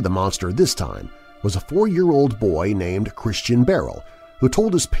first to see the monster this time was a 4-year-old boy named Christian Barrel, who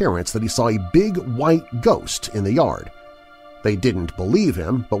told his parents that he saw a big white ghost in the yard. They didn't believe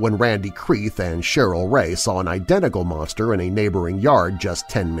him, but when Randy Creeth and Cheryl Ray saw an identical monster in a neighboring yard just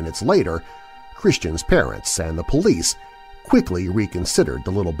 10 minutes later, Christian's parents and the police quickly reconsidered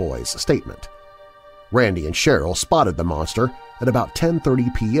the little boy's statement. Randy and Cheryl spotted the monster at about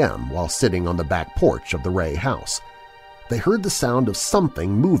 10:30 p.m. while sitting on the back porch of the Ray house. They heard the sound of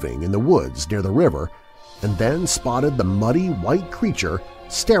something moving in the woods near the river and then spotted the muddy white creature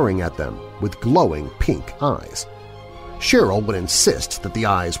staring at them with glowing pink eyes. Cheryl would insist that the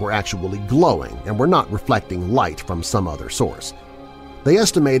eyes were actually glowing and were not reflecting light from some other source. They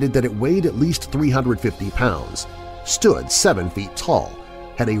estimated that it weighed at least 350 pounds, stood 7 feet tall,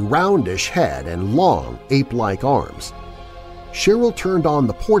 had a roundish head and long, ape-like arms. Cheryl turned on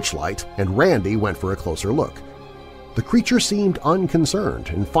the porch light and Randy went for a closer look. The creature seemed unconcerned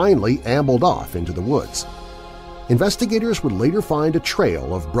and finally ambled off into the woods. Investigators would later find a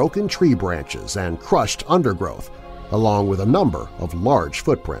trail of broken tree branches and crushed undergrowth, along with a number of large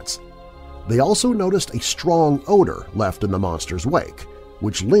footprints. They also noticed a strong odor left in the monster's wake,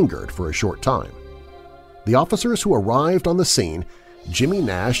 which lingered for a short time. The officers who arrived on the scene, Jimmy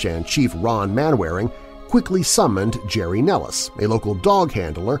Nash and Chief Ron Manwaring, quickly summoned Jerry Nellis, a local dog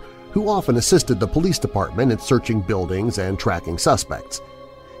handler who often assisted the police department in searching buildings and tracking suspects.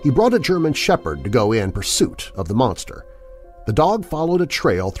 He brought a German Shepherd to go in pursuit of the monster. The dog followed a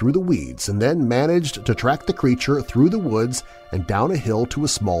trail through the weeds and then managed to track the creature through the woods and down a hill to a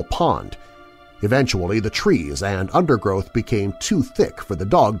small pond. Eventually, the trees and undergrowth became too thick for the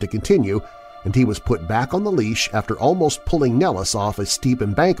dog to continue, and he was put back on the leash after almost pulling Nellis off a steep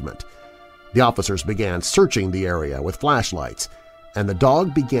embankment. The officers began searching the area with flashlights, and the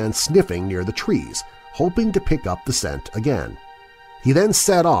dog began sniffing near the trees, hoping to pick up the scent again. He then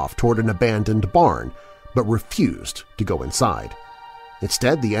set off toward an abandoned barn, but refused to go inside.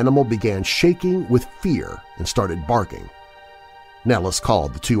 Instead, the animal began shaking with fear and started barking. Nellis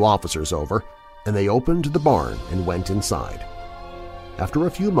called the 2 officers over, and they opened the barn and went inside. After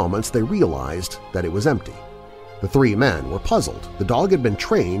a few moments, they realized that it was empty. The 3 men were puzzled. The dog had been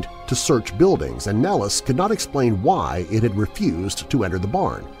trained to search buildings, and Nellis could not explain why it had refused to enter the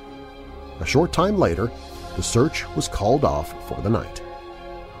barn. A short time later, the search was called off for the night.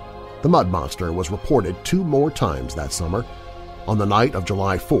 The mud monster was reported 2 more times that summer. On the night of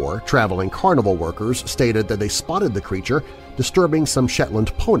July 4, traveling carnival workers stated that they spotted the creature disturbing some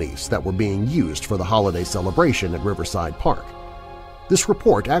Shetland ponies that were being used for the holiday celebration at Riverside Park. This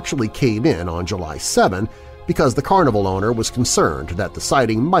report actually came in on July 7 because the carnival owner was concerned that the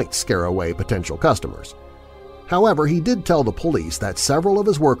sighting might scare away potential customers. However, he did tell the police that several of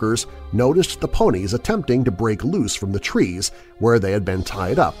his workers noticed the ponies attempting to break loose from the trees where they had been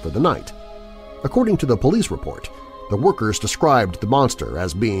tied up for the night. According to the police report, The workers described the monster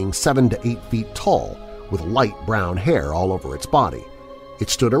as being 7 to 8 feet tall, with light brown hair all over its body. It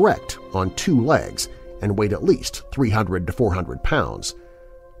stood erect on 2 legs and weighed at least 300 to 400 pounds.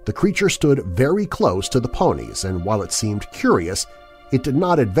 The creature stood very close to the ponies, and while it seemed curious, it did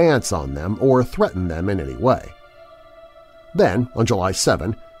not advance on them or threaten them in any way. Then, on July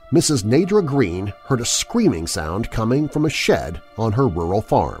 7, Mrs. Nadra Green heard a screaming sound coming from a shed on her rural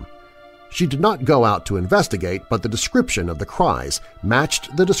farm. She did not go out to investigate, but the description of the cries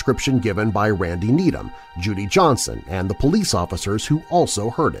matched the description given by Randy Needham, Judy Johnson, and the police officers who also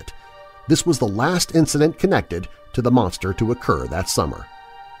heard it. This was the last incident connected to the monster to occur that summer.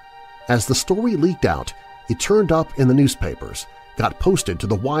 As the story leaked out, it turned up in the newspapers, got posted to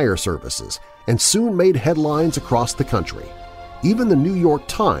the wire services, and soon made headlines across the country. Even the New York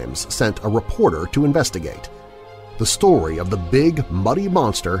Times sent a reporter to investigate. The story of the big, muddy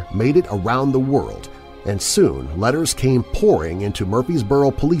monster made it around the world, and soon letters came pouring into Murfreesboro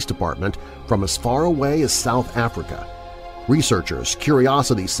Police Department from as far away as South Africa. Researchers,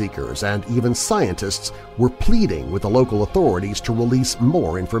 curiosity seekers, and even scientists were pleading with the local authorities to release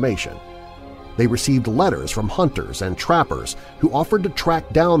more information. They received letters from hunters and trappers who offered to track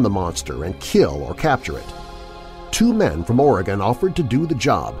down the monster and kill or capture it. 2 men from Oregon offered to do the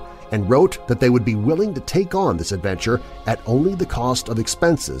job and wrote that they would be willing to take on this adventure at only the cost of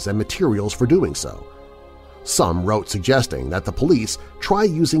expenses and materials for doing so. Some wrote suggesting that the police try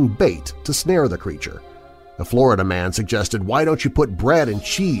using bait to snare the creature. A Florida man suggested, "Why don't you put bread and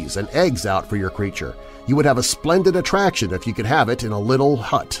cheese and eggs out for your creature? You would have a splendid attraction if you could have it in a little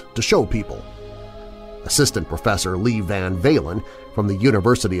hut to show people." Assistant Professor Lee Van Valen from the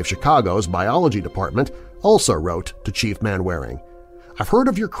University of Chicago's Biology Department also wrote to Chief Manwaring. "I've heard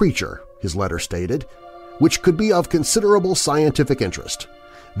of your creature," his letter stated, "which could be of considerable scientific interest.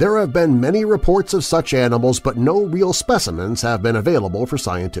 There have been many reports of such animals, but no real specimens have been available for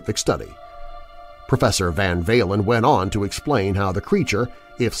scientific study." Professor Van Valen went on to explain how the creature,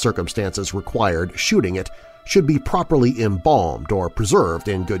 if circumstances required shooting it, should be properly embalmed or preserved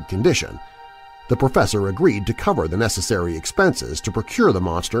in good condition. The professor agreed to cover the necessary expenses to procure the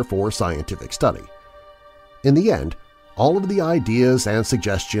monster for scientific study. In the end, all of the ideas and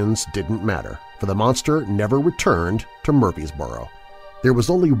suggestions didn't matter, for the monster never returned to Murfreesboro. There was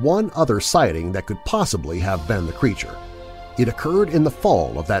only one other sighting that could possibly have been the creature. It occurred in the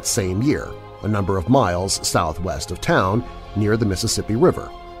fall of that same year, a number of miles southwest of town near the Mississippi River.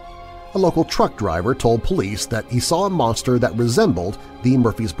 A local truck driver told police that he saw a monster that resembled the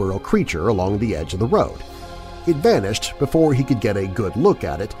Murfreesboro creature along the edge of the road. It vanished before he could get a good look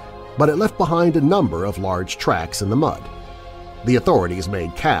at it, but it left behind a number of large tracks in the mud. The authorities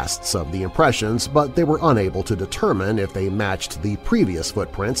made casts of the impressions, but they were unable to determine if they matched the previous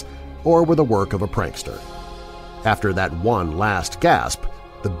footprints or were the work of a prankster. After that one last gasp,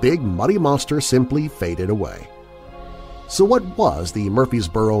 the big muddy monster simply faded away. So what was the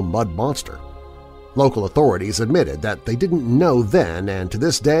Murfreesboro Mud Monster? Local authorities admitted that they didn't know then, and to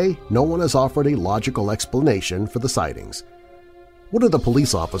this day no one has offered a logical explanation for the sightings. One of the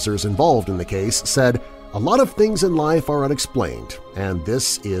police officers involved in the case said, "A lot of things in life are unexplained, and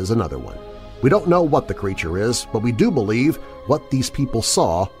this is another one. We don't know what the creature is, but we do believe what these people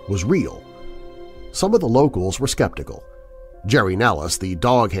saw was real." Some of the locals were skeptical. Jerry Nellis, the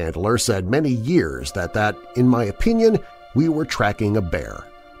dog handler, said many years that, in my opinion, we were tracking a bear.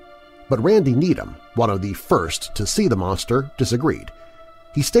 But Randy Needham, one of the first to see the monster, disagreed.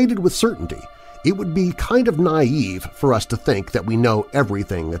 He stated with certainty, "It would be kind of naive for us to think that we know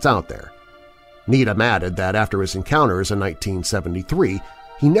everything that's out there." Needham added that after his encounters in 1973,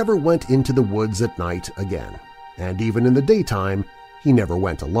 he never went into the woods at night again, and even in the daytime, he never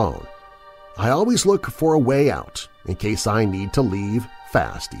went alone. "I always look for a way out in case I need to leave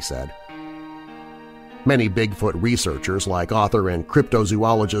fast," he said. Many Bigfoot researchers like author and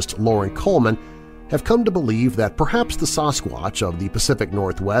cryptozoologist Loren Coleman have come to believe that perhaps the Sasquatch of the Pacific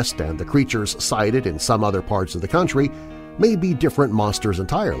Northwest and the creatures cited in some other parts of the country may be different monsters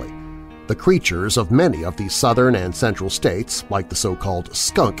entirely. The creatures of many of the southern and central states, like the so-called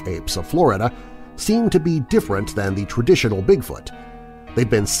skunk apes of Florida, seem to be different than the traditional Bigfoot. They've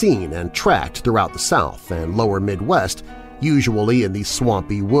been seen and tracked throughout the South and lower Midwest, usually in the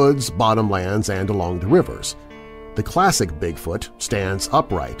swampy woods, bottomlands, and along the rivers. The classic Bigfoot stands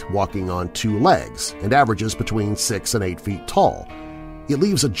upright, walking on 2 legs, and averages between 6 and 8 feet tall. It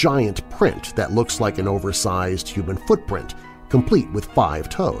leaves a giant print that looks like an oversized human footprint, complete with 5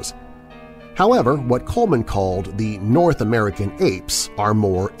 toes. However, what Coleman called the North American apes are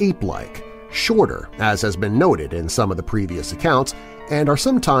more ape-like, shorter, as has been noted in some of the previous accounts, and are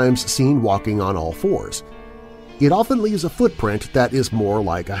sometimes seen walking on all 4s. it often leaves a footprint that is more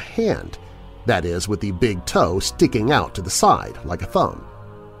like a hand, that is, with the big toe sticking out to the side like a thumb.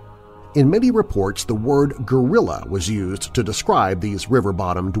 In many reports, the word gorilla was used to describe these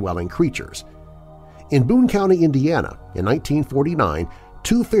river-bottom-dwelling creatures. In Boone County, Indiana, in 1949,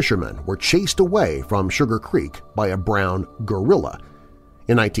 2 fishermen were chased away from Sugar Creek by a brown gorilla.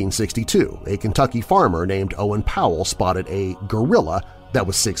 In 1962, a Kentucky farmer named Owen Powell spotted a gorilla that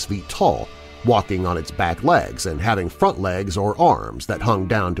was 6 feet tall, walking on its back legs and having front legs or arms that hung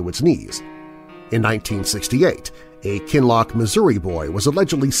down to its knees. In 1968, a Kinloch, Missouri boy was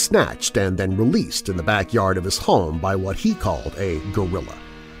allegedly snatched and then released in the backyard of his home by what he called a gorilla.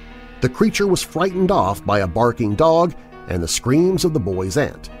 The creature was frightened off by a barking dog and the screams of the boy's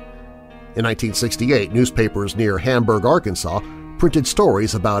aunt. In 1968, newspapers near Hamburg, Arkansas, printed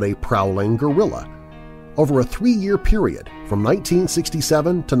stories about a prowling gorilla. Over a 3-year period, from 1967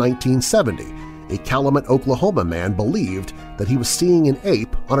 to 1970, a Calumet, Oklahoma man believed that he was seeing an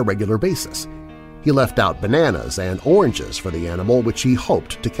ape on a regular basis. He left out bananas and oranges for the animal which he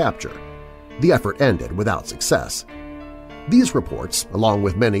hoped to capture. The effort ended without success. These reports, along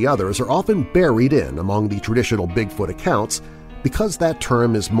with many others, are often buried in among the traditional Bigfoot accounts because that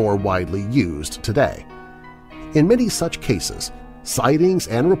term is more widely used today. In many such cases, sightings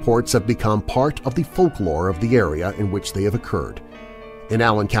and reports have become part of the folklore of the area in which they have occurred. In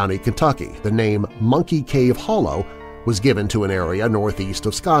Allen County, Kentucky, the name Monkey Cave Hollow was given to an area northeast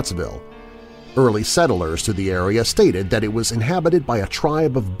of Scottsville. Early settlers to the area stated that it was inhabited by a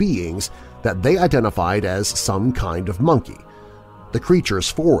tribe of beings that they identified as some kind of monkey. The creatures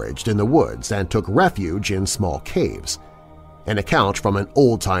foraged in the woods and took refuge in small caves. An account from an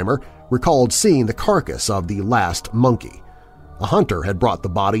old-timer recalled seeing the carcass of the last monkey. A hunter had brought the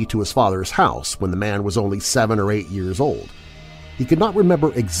body to his father's house when the man was only 7 or 8 years old. He could not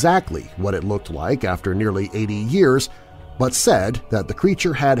remember exactly what it looked like after nearly 80 years, but said that the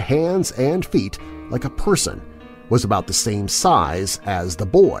creature had hands and feet like a person, was about the same size as the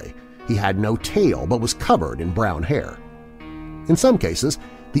boy. He had no tail but was covered in brown hair. In some cases,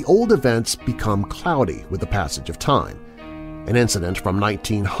 the old events become cloudy with the passage of time. An incident from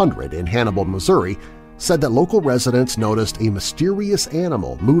 1900 in Hannibal, Missouri, said that local residents noticed a mysterious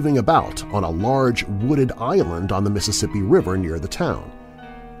animal moving about on a large wooded island on the Mississippi River near the town.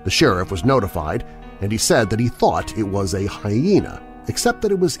 The sheriff was notified, and he said that he thought it was a hyena, except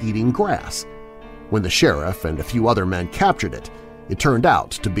that it was eating grass. When the sheriff and a few other men captured it, it turned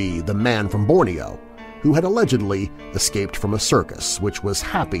out to be the man from Borneo, who had allegedly escaped from a circus which was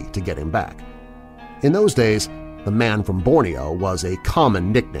happy to get him back. In those days, the man from Borneo was a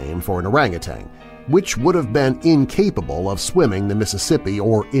common nickname for an orangutan, which would have been incapable of swimming the Mississippi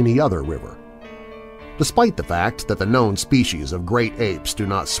or any other river. Despite the fact that the known species of great apes do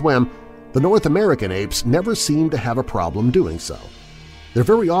not swim, the North American apes never seem to have a problem doing so. They're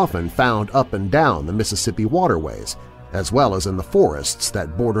very often found up and down the Mississippi waterways, as well as in the forests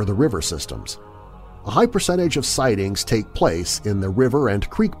that border the river systems. A high percentage of sightings take place in the river and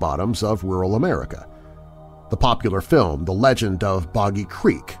creek bottoms of rural America. The popular film The Legend of Boggy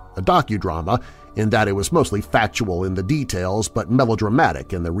Creek, a docudrama in that it was mostly factual in the details but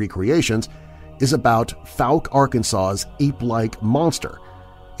melodramatic in the recreations, is about Fouke, Arkansas's ape-like monster.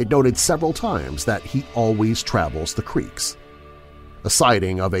 It noted several times that he always travels the creeks. A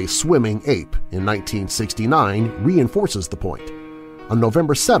sighting of a swimming ape in 1969 reinforces the point. On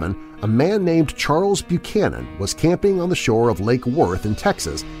November 7, a man named Charles Buchanan was camping on the shore of Lake Worth in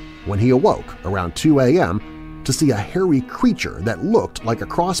Texas when he awoke around 2 a.m. to see a hairy creature that looked like a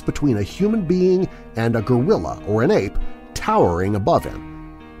cross between a human being and a gorilla or an ape towering above him.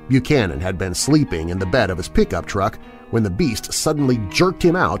 Buchanan had been sleeping in the bed of his pickup truck when the beast suddenly jerked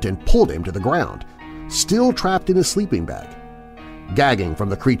him out and pulled him to the ground, still trapped in his sleeping bag. Gagging from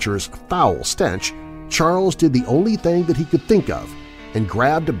the creature's foul stench, Charles did the only thing that he could think of and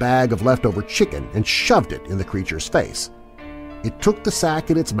grabbed a bag of leftover chicken and shoved it in the creature's face. It took the sack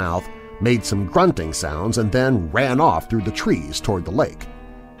in its mouth, made some grunting sounds, and then ran off through the trees toward the lake.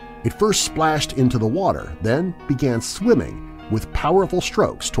 It first splashed into the water, then began swimming with powerful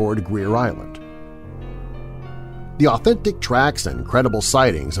strokes toward Greer Island. The authentic tracks and credible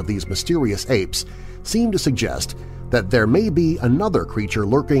sightings of these mysterious apes seem to suggest that there may be another creature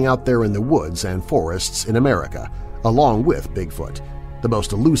lurking out there in the woods and forests in America, along with Bigfoot, the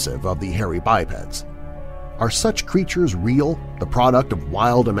most elusive of the hairy bipeds. Are such creatures real, the product of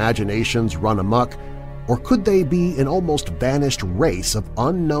wild imaginations run amok, or could they be an almost vanished race of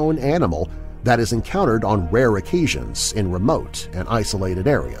unknown animal that is encountered on rare occasions in remote and isolated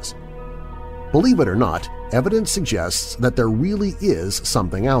areas? Believe it or not, evidence suggests that there really is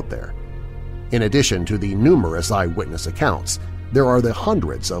something out there. In addition to the numerous eyewitness accounts, there are the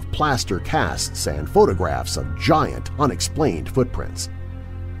hundreds of plaster casts and photographs of giant, unexplained footprints.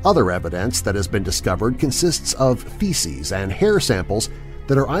 Other evidence that has been discovered consists of feces and hair samples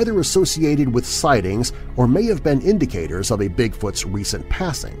that are either associated with sightings or may have been indicators of a Bigfoot's recent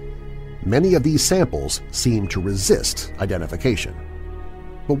passing. Many of these samples seem to resist identification.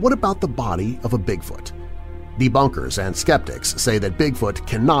 But what about the body of a Bigfoot? Debunkers and skeptics say that Bigfoot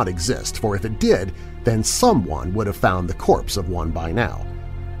cannot exist, for if it did, then someone would have found the corpse of one by now.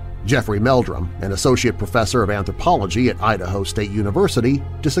 Jeffrey Meldrum, an associate professor of anthropology at Idaho State University,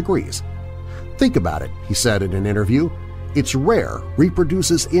 disagrees. "Think about it," he said in an interview. "It's rare,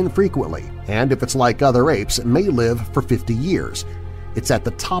 reproduces infrequently, and if it's like other apes, it may live for 50 years. It's at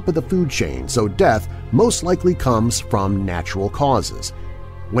the top of the food chain, so death most likely comes from natural causes.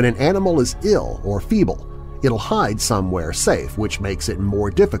 When an animal is ill or feeble, it'll hide somewhere safe, which makes it more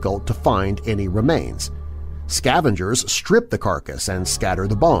difficult to find any remains. Scavengers strip the carcass and scatter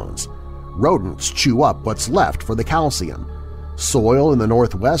the bones. Rodents chew up what's left for the calcium. Soil in the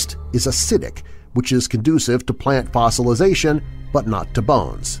Northwest is acidic, which is conducive to plant fossilization but not to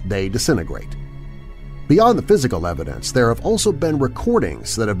bones. They disintegrate." Beyond the physical evidence, there have also been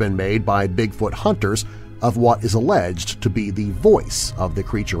recordings that have been made by Bigfoot hunters of what is alleged to be the voice of the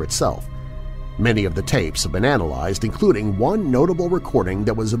creature itself. Many of the tapes have been analyzed, including one notable recording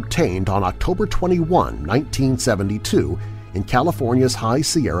that was obtained on October 21, 1972, in California's High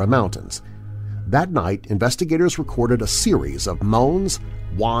Sierra Mountains. That night, investigators recorded a series of moans,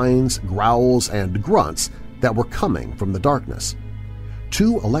 whines, growls, and grunts that were coming from the darkness.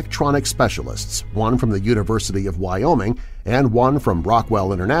 Two electronic specialists, one from the University of Wyoming and one from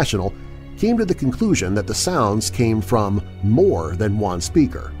Rockwell International, came to the conclusion that the sounds came from more than one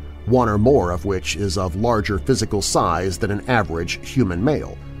speaker, one or more of which is of larger physical size than an average human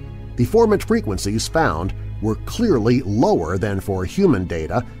male. The formant frequencies found were clearly lower than for human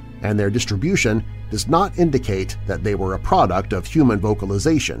data, and their distribution does not indicate that they were a product of human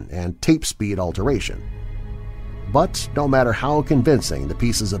vocalization and tape speed alteration. But no matter how convincing the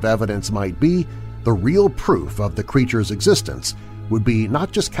pieces of evidence might be, the real proof of the creature's existence would be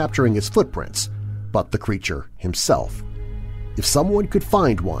not just capturing its footprints, but the creature himself. If someone could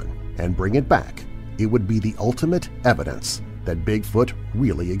find one and bring it back, it would be the ultimate evidence that Bigfoot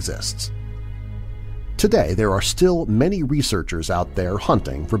really exists. Today, there are still many researchers out there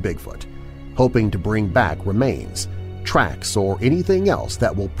hunting for Bigfoot, hoping to bring back remains, tracks, or anything else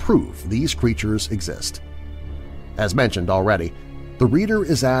that will prove these creatures exist. As mentioned already, the reader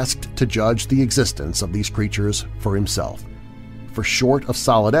is asked to judge the existence of these creatures for himself. For short of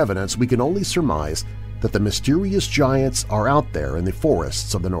solid evidence, we can only surmise that the mysterious giants are out there in the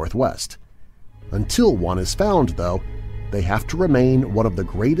forests of the Northwest. Until one is found, though, they have to remain one of the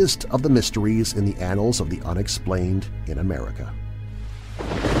greatest of the mysteries in the annals of the unexplained in America.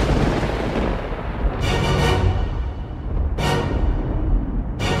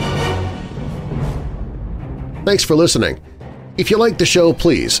 Thanks for listening. If you like the show,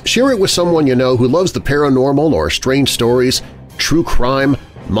 please share it with someone you know who loves the paranormal or strange stories, true crime,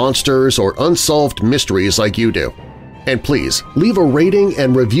 monsters, or unsolved mysteries like you do. And please, leave a rating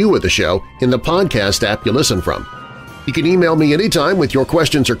and review of the show in the podcast app you listen from. You can email me anytime with your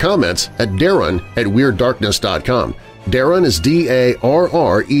questions or comments at darren@WeirdDarkness.com. Darren is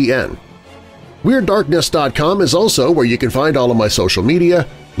D-A-R-R-E-N. WeirdDarkness.com is also where you can find all of my social media,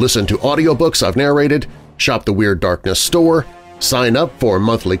 listen to audiobooks I've narrated, shop the Weird Darkness store, sign up for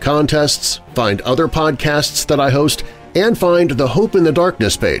monthly contests, find other podcasts that I host, and find the Hope in the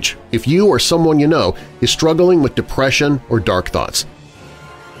Darkness page if you or someone you know is struggling with depression or dark thoughts.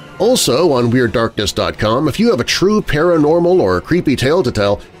 Also on WeirdDarkness.com, if you have a true paranormal or creepy tale to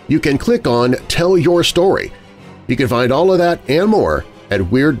tell, you can click on Tell Your Story. You can find all of that and more at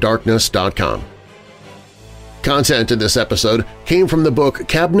WeirdDarkness.com. Content in this episode came from the book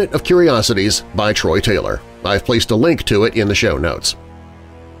Cabinet of Curiosities by Troy Taylor. I've placed a link to it in the show notes.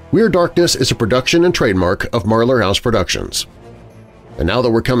 Weird Darkness is a production and trademark of Marlar House Productions. And now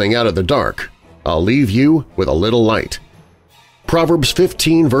that we're coming out of the dark, I'll leave you with a little light. Proverbs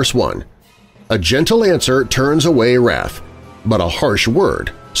 15 verse 1, "A gentle answer turns away wrath, but a harsh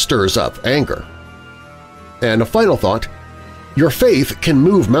word stirs up anger." And a final thought, your faith can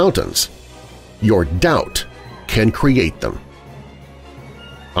move mountains. Your doubt can create them.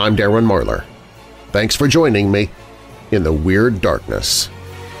 I'm Darren Marlar. Thanks for joining me in the Weird Darkness.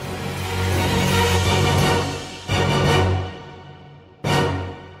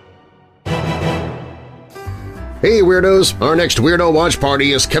 Hey Weirdos! Our next Weirdo Watch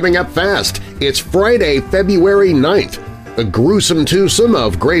Party is coming up fast. It's Friday, February 9th. The gruesome twosome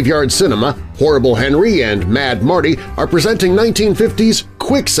of graveyard cinema, Horrible Henry and Mad Marty, are presenting 1950's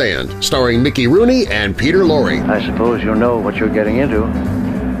Quicksand, starring Mickey Rooney and Peter Lorre. I suppose you know what you're getting into.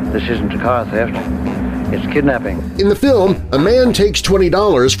 This isn't a car theft. It's kidnapping. In the film, a man takes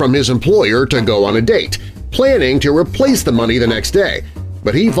 $20 from his employer to go on a date, planning to replace the money the next day.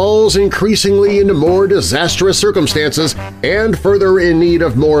 But he falls increasingly into more disastrous circumstances and further in need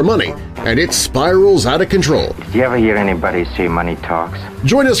of more money, and it spirals out of control. Did you ever hear anybody say money talks?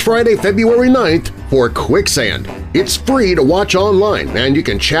 Join us Friday, February 9th for Quicksand. It's free to watch online, and you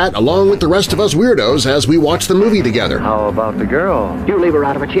can chat along with the rest of us weirdos as we watch the movie together. How about the girl? You leave her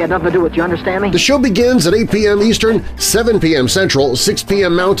out of it. She had nothing to do with it. You understand me? The show begins at 8 p.m. Eastern, 7 p.m. Central, 6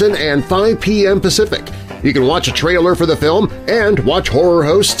 p.m. Mountain, and 5 p.m. Pacific. You can watch a trailer for the film and watch horror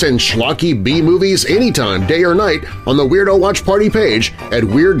hosts and schlocky B-movies anytime, day or night, on the Weirdo Watch Party page at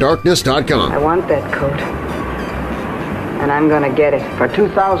WeirdDarkness.com. I want that coat, and I'm gonna get it for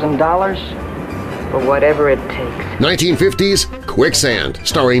 $2,000 or whatever it takes. 1950's Quicksand,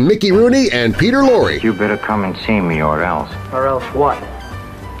 starring Mickey Rooney and Peter Lorre. You better come and see me or else. Or else what?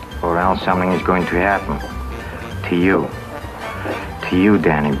 Or else something is going to happen. To you. To you,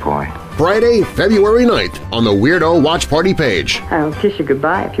 Danny boy. Friday, February 9th on the Weirdo Watch Party page. I'll kiss you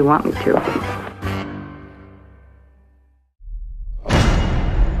goodbye if you want me to.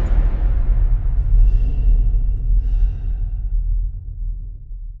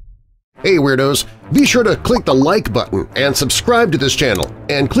 Hey Weirdos! Be sure to click the like button and subscribe to this channel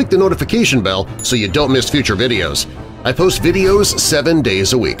and click the notification bell so you don't miss future videos. I post videos 7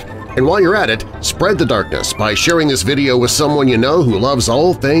 days a week. And while you're at it, spread the darkness by sharing this video with someone you know who loves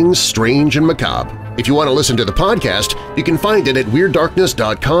all things strange and macabre. If you want to listen to the podcast, you can find it at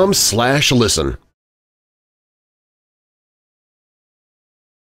WeirdDarkness.com/listen.